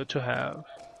always good to have.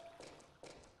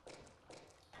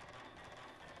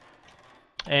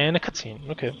 And a cutscene.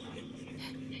 Okay.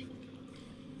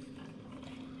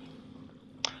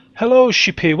 Hello,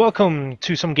 Shippy. Welcome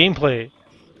to some gameplay.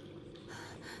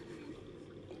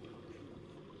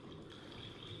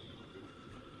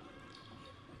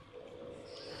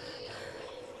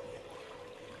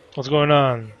 What's going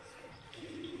on?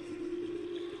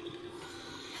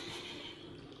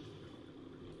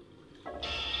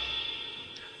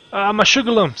 My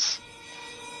sugar lumps.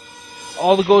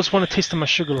 All the ghosts want to taste of my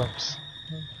sugar lumps.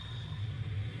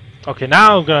 Okay,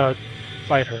 now I'm gonna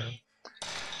fight her.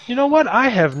 You know what? I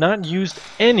have not used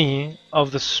any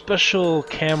of the special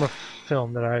camera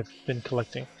film that I've been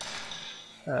collecting.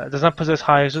 Does not possess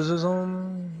high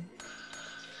exorcism.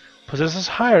 Possesses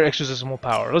higher exorcismal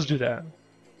power. Let's do that.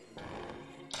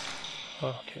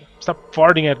 Okay. Stop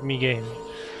farting at me, game.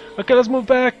 Okay, let's move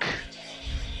back.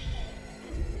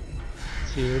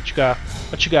 Let's see what you got.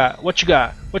 What you got? What you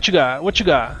got? What you got? What you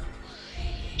got?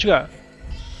 What you got?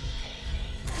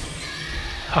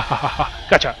 Ha ha ha ha.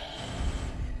 Gotcha.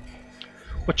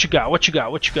 What you got? What you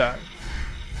got? What you got?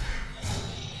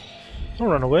 Don't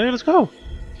run away. Let's go.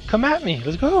 Come at me.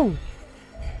 Let's go.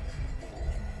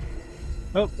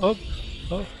 Oh, oh,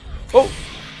 oh, oh.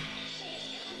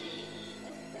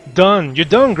 Done. You're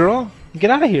done, girl.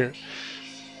 Get out of here.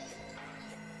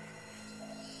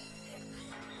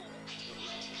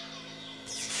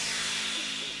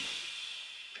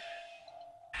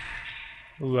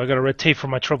 Ooh, I got a red tape for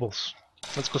my troubles.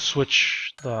 Let's go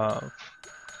switch the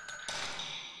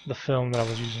film that I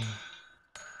was using.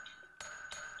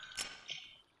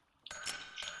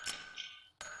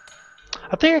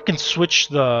 I think I can switch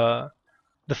the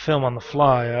film on the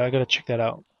fly. I gotta check that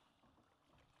out.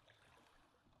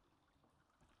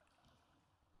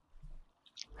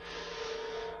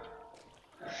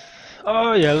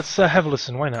 Oh yeah, let's have a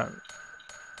listen. Why not?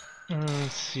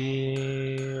 Let's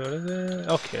see. What is it?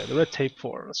 Okay, the red tape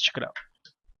 4. Let's check it out.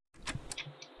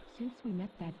 Since we met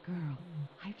that girl,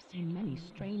 I've seen many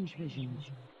strange visions.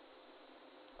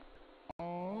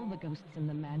 All the ghosts in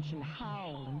the mansion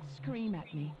howl and scream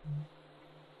at me.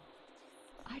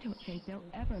 I don't think they'll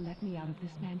ever let me out of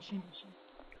this mansion.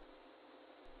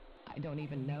 I don't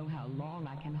even know how long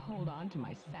I can hold on to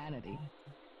my sanity.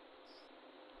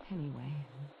 Anyway,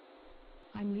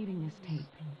 I'm leaving this tape.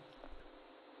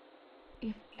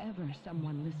 If ever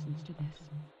someone listens to this,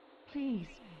 please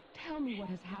tell me what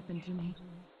has happened to me.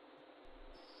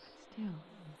 But still,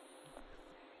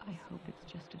 I hope it's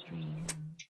just a dream.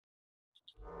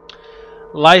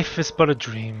 Life is but a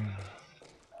dream.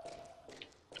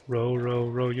 Row, row,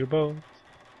 row your boat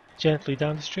gently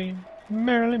down the stream.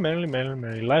 Merrily, merrily, merrily,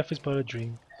 merrily. Life is but a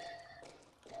dream.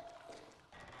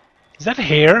 Is that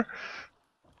hair?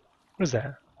 What is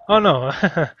that? Oh no,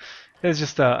 it's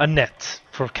just a net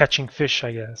for catching fish,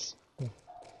 I guess.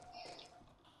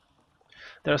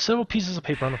 There are several pieces of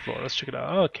paper on the floor. Let's check it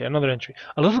out. Okay, another entry.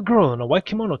 A little girl in a white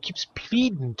kimono keeps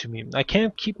pleading to me. I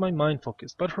can't keep my mind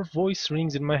focused, but her voice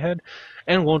rings in my head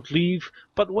and won't leave.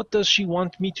 But what does she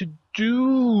want me to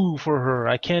do for her?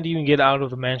 I can't even get out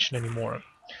of the mansion anymore.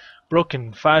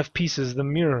 Broken 5 pieces of the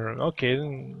mirror. Okay,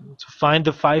 so find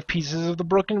the 5 pieces of the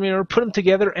broken mirror, put them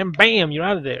together, and bam, you're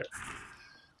out of there.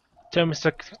 Tell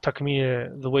Mr.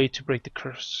 Takamine the way to break the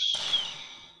curse.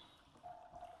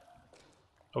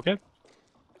 Okay.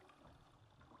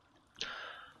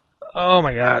 Oh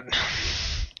my god.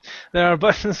 There are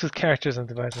buttons with characters and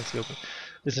devices to open.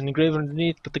 There's an engraver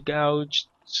underneath, but the gouge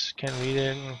can't read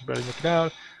it, barely make it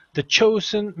out. The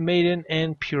chosen maiden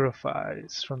and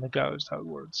purifies from the gouged out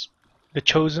words. The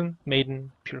chosen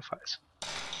maiden purifies.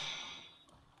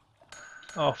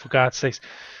 Oh, for God's sakes.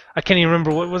 I can't even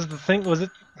remember what was the thing. Was it?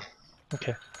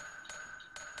 Okay.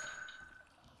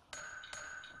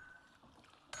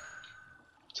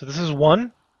 So this is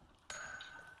 1,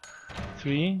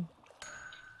 3,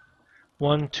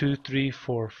 1, 2, 3,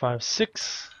 4, 5,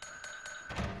 6,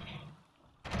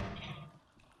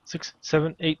 6,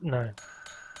 7, 8, 9.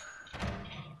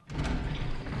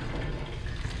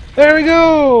 There we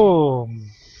go!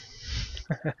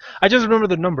 I just remember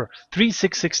the number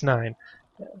 3669.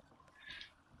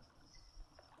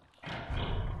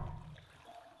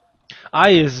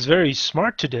 I is very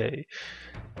smart today.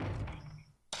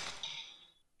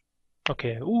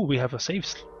 Okay, ooh, we have a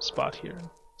safe spot here.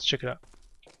 Let's check it out.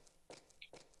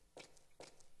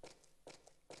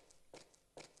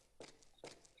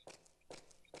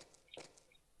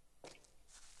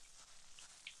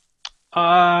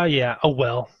 Yeah, a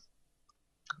well.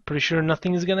 Pretty sure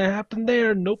nothing is gonna happen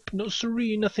there. Nope, no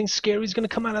siree, nothing scary is gonna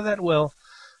come out of that well.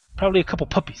 Probably a couple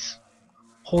puppies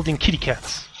holding kitty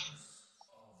cats.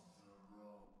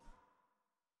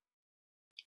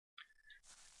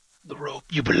 The rope,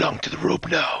 you belong to the rope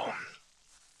now.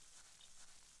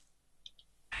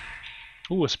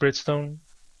 Ooh, a spirit stone,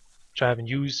 which I haven't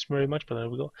used very much, but there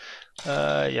we go.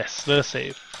 Yes, let us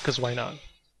save, because why not?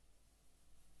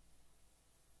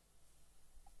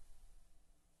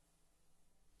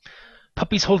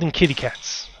 Puppies holding kitty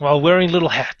cats while wearing little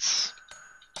hats.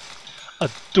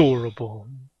 Adorable.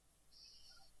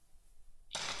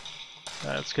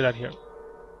 Alright, let's get out of here.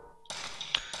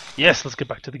 Yes, let's get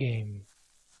back to the game.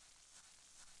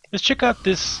 Let's check out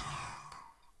this.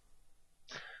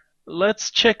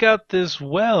 Let's check out this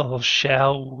well,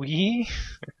 shall we?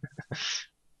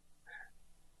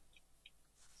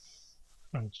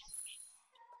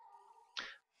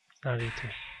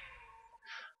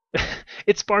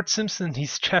 It's Bart Simpson.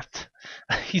 He's trapped.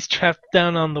 He's trapped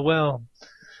down on the well.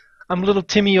 I'm little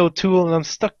Timmy O'Toole, and I'm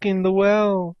stuck in the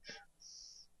well.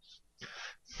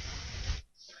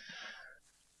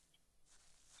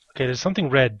 Okay, there's something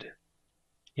red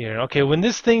here. Okay, when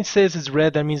this thing says it's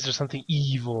red, that means there's something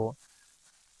evil.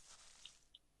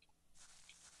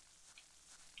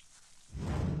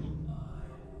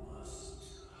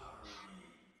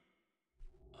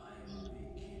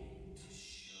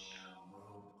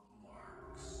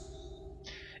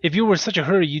 If you were in such a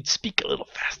hurry, you'd speak a little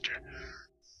faster.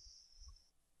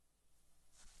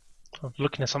 Oh,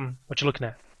 looking at something. What you looking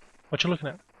at? What you looking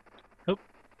at? Oh.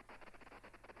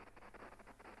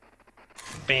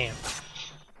 Bam.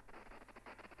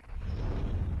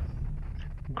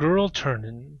 Girl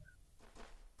turning.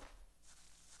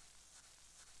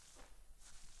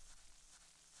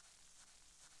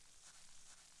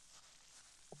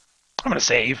 I'm gonna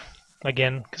save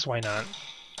again, because why not?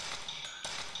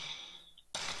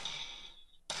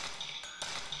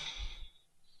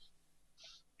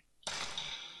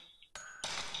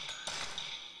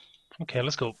 Okay,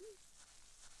 let's go.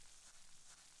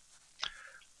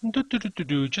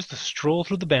 Just a stroll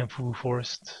through the bamboo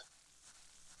forest.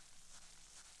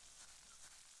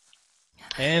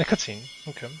 And a cutscene.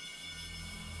 Okay.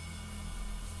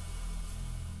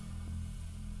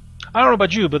 I don't know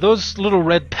about you, but those little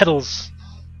red petals,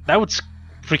 that would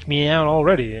freak me out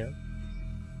already.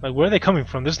 Like, where are they coming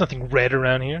from? There's nothing red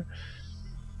around here.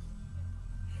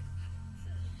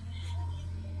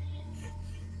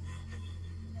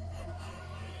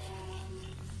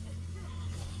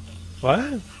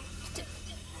 What?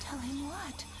 Tell him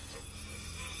what?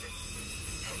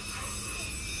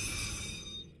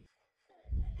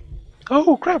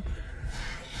 Oh, crap!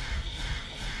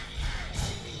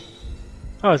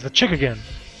 Oh, it's the chick again.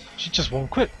 She just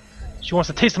won't quit. She wants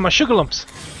a taste of my sugar lumps.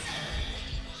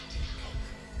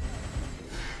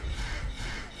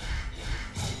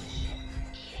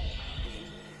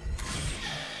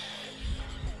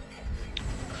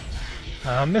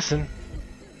 I'm missing.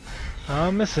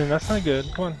 I'm missing. That's not good.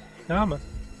 Come on. Nah, man.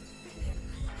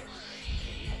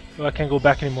 Oh, I can't go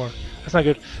back anymore. That's not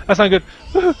good. That's not good.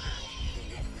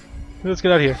 Let's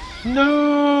get out of here.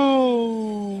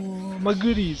 No! My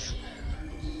goodies.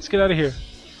 Let's get out of here.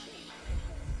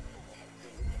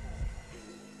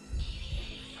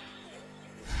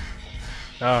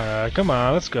 Alright, come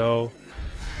on, let's go.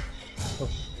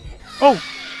 Oh!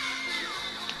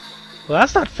 Well,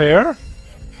 that's not fair.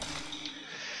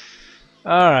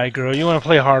 Alright, girl, you want to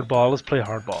play hardball? Let's play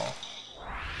hardball.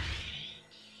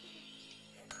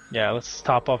 Yeah, let's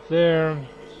stop off there.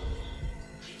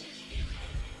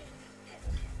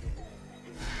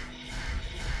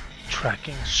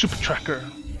 Tracking, super tracker.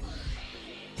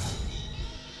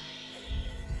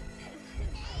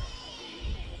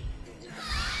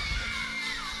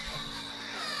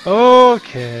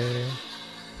 Okay.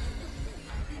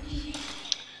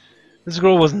 This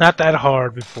girl was not that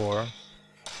hard before.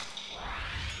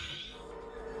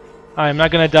 I'm not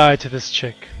gonna die to this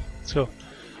chick. Let's go.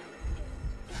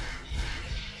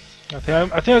 I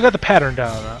think I got the pattern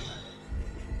down now.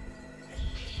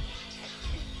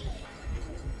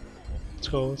 Let's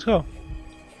go. Let's go.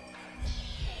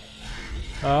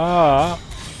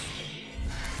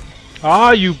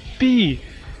 You bee!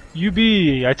 You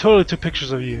bee! I totally took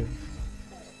pictures of you.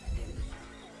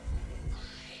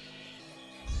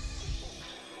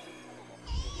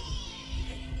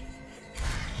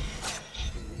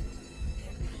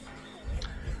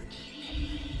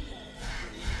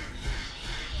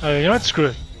 You know what? Screw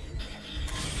it.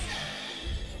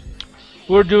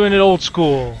 We're doing it old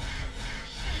school.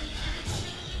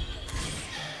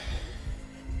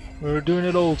 We're doing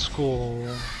it old school.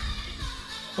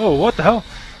 Oh, what the hell?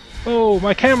 Oh,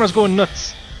 my camera's going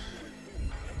nuts.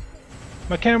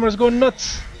 My camera's going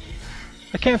nuts.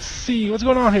 I can't see. What's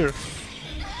going on here?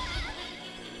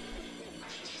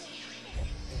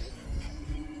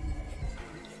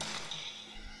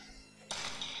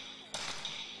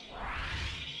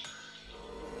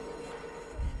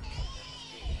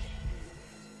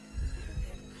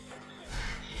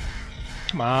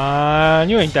 Come on,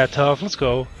 you ain't that tough. Let's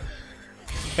go.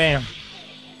 Bam.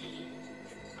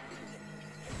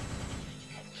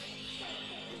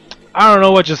 I don't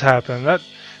know what just happened. That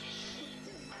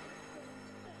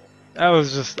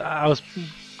was just I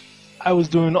was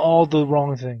doing all the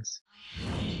wrong things.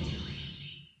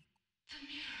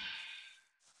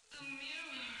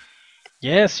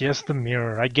 Yes, yes, the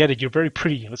mirror. I get it. You're very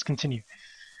pretty. Let's continue.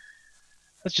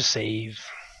 Let's just save.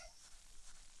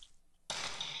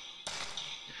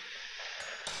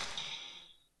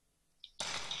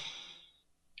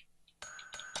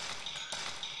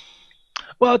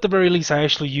 Well, at the very least, I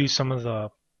actually used some of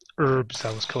the herbs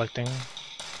I was collecting.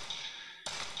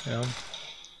 You know,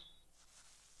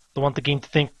 don't want the game to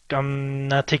think I'm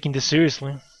not taking this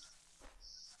seriously.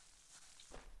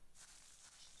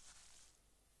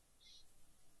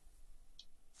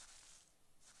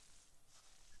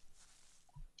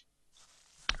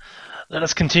 Let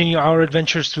us continue our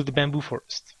adventures through the bamboo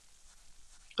forest.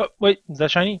 Oh, wait, is that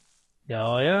shiny?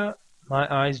 Yeah, yeah.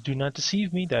 My eyes do not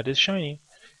deceive me. That is shiny.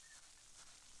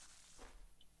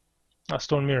 A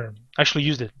stone mirror. I actually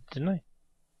used it, didn't I?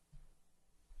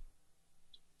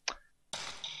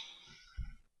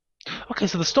 Okay,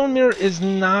 so the stone mirror is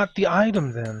not the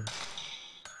item then.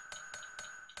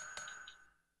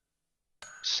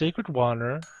 Sacred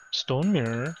water. Stone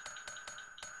mirror.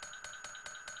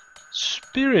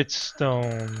 Spirit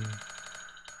stone.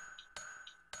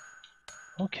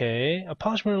 Okay. A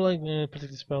polished mirror like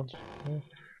protective spell.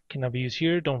 Cannot be used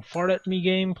here. Don't fart at me,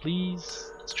 game,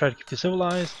 please. Let's try to keep this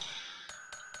civilized.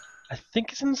 I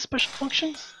think it's in the special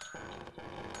functions.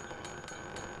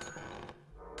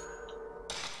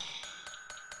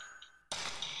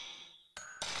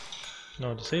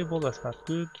 No, disabled. That's not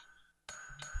good.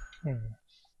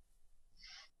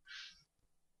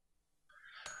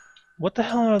 What the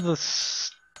hell are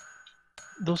those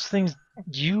things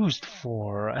used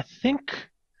for? I think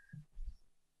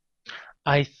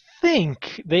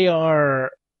they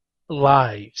are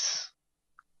lives.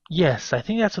 Yes, I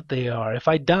think that's what they are. If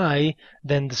I die,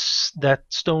 then that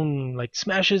stone like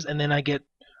smashes and then I get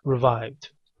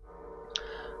revived.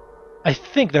 I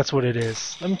think that's what it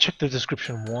is. Let me check the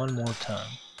description one more time.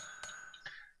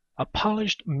 A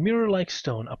polished mirror-like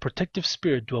stone, a protective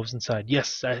spirit dwells inside.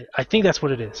 Yes, I think that's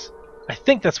what it is. I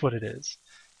think that's what it is.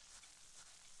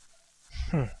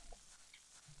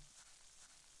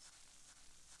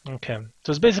 Okay, so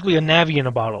it's basically a Navi in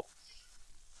a bottle.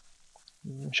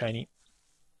 Shiny.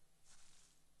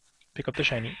 Pick up the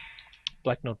shiny.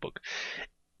 Black notebook.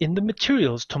 In the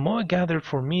materials Tomoe gathered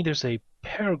for me, there's a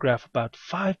paragraph about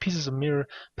 5 pieces of mirror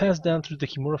passed down through the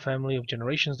Kimura family of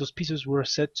generations. Those pieces were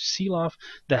set to seal off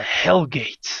the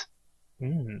Hellgate.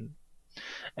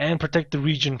 And protect the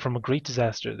region from a great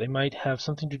disaster. They might have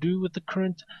something to do with the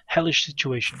current hellish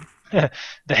situation. The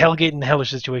Hellgate and the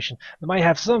hellish situation. They might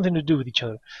have something to do with each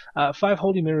other. 5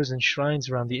 holy mirrors and shrines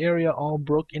around the area all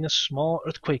broke in a small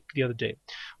earthquake the other day.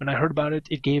 When I heard about it,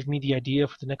 it gave me the idea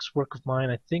for the next work of mine.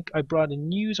 I think I brought a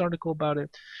news article about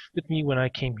it with me when I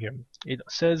came here. It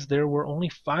says there were only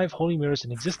 5 holy mirrors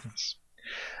in existence.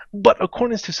 But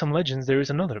according to some legends, there is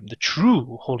another, the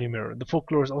true Holy Mirror. The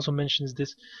folklore also mentions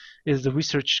this is the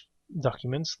research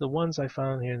documents, the ones I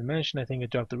found here in the mansion. I think I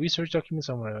dropped the research documents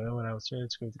somewhere when I was trying to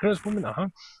discover the curse woman.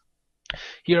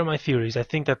 Here are my theories. I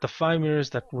think that the 5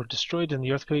 mirrors that were destroyed in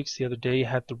the earthquakes the other day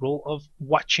had the role of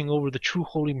watching over the true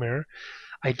Holy Mirror.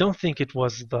 I don't think it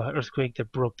was the earthquake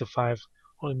that broke the 5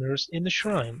 holy mirrors in the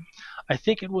shrine. I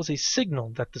think it was a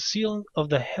signal that the seal of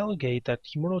the Hellgate that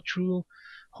Himuro True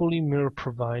Holy Mirror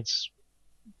provides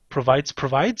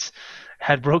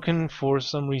had broken for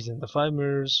some reason. The 5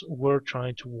 mirrors were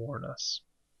trying to warn us.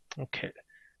 Okay.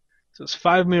 So it's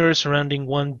 5 mirrors surrounding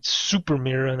one super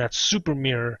mirror, and that super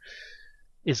mirror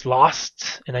is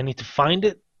lost, and I need to find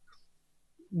it.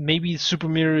 Maybe the super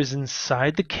mirror is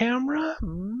inside the camera?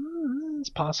 It's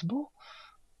possible.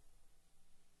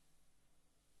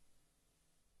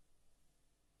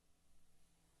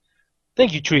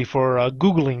 Thank you, Tree, for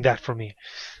Googling that for me.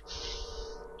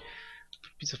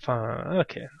 Piece of fun.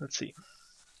 Okay, let's see.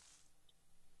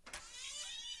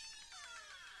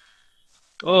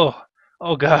 Oh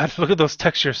God! Look at those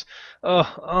textures.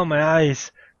 Oh, my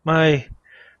eyes. My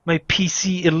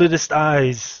PC elitist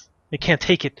eyes. I can't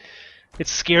take it.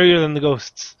 It's scarier than the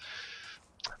ghosts.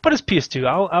 But it's PS2.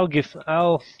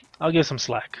 I'll give some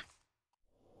slack.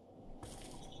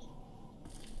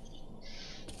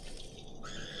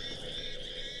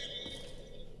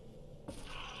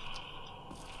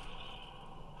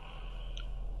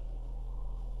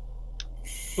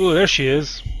 Ooh, there she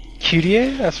is.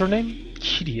 Kyrie? That's her name?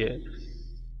 Kyrie.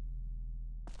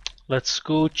 Let's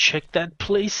go check that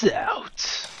place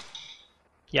out.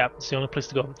 Yeah, it's the only place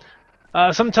to go.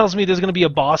 Something tells me there's gonna be a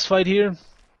boss fight here.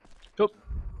 Oh.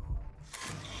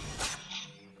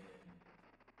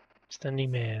 Standing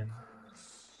man.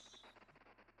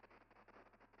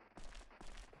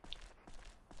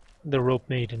 The rope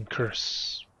maiden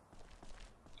curse.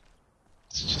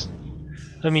 It's just...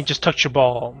 Let me just touch your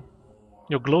ball.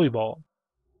 Your glowy ball.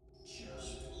 Just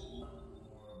one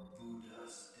more Buddha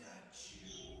statue,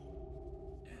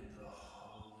 and the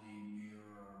holy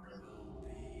mirror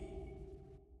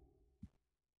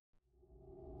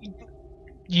will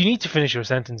be. You need to finish your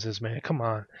sentences, man. Come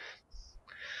on.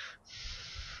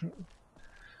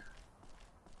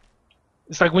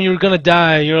 It's like when you're gonna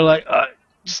die, you're like,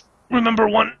 just remember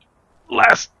one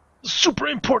last super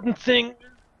important thing.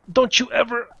 Don't you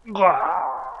ever...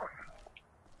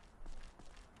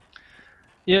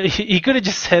 Yeah, he could have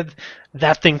just said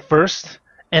that thing first,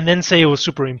 and then say it was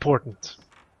super important.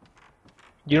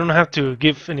 You don't have to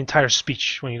give an entire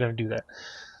speech when you're gonna do that.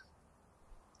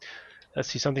 Let's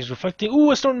see, something's reflecting.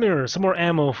 Ooh, a stone mirror! Some more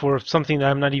ammo for something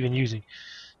that I'm not even using.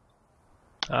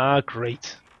 Ah,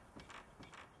 great.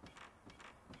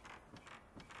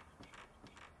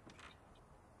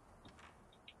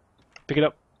 Pick it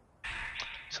up.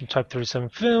 Some Type 37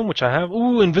 film, which I have.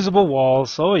 Ooh, invisible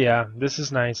walls. Oh yeah, this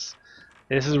is nice.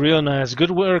 This is real nice. Good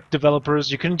work,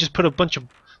 developers. You couldn't just put a bunch of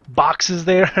boxes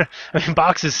there. I mean,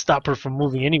 boxes stop her from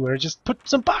moving anywhere. Just put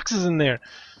some boxes in there.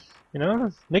 You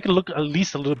know, make it look at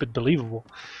least a little bit believable.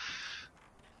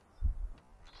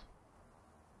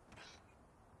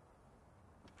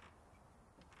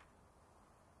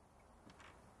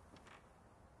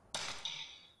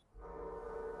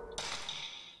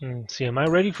 See, am I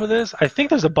ready for this? I think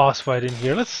there's a boss fight in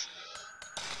here. Let's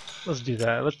do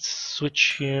that. Let's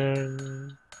switch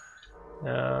here.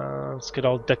 Let's get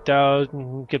all decked out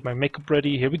and get my makeup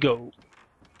ready. Here we go.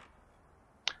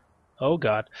 Oh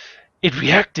god. It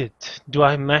reacted! Do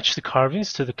I match the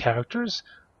carvings to the characters?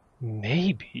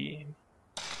 Maybe.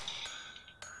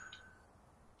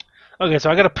 Okay,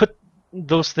 so I gotta put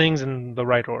those things in the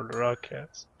right order. Okay.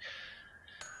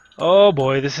 Oh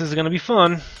boy, this is gonna be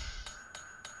fun.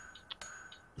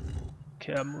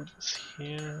 Okay, I'll move this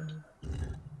here.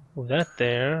 Move that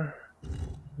there.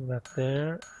 Move that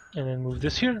there. And then move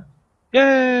this here.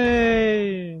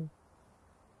 Yay!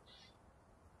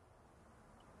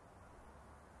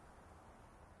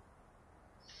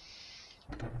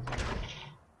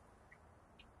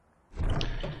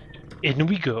 In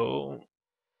we go.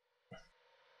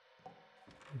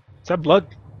 Is that blood?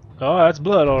 Oh, that's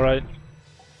blood, alright.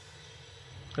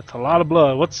 That's a lot of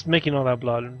blood. What's making all that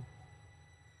blood?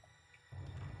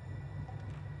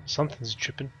 Something's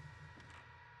tripping.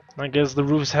 I guess the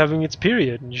roof's having its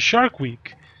period. Shark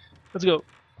Week. Let's go.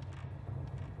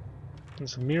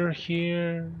 There's a mirror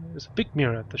here. There's a big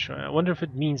mirror at the shrine. I wonder if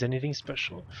it means anything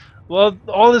special. Well,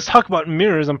 all this talk about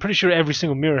mirrors, I'm pretty sure every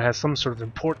single mirror has some sort of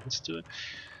importance to it.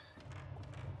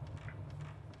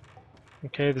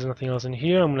 Okay, there's nothing else in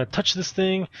here. I'm gonna touch this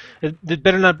thing. It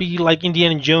better not be like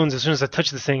Indiana Jones. As soon as I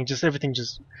touch this thing, just everything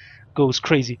just goes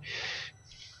crazy.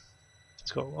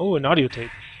 Let's go. Oh, an audio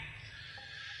tape.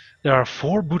 There are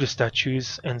 4 Buddha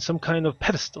statues and some kind of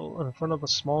pedestal in front of a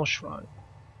small shrine.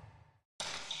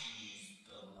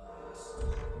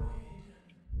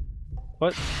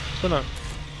 What? What's going on?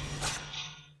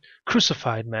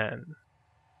 Crucified man.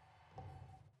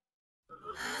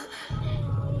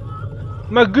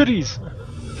 My goodies!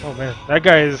 Oh man, that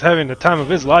guy is having the time of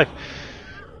his life.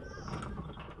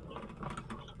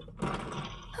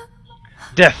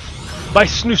 Death by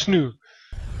Snoo Snoo.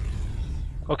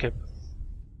 Okay.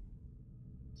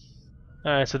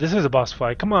 Alright, so this is a boss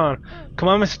fight. Come on. Come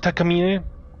on, Mr. Takamine.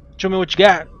 Show me what you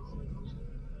got.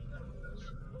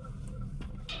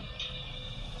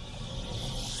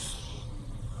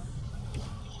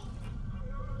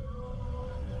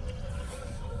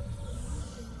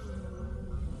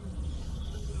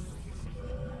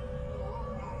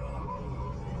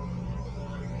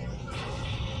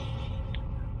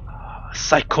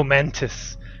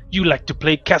 Psychomantis. You like to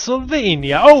play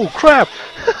Castlevania. Oh, crap!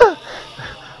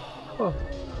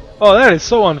 Oh, that is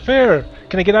so unfair.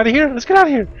 Can I get out of here? Let's get out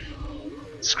of here.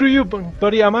 Screw you,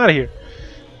 buddy. I'm out of here.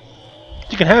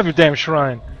 You can have your damn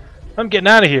shrine. I'm getting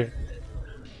out of here.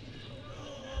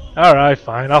 Alright,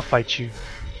 fine. I'll fight you.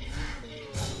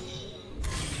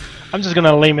 I'm just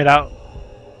gonna lame it out.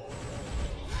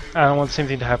 I don't want the same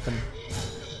thing to happen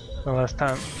the last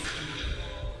time.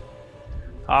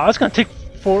 Ah, it's gonna take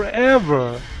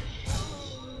forever.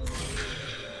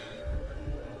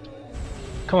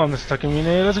 Come on, Mr.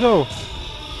 Takamine, let's go.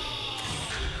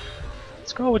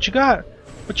 Let's go. What you got?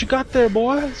 What you got there,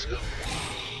 boy? Let's go.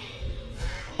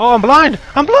 Oh, I'm blind!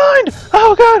 I'm blind!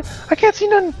 Oh god! I can't see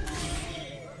nothing!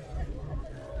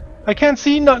 I can't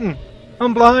see nothing!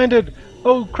 I'm blinded!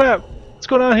 Oh crap! What's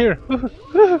going on here?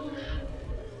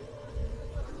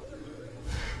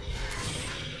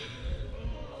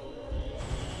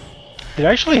 Did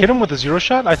I actually hit him with a zero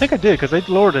shot? I think I did, because I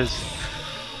lowered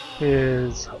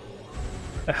his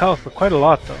health quite a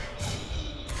lot, though.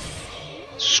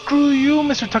 Screw you,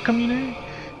 Mr. Takamine!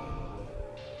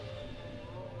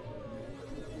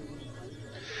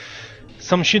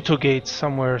 Some Shinto gate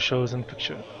somewhere shows in the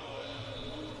picture.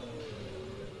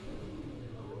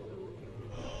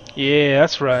 Yeah,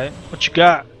 that's right. What you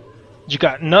got? You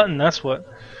got nothing, that's what.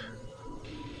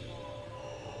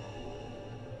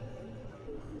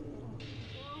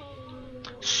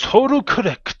 Soru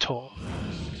correcto.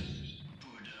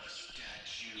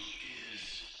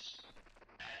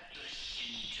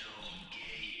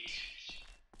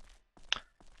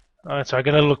 Alright, so I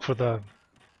gotta look for the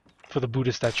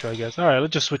Buddha statue, I guess. Alright,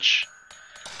 let's just switch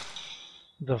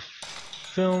the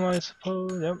film, I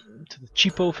suppose. Yep, to the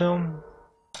cheapo film.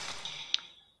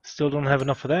 Still don't have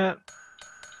enough of that.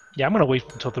 Yeah, I'm gonna wait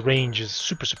until the range is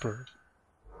super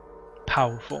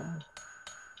powerful.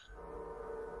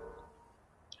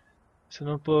 It's a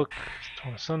notebook,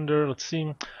 torn asunder. Let's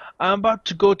see. I'm about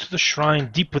to go to the shrine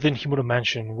deep within Himuro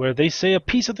Mansion, where they say a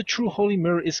piece of the true holy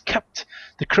mirror is kept.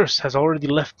 The curse has already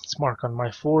left its mark on my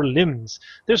 4 limbs.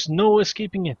 There's no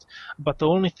escaping it. But the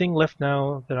only thing left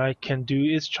now that I can do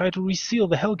is try to reseal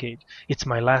the Hellgate. It's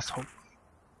my last hope.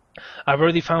 I've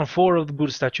already found 4 of the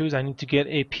Buddha statues. I need to get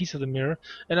a piece of the mirror,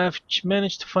 and I've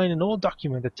managed to find an old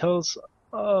document that tells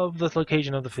of the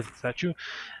location of the 5th statue.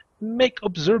 Make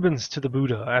observance to the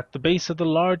Buddha at the base of the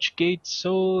large gate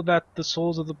so that the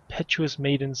souls of the impetuous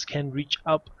maidens can reach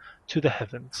up to the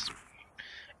heavens.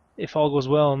 If all goes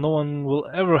well, no one will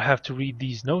ever have to read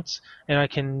these notes, and I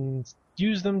can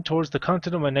use them towards the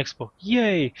content of my next book.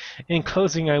 Yay! In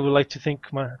closing, I would like to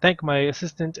thank my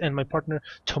assistant and my partner,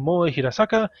 Tomoe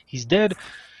Hirasaka. He's dead.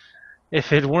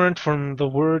 If it weren't for the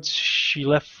words she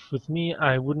left with me,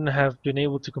 I wouldn't have been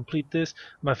able to complete this,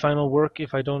 my final work.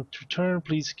 If I don't return,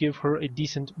 please give her a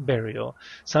decent burial.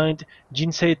 Signed,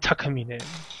 Jinsei Takamine.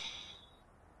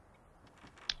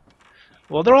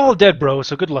 Well, they're all dead, bro,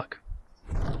 so good luck.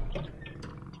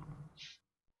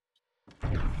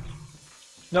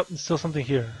 Nope, there's still something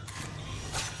here.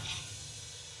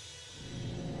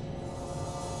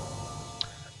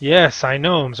 Yes, I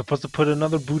know. I'm supposed to put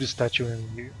another Buddha statue in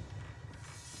here.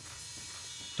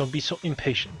 Don't be so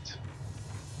impatient.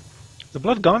 The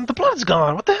blood gone? The blood's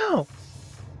gone! What the hell?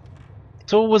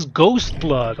 So it was ghost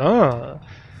blood, huh?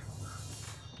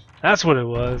 That's what it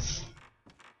was.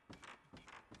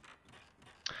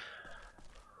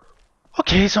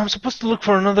 Okay, so I'm supposed to look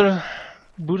for another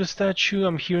Buddha statue.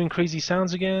 I'm hearing crazy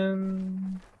sounds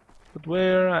again. But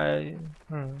where?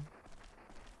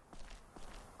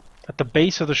 At the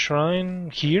base of the shrine?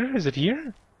 Here? Is it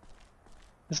here?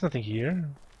 There's nothing here.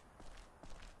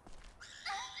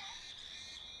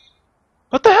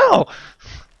 What the hell?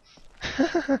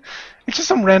 It's just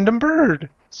some random bird.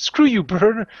 Screw you,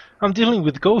 bird. I'm dealing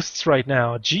with ghosts right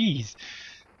now. Jeez.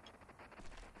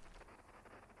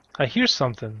 I hear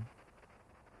something.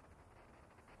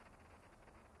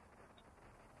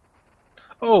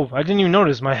 Oh, I didn't even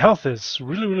notice. My health is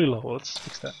really, really low. Let's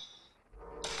fix that.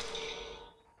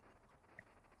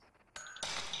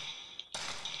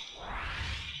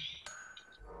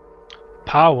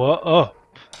 Power up.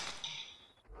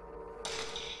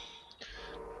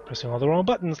 Pressing all the wrong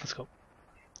buttons. Let's go.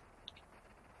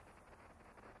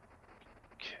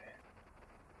 Okay.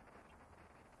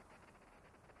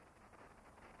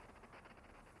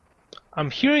 I'm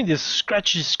hearing these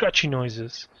scratchy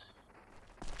noises.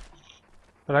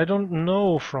 But I don't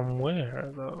know from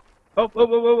where, though.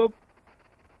 Oh.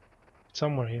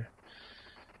 Somewhere here.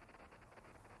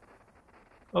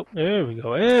 Oh, there we go.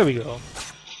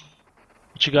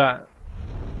 What you got?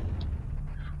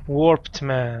 Warped,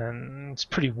 man. It's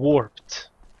pretty warped.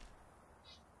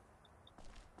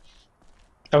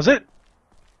 That was it.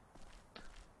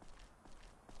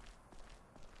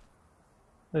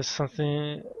 There's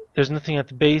nothing at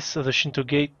the base of the Shinto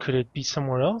gate. Could it be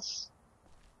somewhere else?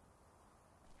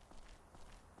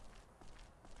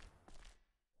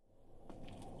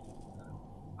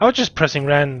 I was just pressing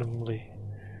randomly.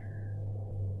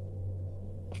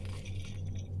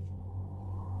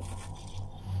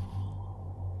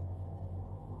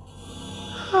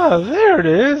 Ah, there it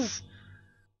is!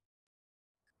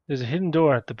 There's a hidden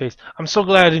door at the base. I'm so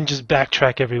glad I didn't just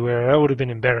backtrack everywhere. That would have been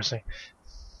embarrassing.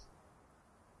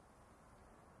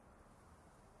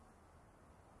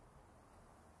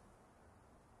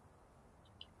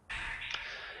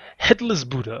 Headless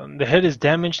Buddha. The head is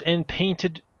damaged and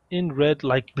painted in red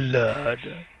like blood.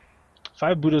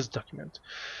 5 Buddhas document.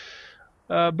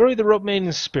 Bury the rope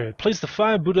maiden's spirit. Place the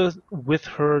 5 Buddhas with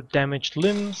her damaged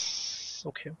limbs.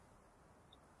 Okay.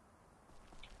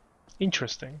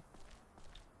 Interesting.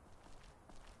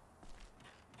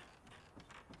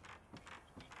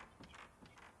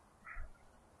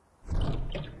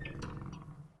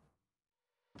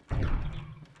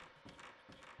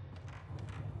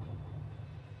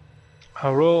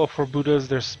 A row of 4 Buddhas,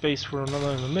 there's space for another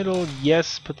in the middle.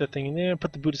 Yes, put that thing in there.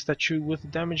 Put the Buddha statue with the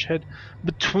damaged head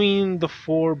between the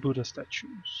 4 Buddha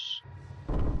statues.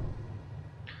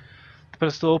 The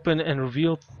pedestal open and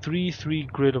reveal 3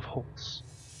 grid of holes.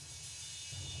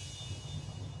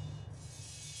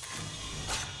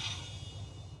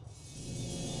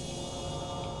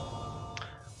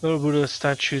 Little Buddha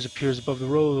statues appears above the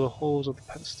row of the holes of the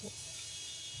pedestal.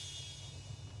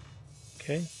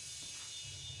 Okay.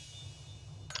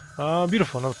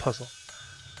 Beautiful, another puzzle.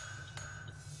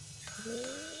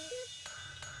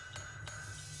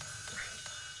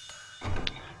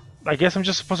 I guess I'm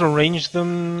just supposed to arrange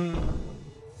them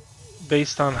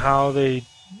based on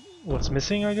what's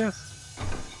missing, I guess.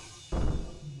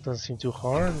 Doesn't seem too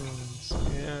hard. Let's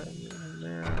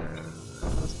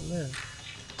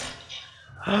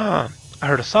I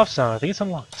heard a soft sound. I think it's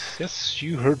unlocked. Yes,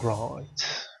 you heard right.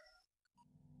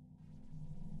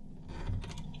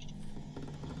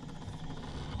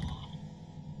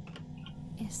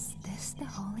 Is this the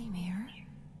holy mirror?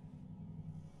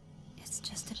 It's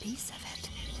just a piece of it.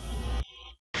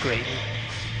 Great.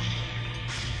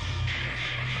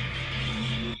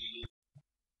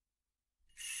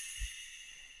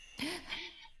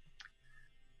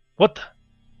 What the?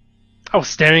 I was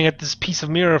staring at this piece of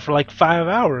mirror for like 5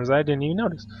 hours. I didn't even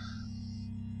notice.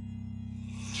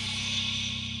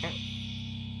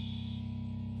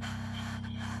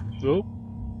 Oh.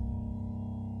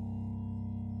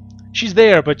 She's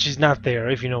there, but she's not there,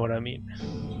 if you know what I mean.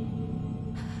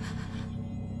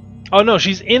 Oh no,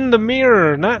 she's in the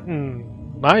mirror, not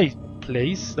in my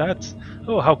place. That's...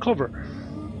 Oh, how clever.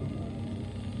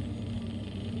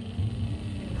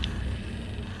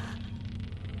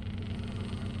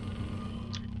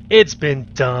 It's been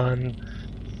done.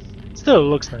 Still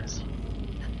looks nice.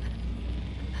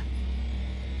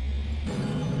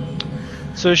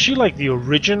 So is she like the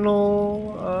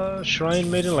original Shrine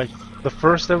Maiden? Like the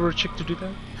first ever chick to do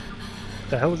that?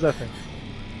 The hell is that thing?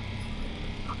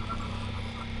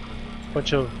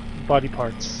 Bunch of body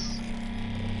parts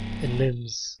and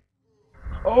limbs.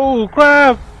 Oh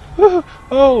crap!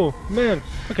 Oh man.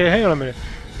 Okay, hang on a minute.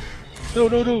 No,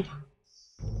 no, no.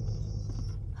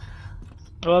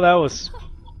 Well, that was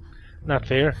not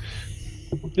fair.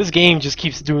 This game just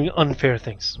keeps doing unfair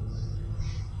things.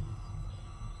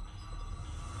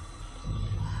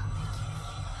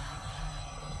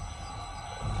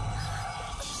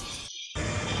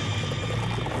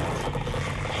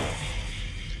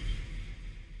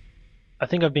 I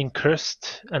think I've been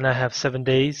cursed and I have 7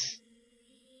 days.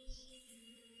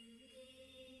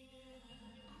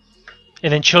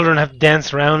 And then children have to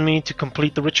dance around me to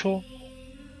complete the ritual.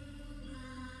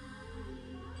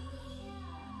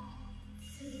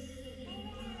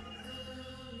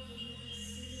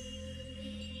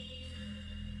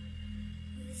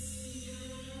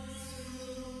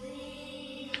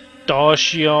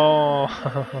 Doshio.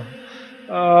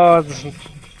 Oh,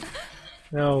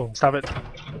 no, stop it.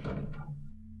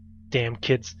 Damn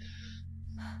kids.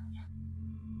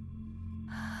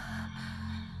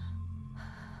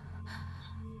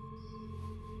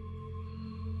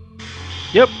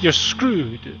 Yep, you're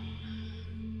screwed.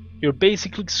 You're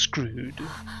basically screwed.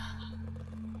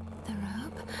 The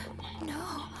rope?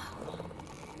 No.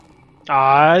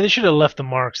 Ah, they should have left the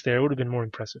marks there. It would have been more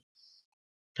impressive.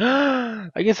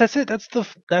 I guess that's it.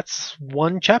 That's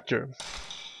one chapter.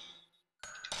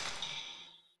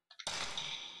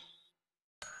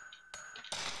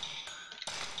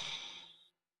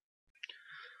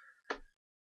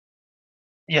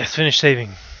 Yes, finish saving.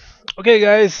 Okay,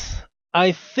 guys.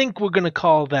 I think we're gonna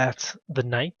call that the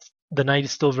night. The night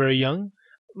is still very young,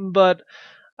 but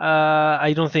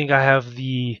I don't think I have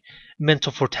the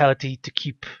mental fortality to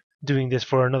keep doing this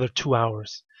for another 2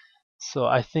 hours. So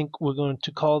I think we're going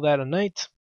to call that a night.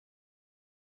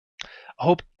 I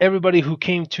hope everybody who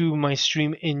came to my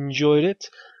stream enjoyed it.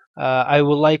 I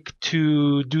would like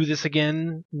to do this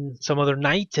again some other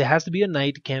night. It has to be a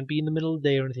night. It can't be in the middle of the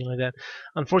day or anything like that.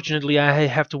 Unfortunately, I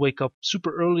have to wake up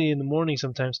super early in the morning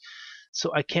sometimes,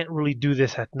 so I can't really do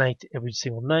this at night every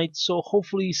single night. So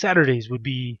hopefully Saturdays would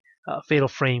be Fatal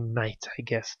Frame night, I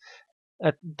guess.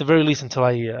 At the very least until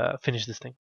I finish this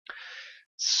thing.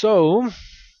 So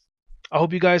I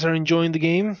hope you guys are enjoying the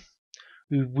game.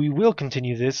 We will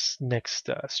continue this next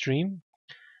stream,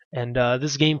 and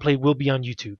this gameplay will be on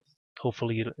YouTube.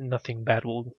 Hopefully, nothing bad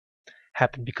will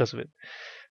happen because of it.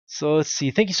 So let's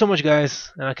see. Thank you so much,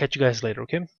 guys, and I'll catch you guys later.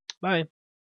 Okay, bye.